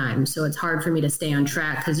sometimes. So it's hard for me to stay on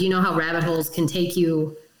track, because you know how rabbit holes can take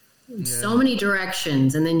you so many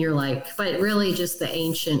directions. And then you're like, but really just the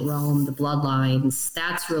ancient Rome, the bloodlines,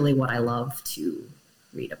 that's really what I love to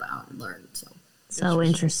read about and learn. So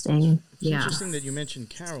interesting. It's interesting that you mentioned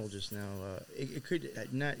Carol just now. It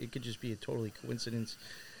could just be a totally coincidence,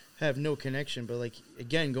 have no connection. But, like,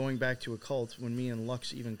 again, going back to a cult, when me and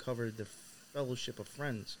Lux even covered the Fellowship of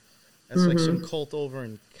Friends, that's like some cult over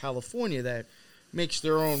in California that makes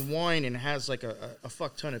their own wine and has like a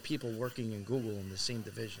fuck ton of people working in Google in the same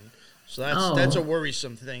division. So that's a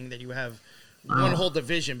worrisome thing, that you have one whole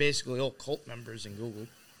division, basically all cult members in Google.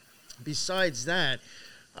 Besides that,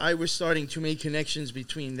 I was starting to make connections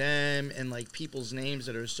between them and, like, people's names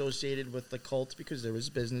that are associated with the cult, because there is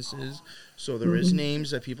businesses, so there is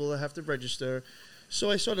names that people have to register. So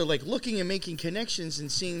I started, like, looking and making connections and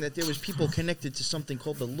seeing that there was people connected to something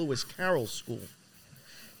called the Lewis Carroll School.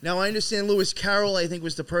 Now, I understand Lewis Carroll, I think,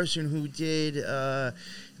 was the person who did,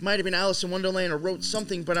 might have been Alice in Wonderland or wrote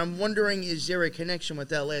something, but I'm wondering, is there a connection with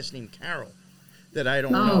that last name, Carroll, that I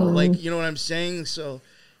don't know? Like, you know what I'm saying? So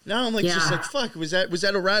now I'm like, just like, fuck, was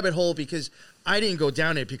that a rabbit hole? Because I didn't go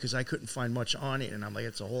down it because I couldn't find much on it, and I'm like,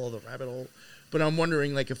 it's a whole other rabbit hole. But I'm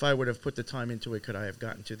wondering, like, if I would have put the time into it, could I have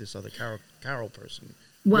gotten to this other Carroll person?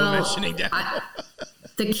 Well,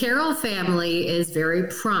 the Carroll family is very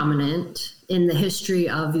prominent in the history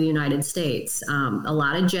of the United States. A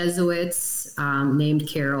lot of Jesuits named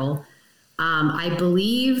Carroll. I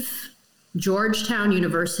believe Georgetown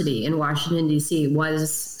University in Washington, D.C.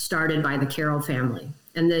 was started by the Carroll family.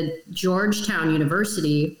 And the Georgetown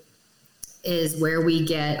University is where we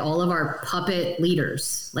get all of our puppet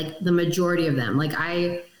leaders, like the majority of them. Like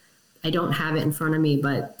I don't have it in front of me,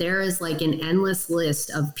 but there is like an endless list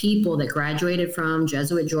of people that graduated from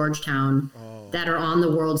Jesuit Georgetown that are on the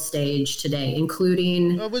world stage today,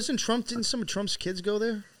 including... didn't some of Trump's kids go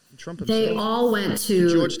there? Trump himself? They all went to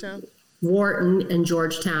Georgetown? Wharton and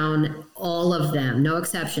Georgetown, all of them, no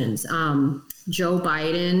exceptions. Joe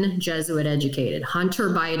Biden, Jesuit educated. Hunter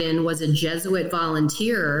Biden was a Jesuit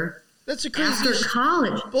volunteer. That's a crazy after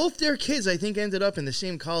college. Both their kids, I think, ended up in the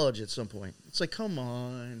same college at some point. It's like, come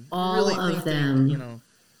on. All of them.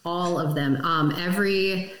 All of them.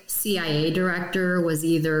 Every CIA director was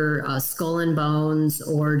either Skull and Bones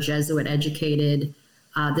or Jesuit educated.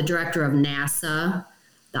 The director of NASA,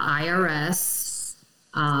 the IRS,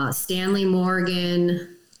 Stanley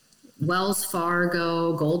Morgan, Wells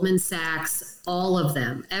Fargo, Goldman Sachs, all of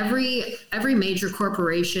them. Every major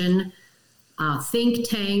corporation, think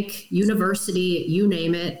tank, university, you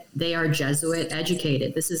name it, they are Jesuit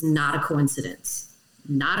educated. This is not a coincidence.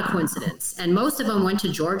 Not a coincidence. And most of them went to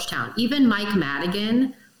Georgetown. Even Mike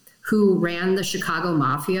Madigan, who ran the Chicago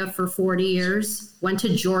Mafia for 40 years, went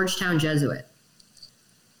to Georgetown Jesuit.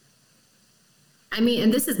 I mean,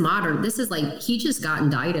 and this is modern. This is like, he just got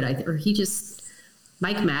indicted,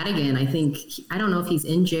 Mike Madigan, I think, I don't know if he's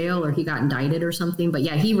in jail or he got indicted or something, but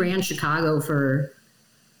yeah, he ran Chicago for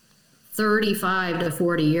 35 to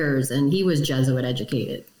 40 years, and he was Jesuit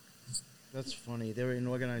educated. That's funny. They were in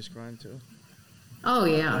organized crime, too. Oh,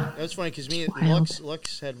 yeah. That's funny, because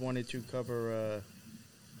Lux had wanted to cover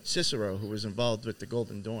Cicero, who was involved with the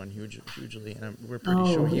Golden Dawn hugely, and we're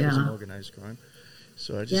pretty sure he was in organized crime.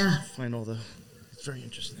 So I just find it's very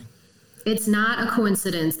interesting. It's not a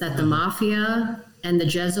coincidence that the Mafia and the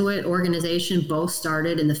Jesuit organization both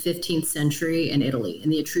started in the 15th century in Italy,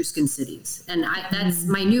 in the Etruscan cities. And that's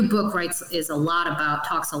my new book talks a lot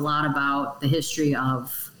about the history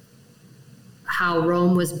of how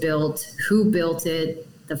Rome was built, who built it,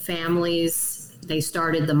 the families. They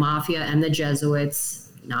started the Mafia and the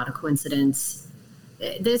Jesuits, not a coincidence.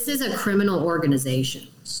 This is a criminal organization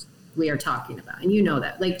we are talking about, and you know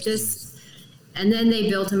that. Like this. And then they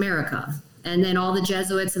built America. And then all the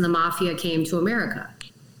Jesuits and the Mafia came to America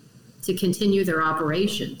to continue their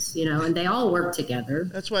operations, and they all work together.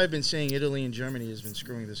 That's why I've been saying Italy and Germany has been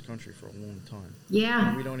screwing this country for a long time. Yeah.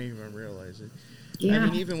 And we don't even realize it. Yeah. I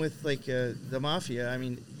mean, even with, like, the Mafia, I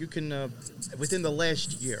mean, you can, within the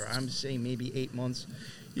last year, I'm saying maybe 8 months,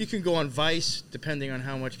 you can go on Vice, depending on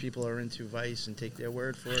how much people are into Vice and take their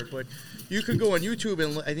word for it. But you can go on YouTube,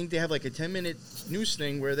 and I think they have like a 10-minute news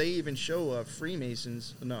thing where they even show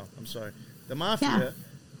Freemasons. No, I'm sorry. The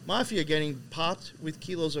Mafia getting popped with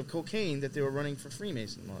kilos of cocaine that they were running for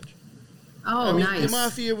Freemason Lodge. Oh, nice. The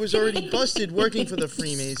Mafia was already busted working for the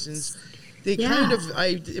Freemasons. They kind of,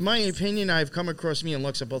 in my opinion, me and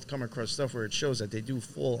Lux have both come across stuff where it shows that they do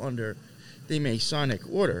fall under the Masonic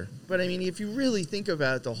order. But I mean, if you really think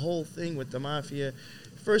about the whole thing with the Mafia,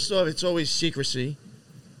 first off, it's always secrecy.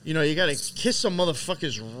 You got to kiss some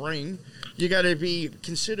motherfucker's ring. You got to be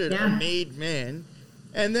considered a made man.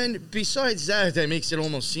 And then besides that makes it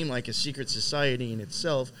almost seem like a secret society in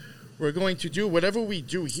itself. We're going to do whatever we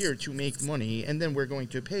do here to make money, and then we're going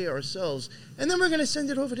to pay ourselves, and then we're going to send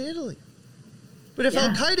it over to Italy. But if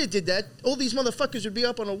Al-Qaeda did that, all these motherfuckers would be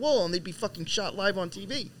up on a wall, and they'd be fucking shot live on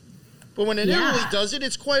TV. But when Italy does it,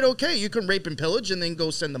 it's quite okay. You can rape and pillage and then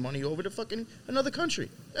go send the money over to fucking another country.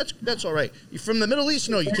 That's all right. From the Middle East,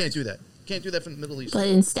 no, you can't do that. You can't do that from the Middle East. But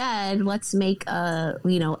instead, let's make a,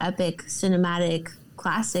 epic cinematic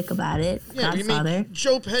classic about it. Yeah, Godfather.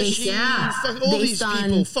 Joe Pesci, all these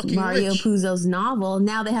people, fucking Mario rich. Puzo's novel.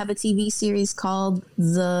 Now they have a TV series called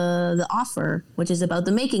The Offer, which is about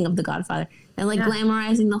the making of The Godfather. And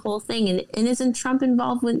glamorizing the whole thing. And isn't Trump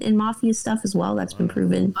involved in mafia stuff as well? That's been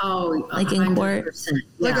proven. Oh, in court.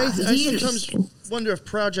 I sometimes wonder if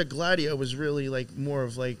Project Gladio was really more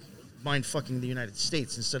of mind fucking the United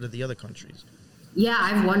States instead of the other countries. Yeah,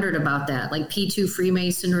 I've wondered about that, like P2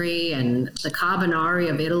 Freemasonry and the Carbonari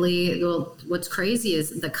of Italy. Well, what's crazy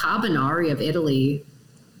is the Carbonari of Italy,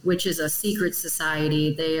 which is a secret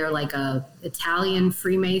society. They are like a Italian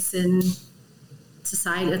Freemason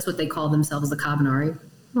society. That's what they call themselves, the Carbonari.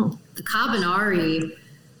 Oh. The Carbonari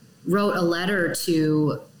wrote a letter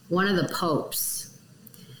to one of the popes.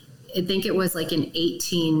 I think it was like in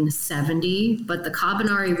 1870, but the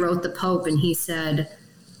Carbonari wrote the Pope and he said,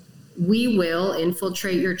 we will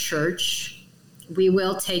infiltrate your church. We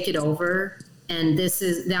will take it over. And this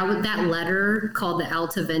is that letter called the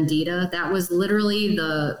Alta Vendita. That was literally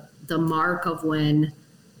the mark of when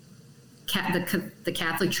the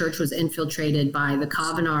Catholic Church was infiltrated by the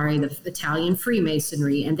Carbonari, the Italian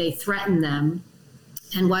Freemasonry, and they threatened them.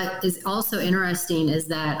 And what is also interesting is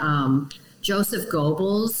that Joseph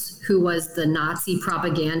Goebbels, who was the Nazi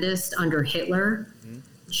propagandist under Hitler,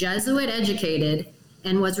 Jesuit educated,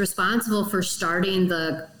 and was responsible for starting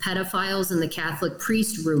the pedophiles and the Catholic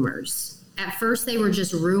priest rumors. At first, they were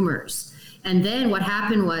just rumors. And then what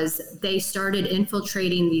happened was they started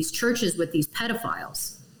infiltrating these churches with these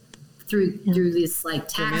pedophiles through this like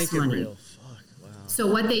tax money. Wow. So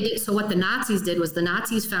what the Nazis did was the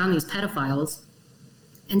Nazis found these pedophiles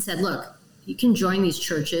and said, look, you can join these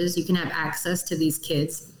churches. You can have access to these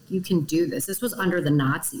kids. You can do this. This was under the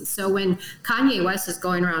Nazis. So when Kanye West is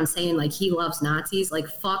going around saying like he loves Nazis, like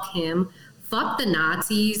fuck him, fuck the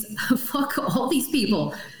Nazis, fuck all these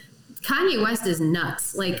people. Kanye West is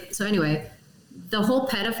nuts. Like, so anyway, the whole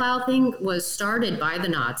pedophile thing was started by the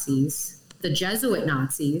Nazis, the Jesuit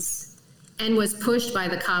Nazis, and was pushed by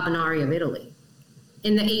the Carbonari of Italy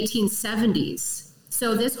in the 1870s.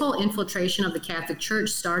 So this whole infiltration of the Catholic Church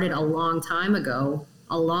started a long time ago.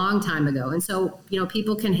 And so,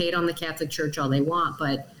 people can hate on the Catholic Church all they want,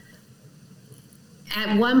 but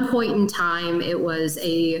at one point in time, it was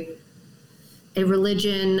a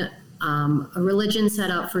religion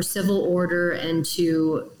set up for civil order and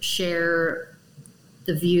to share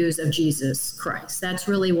the views of Jesus Christ. That's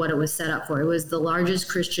really what it was set up for. It was the largest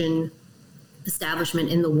Christian establishment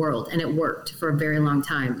in the world, and it worked for a very long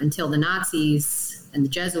time until the Nazis and the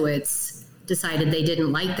Jesuits decided they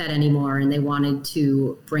didn't like that anymore and they wanted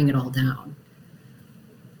to bring it all down.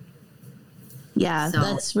 Yeah,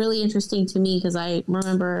 that's really interesting to me because I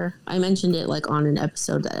remember I mentioned it like on an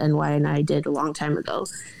episode that NY and I did a long time ago.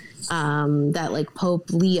 That like Pope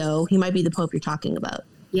Leo, he might be the Pope you're talking about.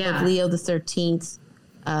 Yeah. Pope Leo the 13th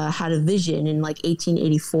had a vision in like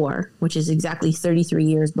 1884, which is exactly 33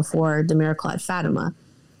 years before the miracle at Fatima.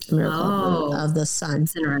 Miracle of the sun.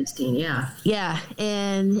 That's interesting. Yeah,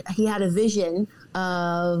 and he had a vision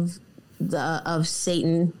of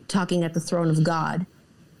Satan talking at the throne of God,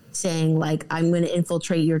 saying like, "I'm going to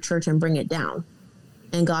infiltrate your church and bring it down."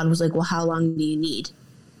 And God was like, "Well, how long do you need?"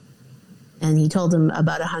 And he told him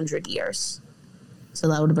about 100 years. So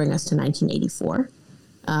that would bring us to 1984,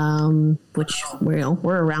 which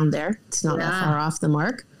we're around there. It's not that far off the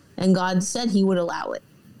mark. And God said He would allow it.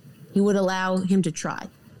 He would allow him to try.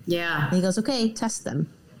 Yeah. And he goes, okay, test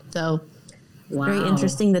them. So very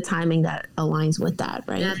interesting, the timing that aligns with that,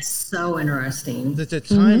 right? That's so interesting. The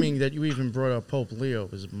timing that you even brought up Pope Leo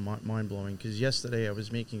was mind-blowing because yesterday I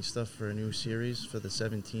was making stuff for a new series for the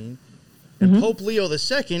 17. And Pope Leo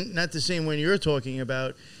II, not the same one you're talking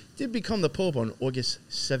about, did become the Pope on August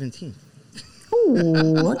 17th. Oh,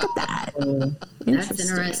 look at that. That's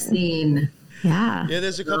interesting. Yeah. Yeah,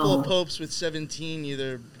 there's a couple of popes with 17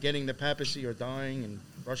 either getting the papacy or dying, and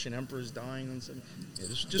Russian emperors dying. And some,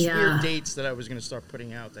 there's just weird dates that I was going to start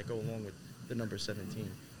putting out that go along with the number 17.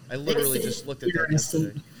 I literally just looked at that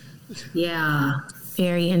yesterday. Yeah.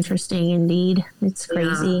 Very interesting indeed. It's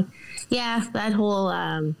crazy. Yeah, that whole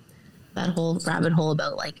rabbit hole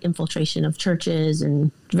about like infiltration of churches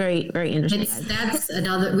and very, very interesting. That's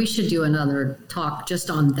another, we should do another talk just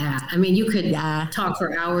on that. I mean, you could talk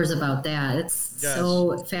for hours about that. It's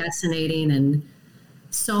so fascinating and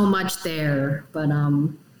so much there, but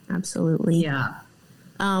absolutely. Yeah.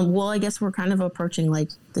 Well, I guess we're kind of approaching like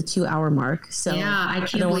the 2-hour mark. So I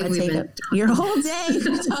don't want to take up your whole day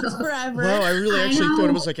to talk forever. Well, I really actually thought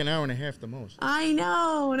it was like an hour and a half the most. I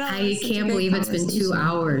know. No, I can't believe it's been 2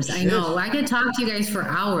 hours. I know. I could talk to you guys for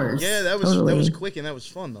hours. Yeah, that was quick and that was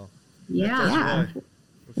fun though. Yeah.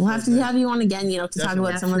 We'll have to have you on again, to talk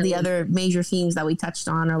about some of the other major themes that we touched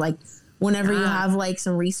on, or like whenever you have like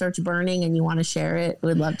some research burning and you want to share it,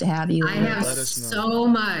 we'd love to have you. I have so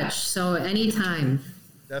much. So anytime.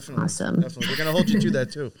 Definitely. Awesome. Definitely. We're going to hold you to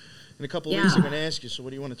that too. In a couple of weeks, I'm going to ask you, so what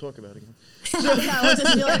do you want to talk about again? Yeah, we'll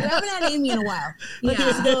just be like, I haven't had Amy in a while.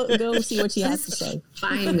 Let's go see what she has to say.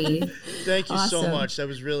 Find me. Thank you so much. That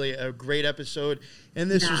was really a great episode. And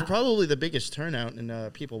this was probably the biggest turnout in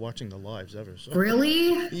people watching the lives ever. So.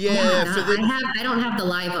 Really? Yeah. I don't have the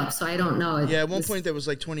live up, so I don't know. At one point there was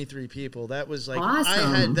like 23 people. That was like,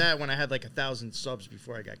 awesome. I had that when I had like 1,000 subs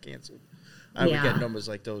before I got canceled. I would get numbers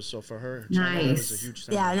like those. So for her, channel, that was a huge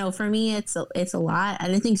turnout. Yeah, no, for me, it's a lot.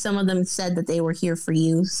 And I think some of them said that they were here for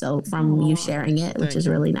you. So from you sharing it, which is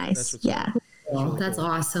really nice. That's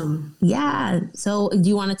awesome. Yeah. So do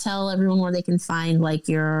you want to tell everyone where they can find like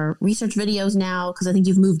your research videos now? Because I think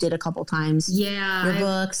you've moved it a couple times. Yeah. Your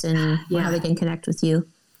books and how they can connect with you.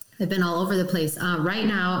 I've been all over the place. Right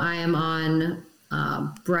now I am on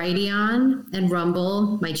Brighteon and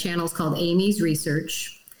Rumble. My channel is called Amy's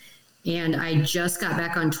Research. And I just got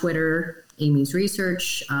back on Twitter, Amy's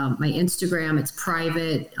Research. My Instagram, it's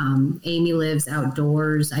private. Amy Lives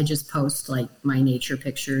Outdoors. I just post like my nature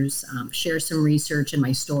pictures, share some research in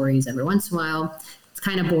my stories every once in a while. It's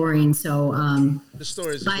kind of boring. So the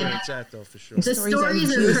stories are where it's at, though, for sure. The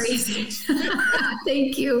stories are crazy.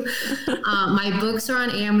 Thank you. My books are on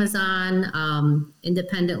Amazon,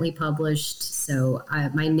 independently published. So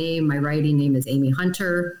my writing name is Amy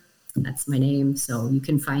Hunter. That's my name. So you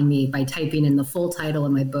can find me by typing in the full title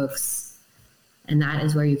of my books. And that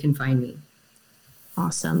is where you can find me.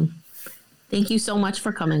 Awesome. Thank you so much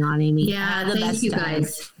for coming on, Amy. Yeah, thank you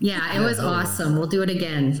guys. Yeah, it was awesome. We'll do it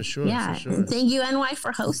again. For sure. Yeah. For sure. And thank you, NY,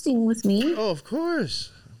 for hosting with me. Oh, of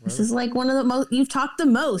course. This is like one of the most, you've talked the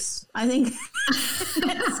most, I think.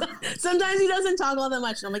 Sometimes he doesn't talk all that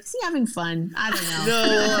much. And I'm like, is he having fun? I don't know.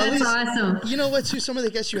 No, that's awesome. You know what, too? Some of the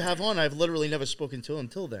guests you have on, I've literally never spoken to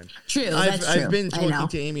until then. True, I've been talking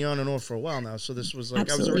to Amy on and off for a while now, so this was like,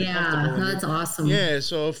 absolutely. I was already comfortable. Yeah, that's awesome. Yeah,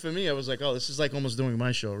 so for me, I was like, oh, this is like almost doing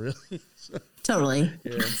my show, really. So, totally.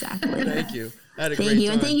 Yeah. Exactly. Thank you. I had a great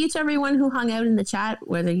time. And thank you to everyone who hung out in the chat,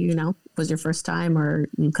 whether, was your first time or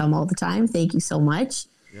you come all the time. Thank you so much.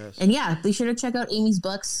 Yes. And be sure to check out Amy's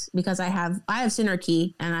books because I have Sinner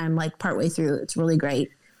Key and I'm like partway through. It's really great.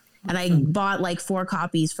 And I bought like 4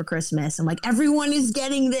 copies for Christmas. I'm like, everyone is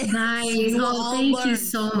getting this. Nice. Thank you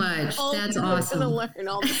so much. That's awesome. I'm going to learn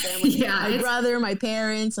all the family. My brother, my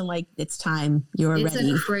parents. I'm like, it's time. You're ready. It's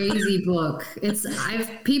a crazy book.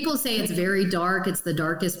 People say it's very dark. It's the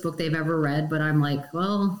darkest book they've ever read. But I'm like,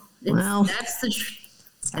 that's the truth.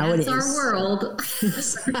 That's our world.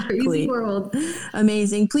 Exactly. Crazy world.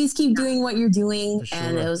 Amazing. Please keep doing what you're doing. Sure.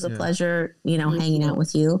 And it was a pleasure, hanging out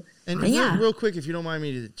with you. And real quick, if you don't mind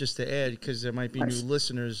me to add, because there might be new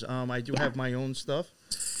listeners, I do have my own stuff.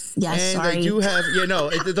 Yes, and I do have,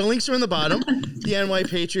 the links are in the bottom, the NY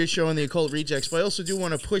Patriot Show and the Occult Rejects. But I also do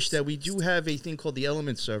want to push that we do have a thing called the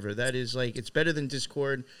Element server. That is like, it's better than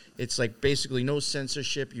Discord. It's like basically no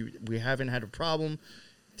censorship. We haven't had a problem.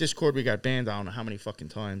 Discord, we got banned, I don't know how many fucking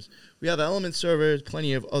times. We have Element servers,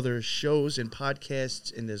 plenty of other shows and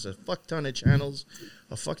podcasts, and there's a fuck ton of channels,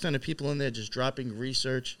 a fuck ton of people in there just dropping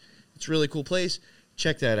research. It's a really cool place.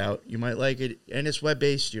 Check that out. You might like it. And it's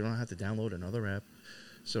web-based. You don't have to download another app.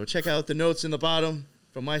 So check out the notes in the bottom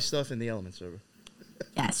for my stuff in the Element server.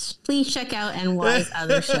 Yes. Please check out NY's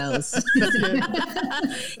other shows. And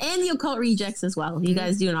the Occult Rejects as well. You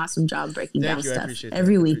guys do an awesome job breaking down stuff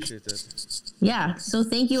every week. Yeah. So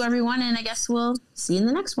thank you, everyone. And I guess we'll see you in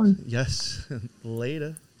the next one. Yes.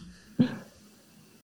 Later.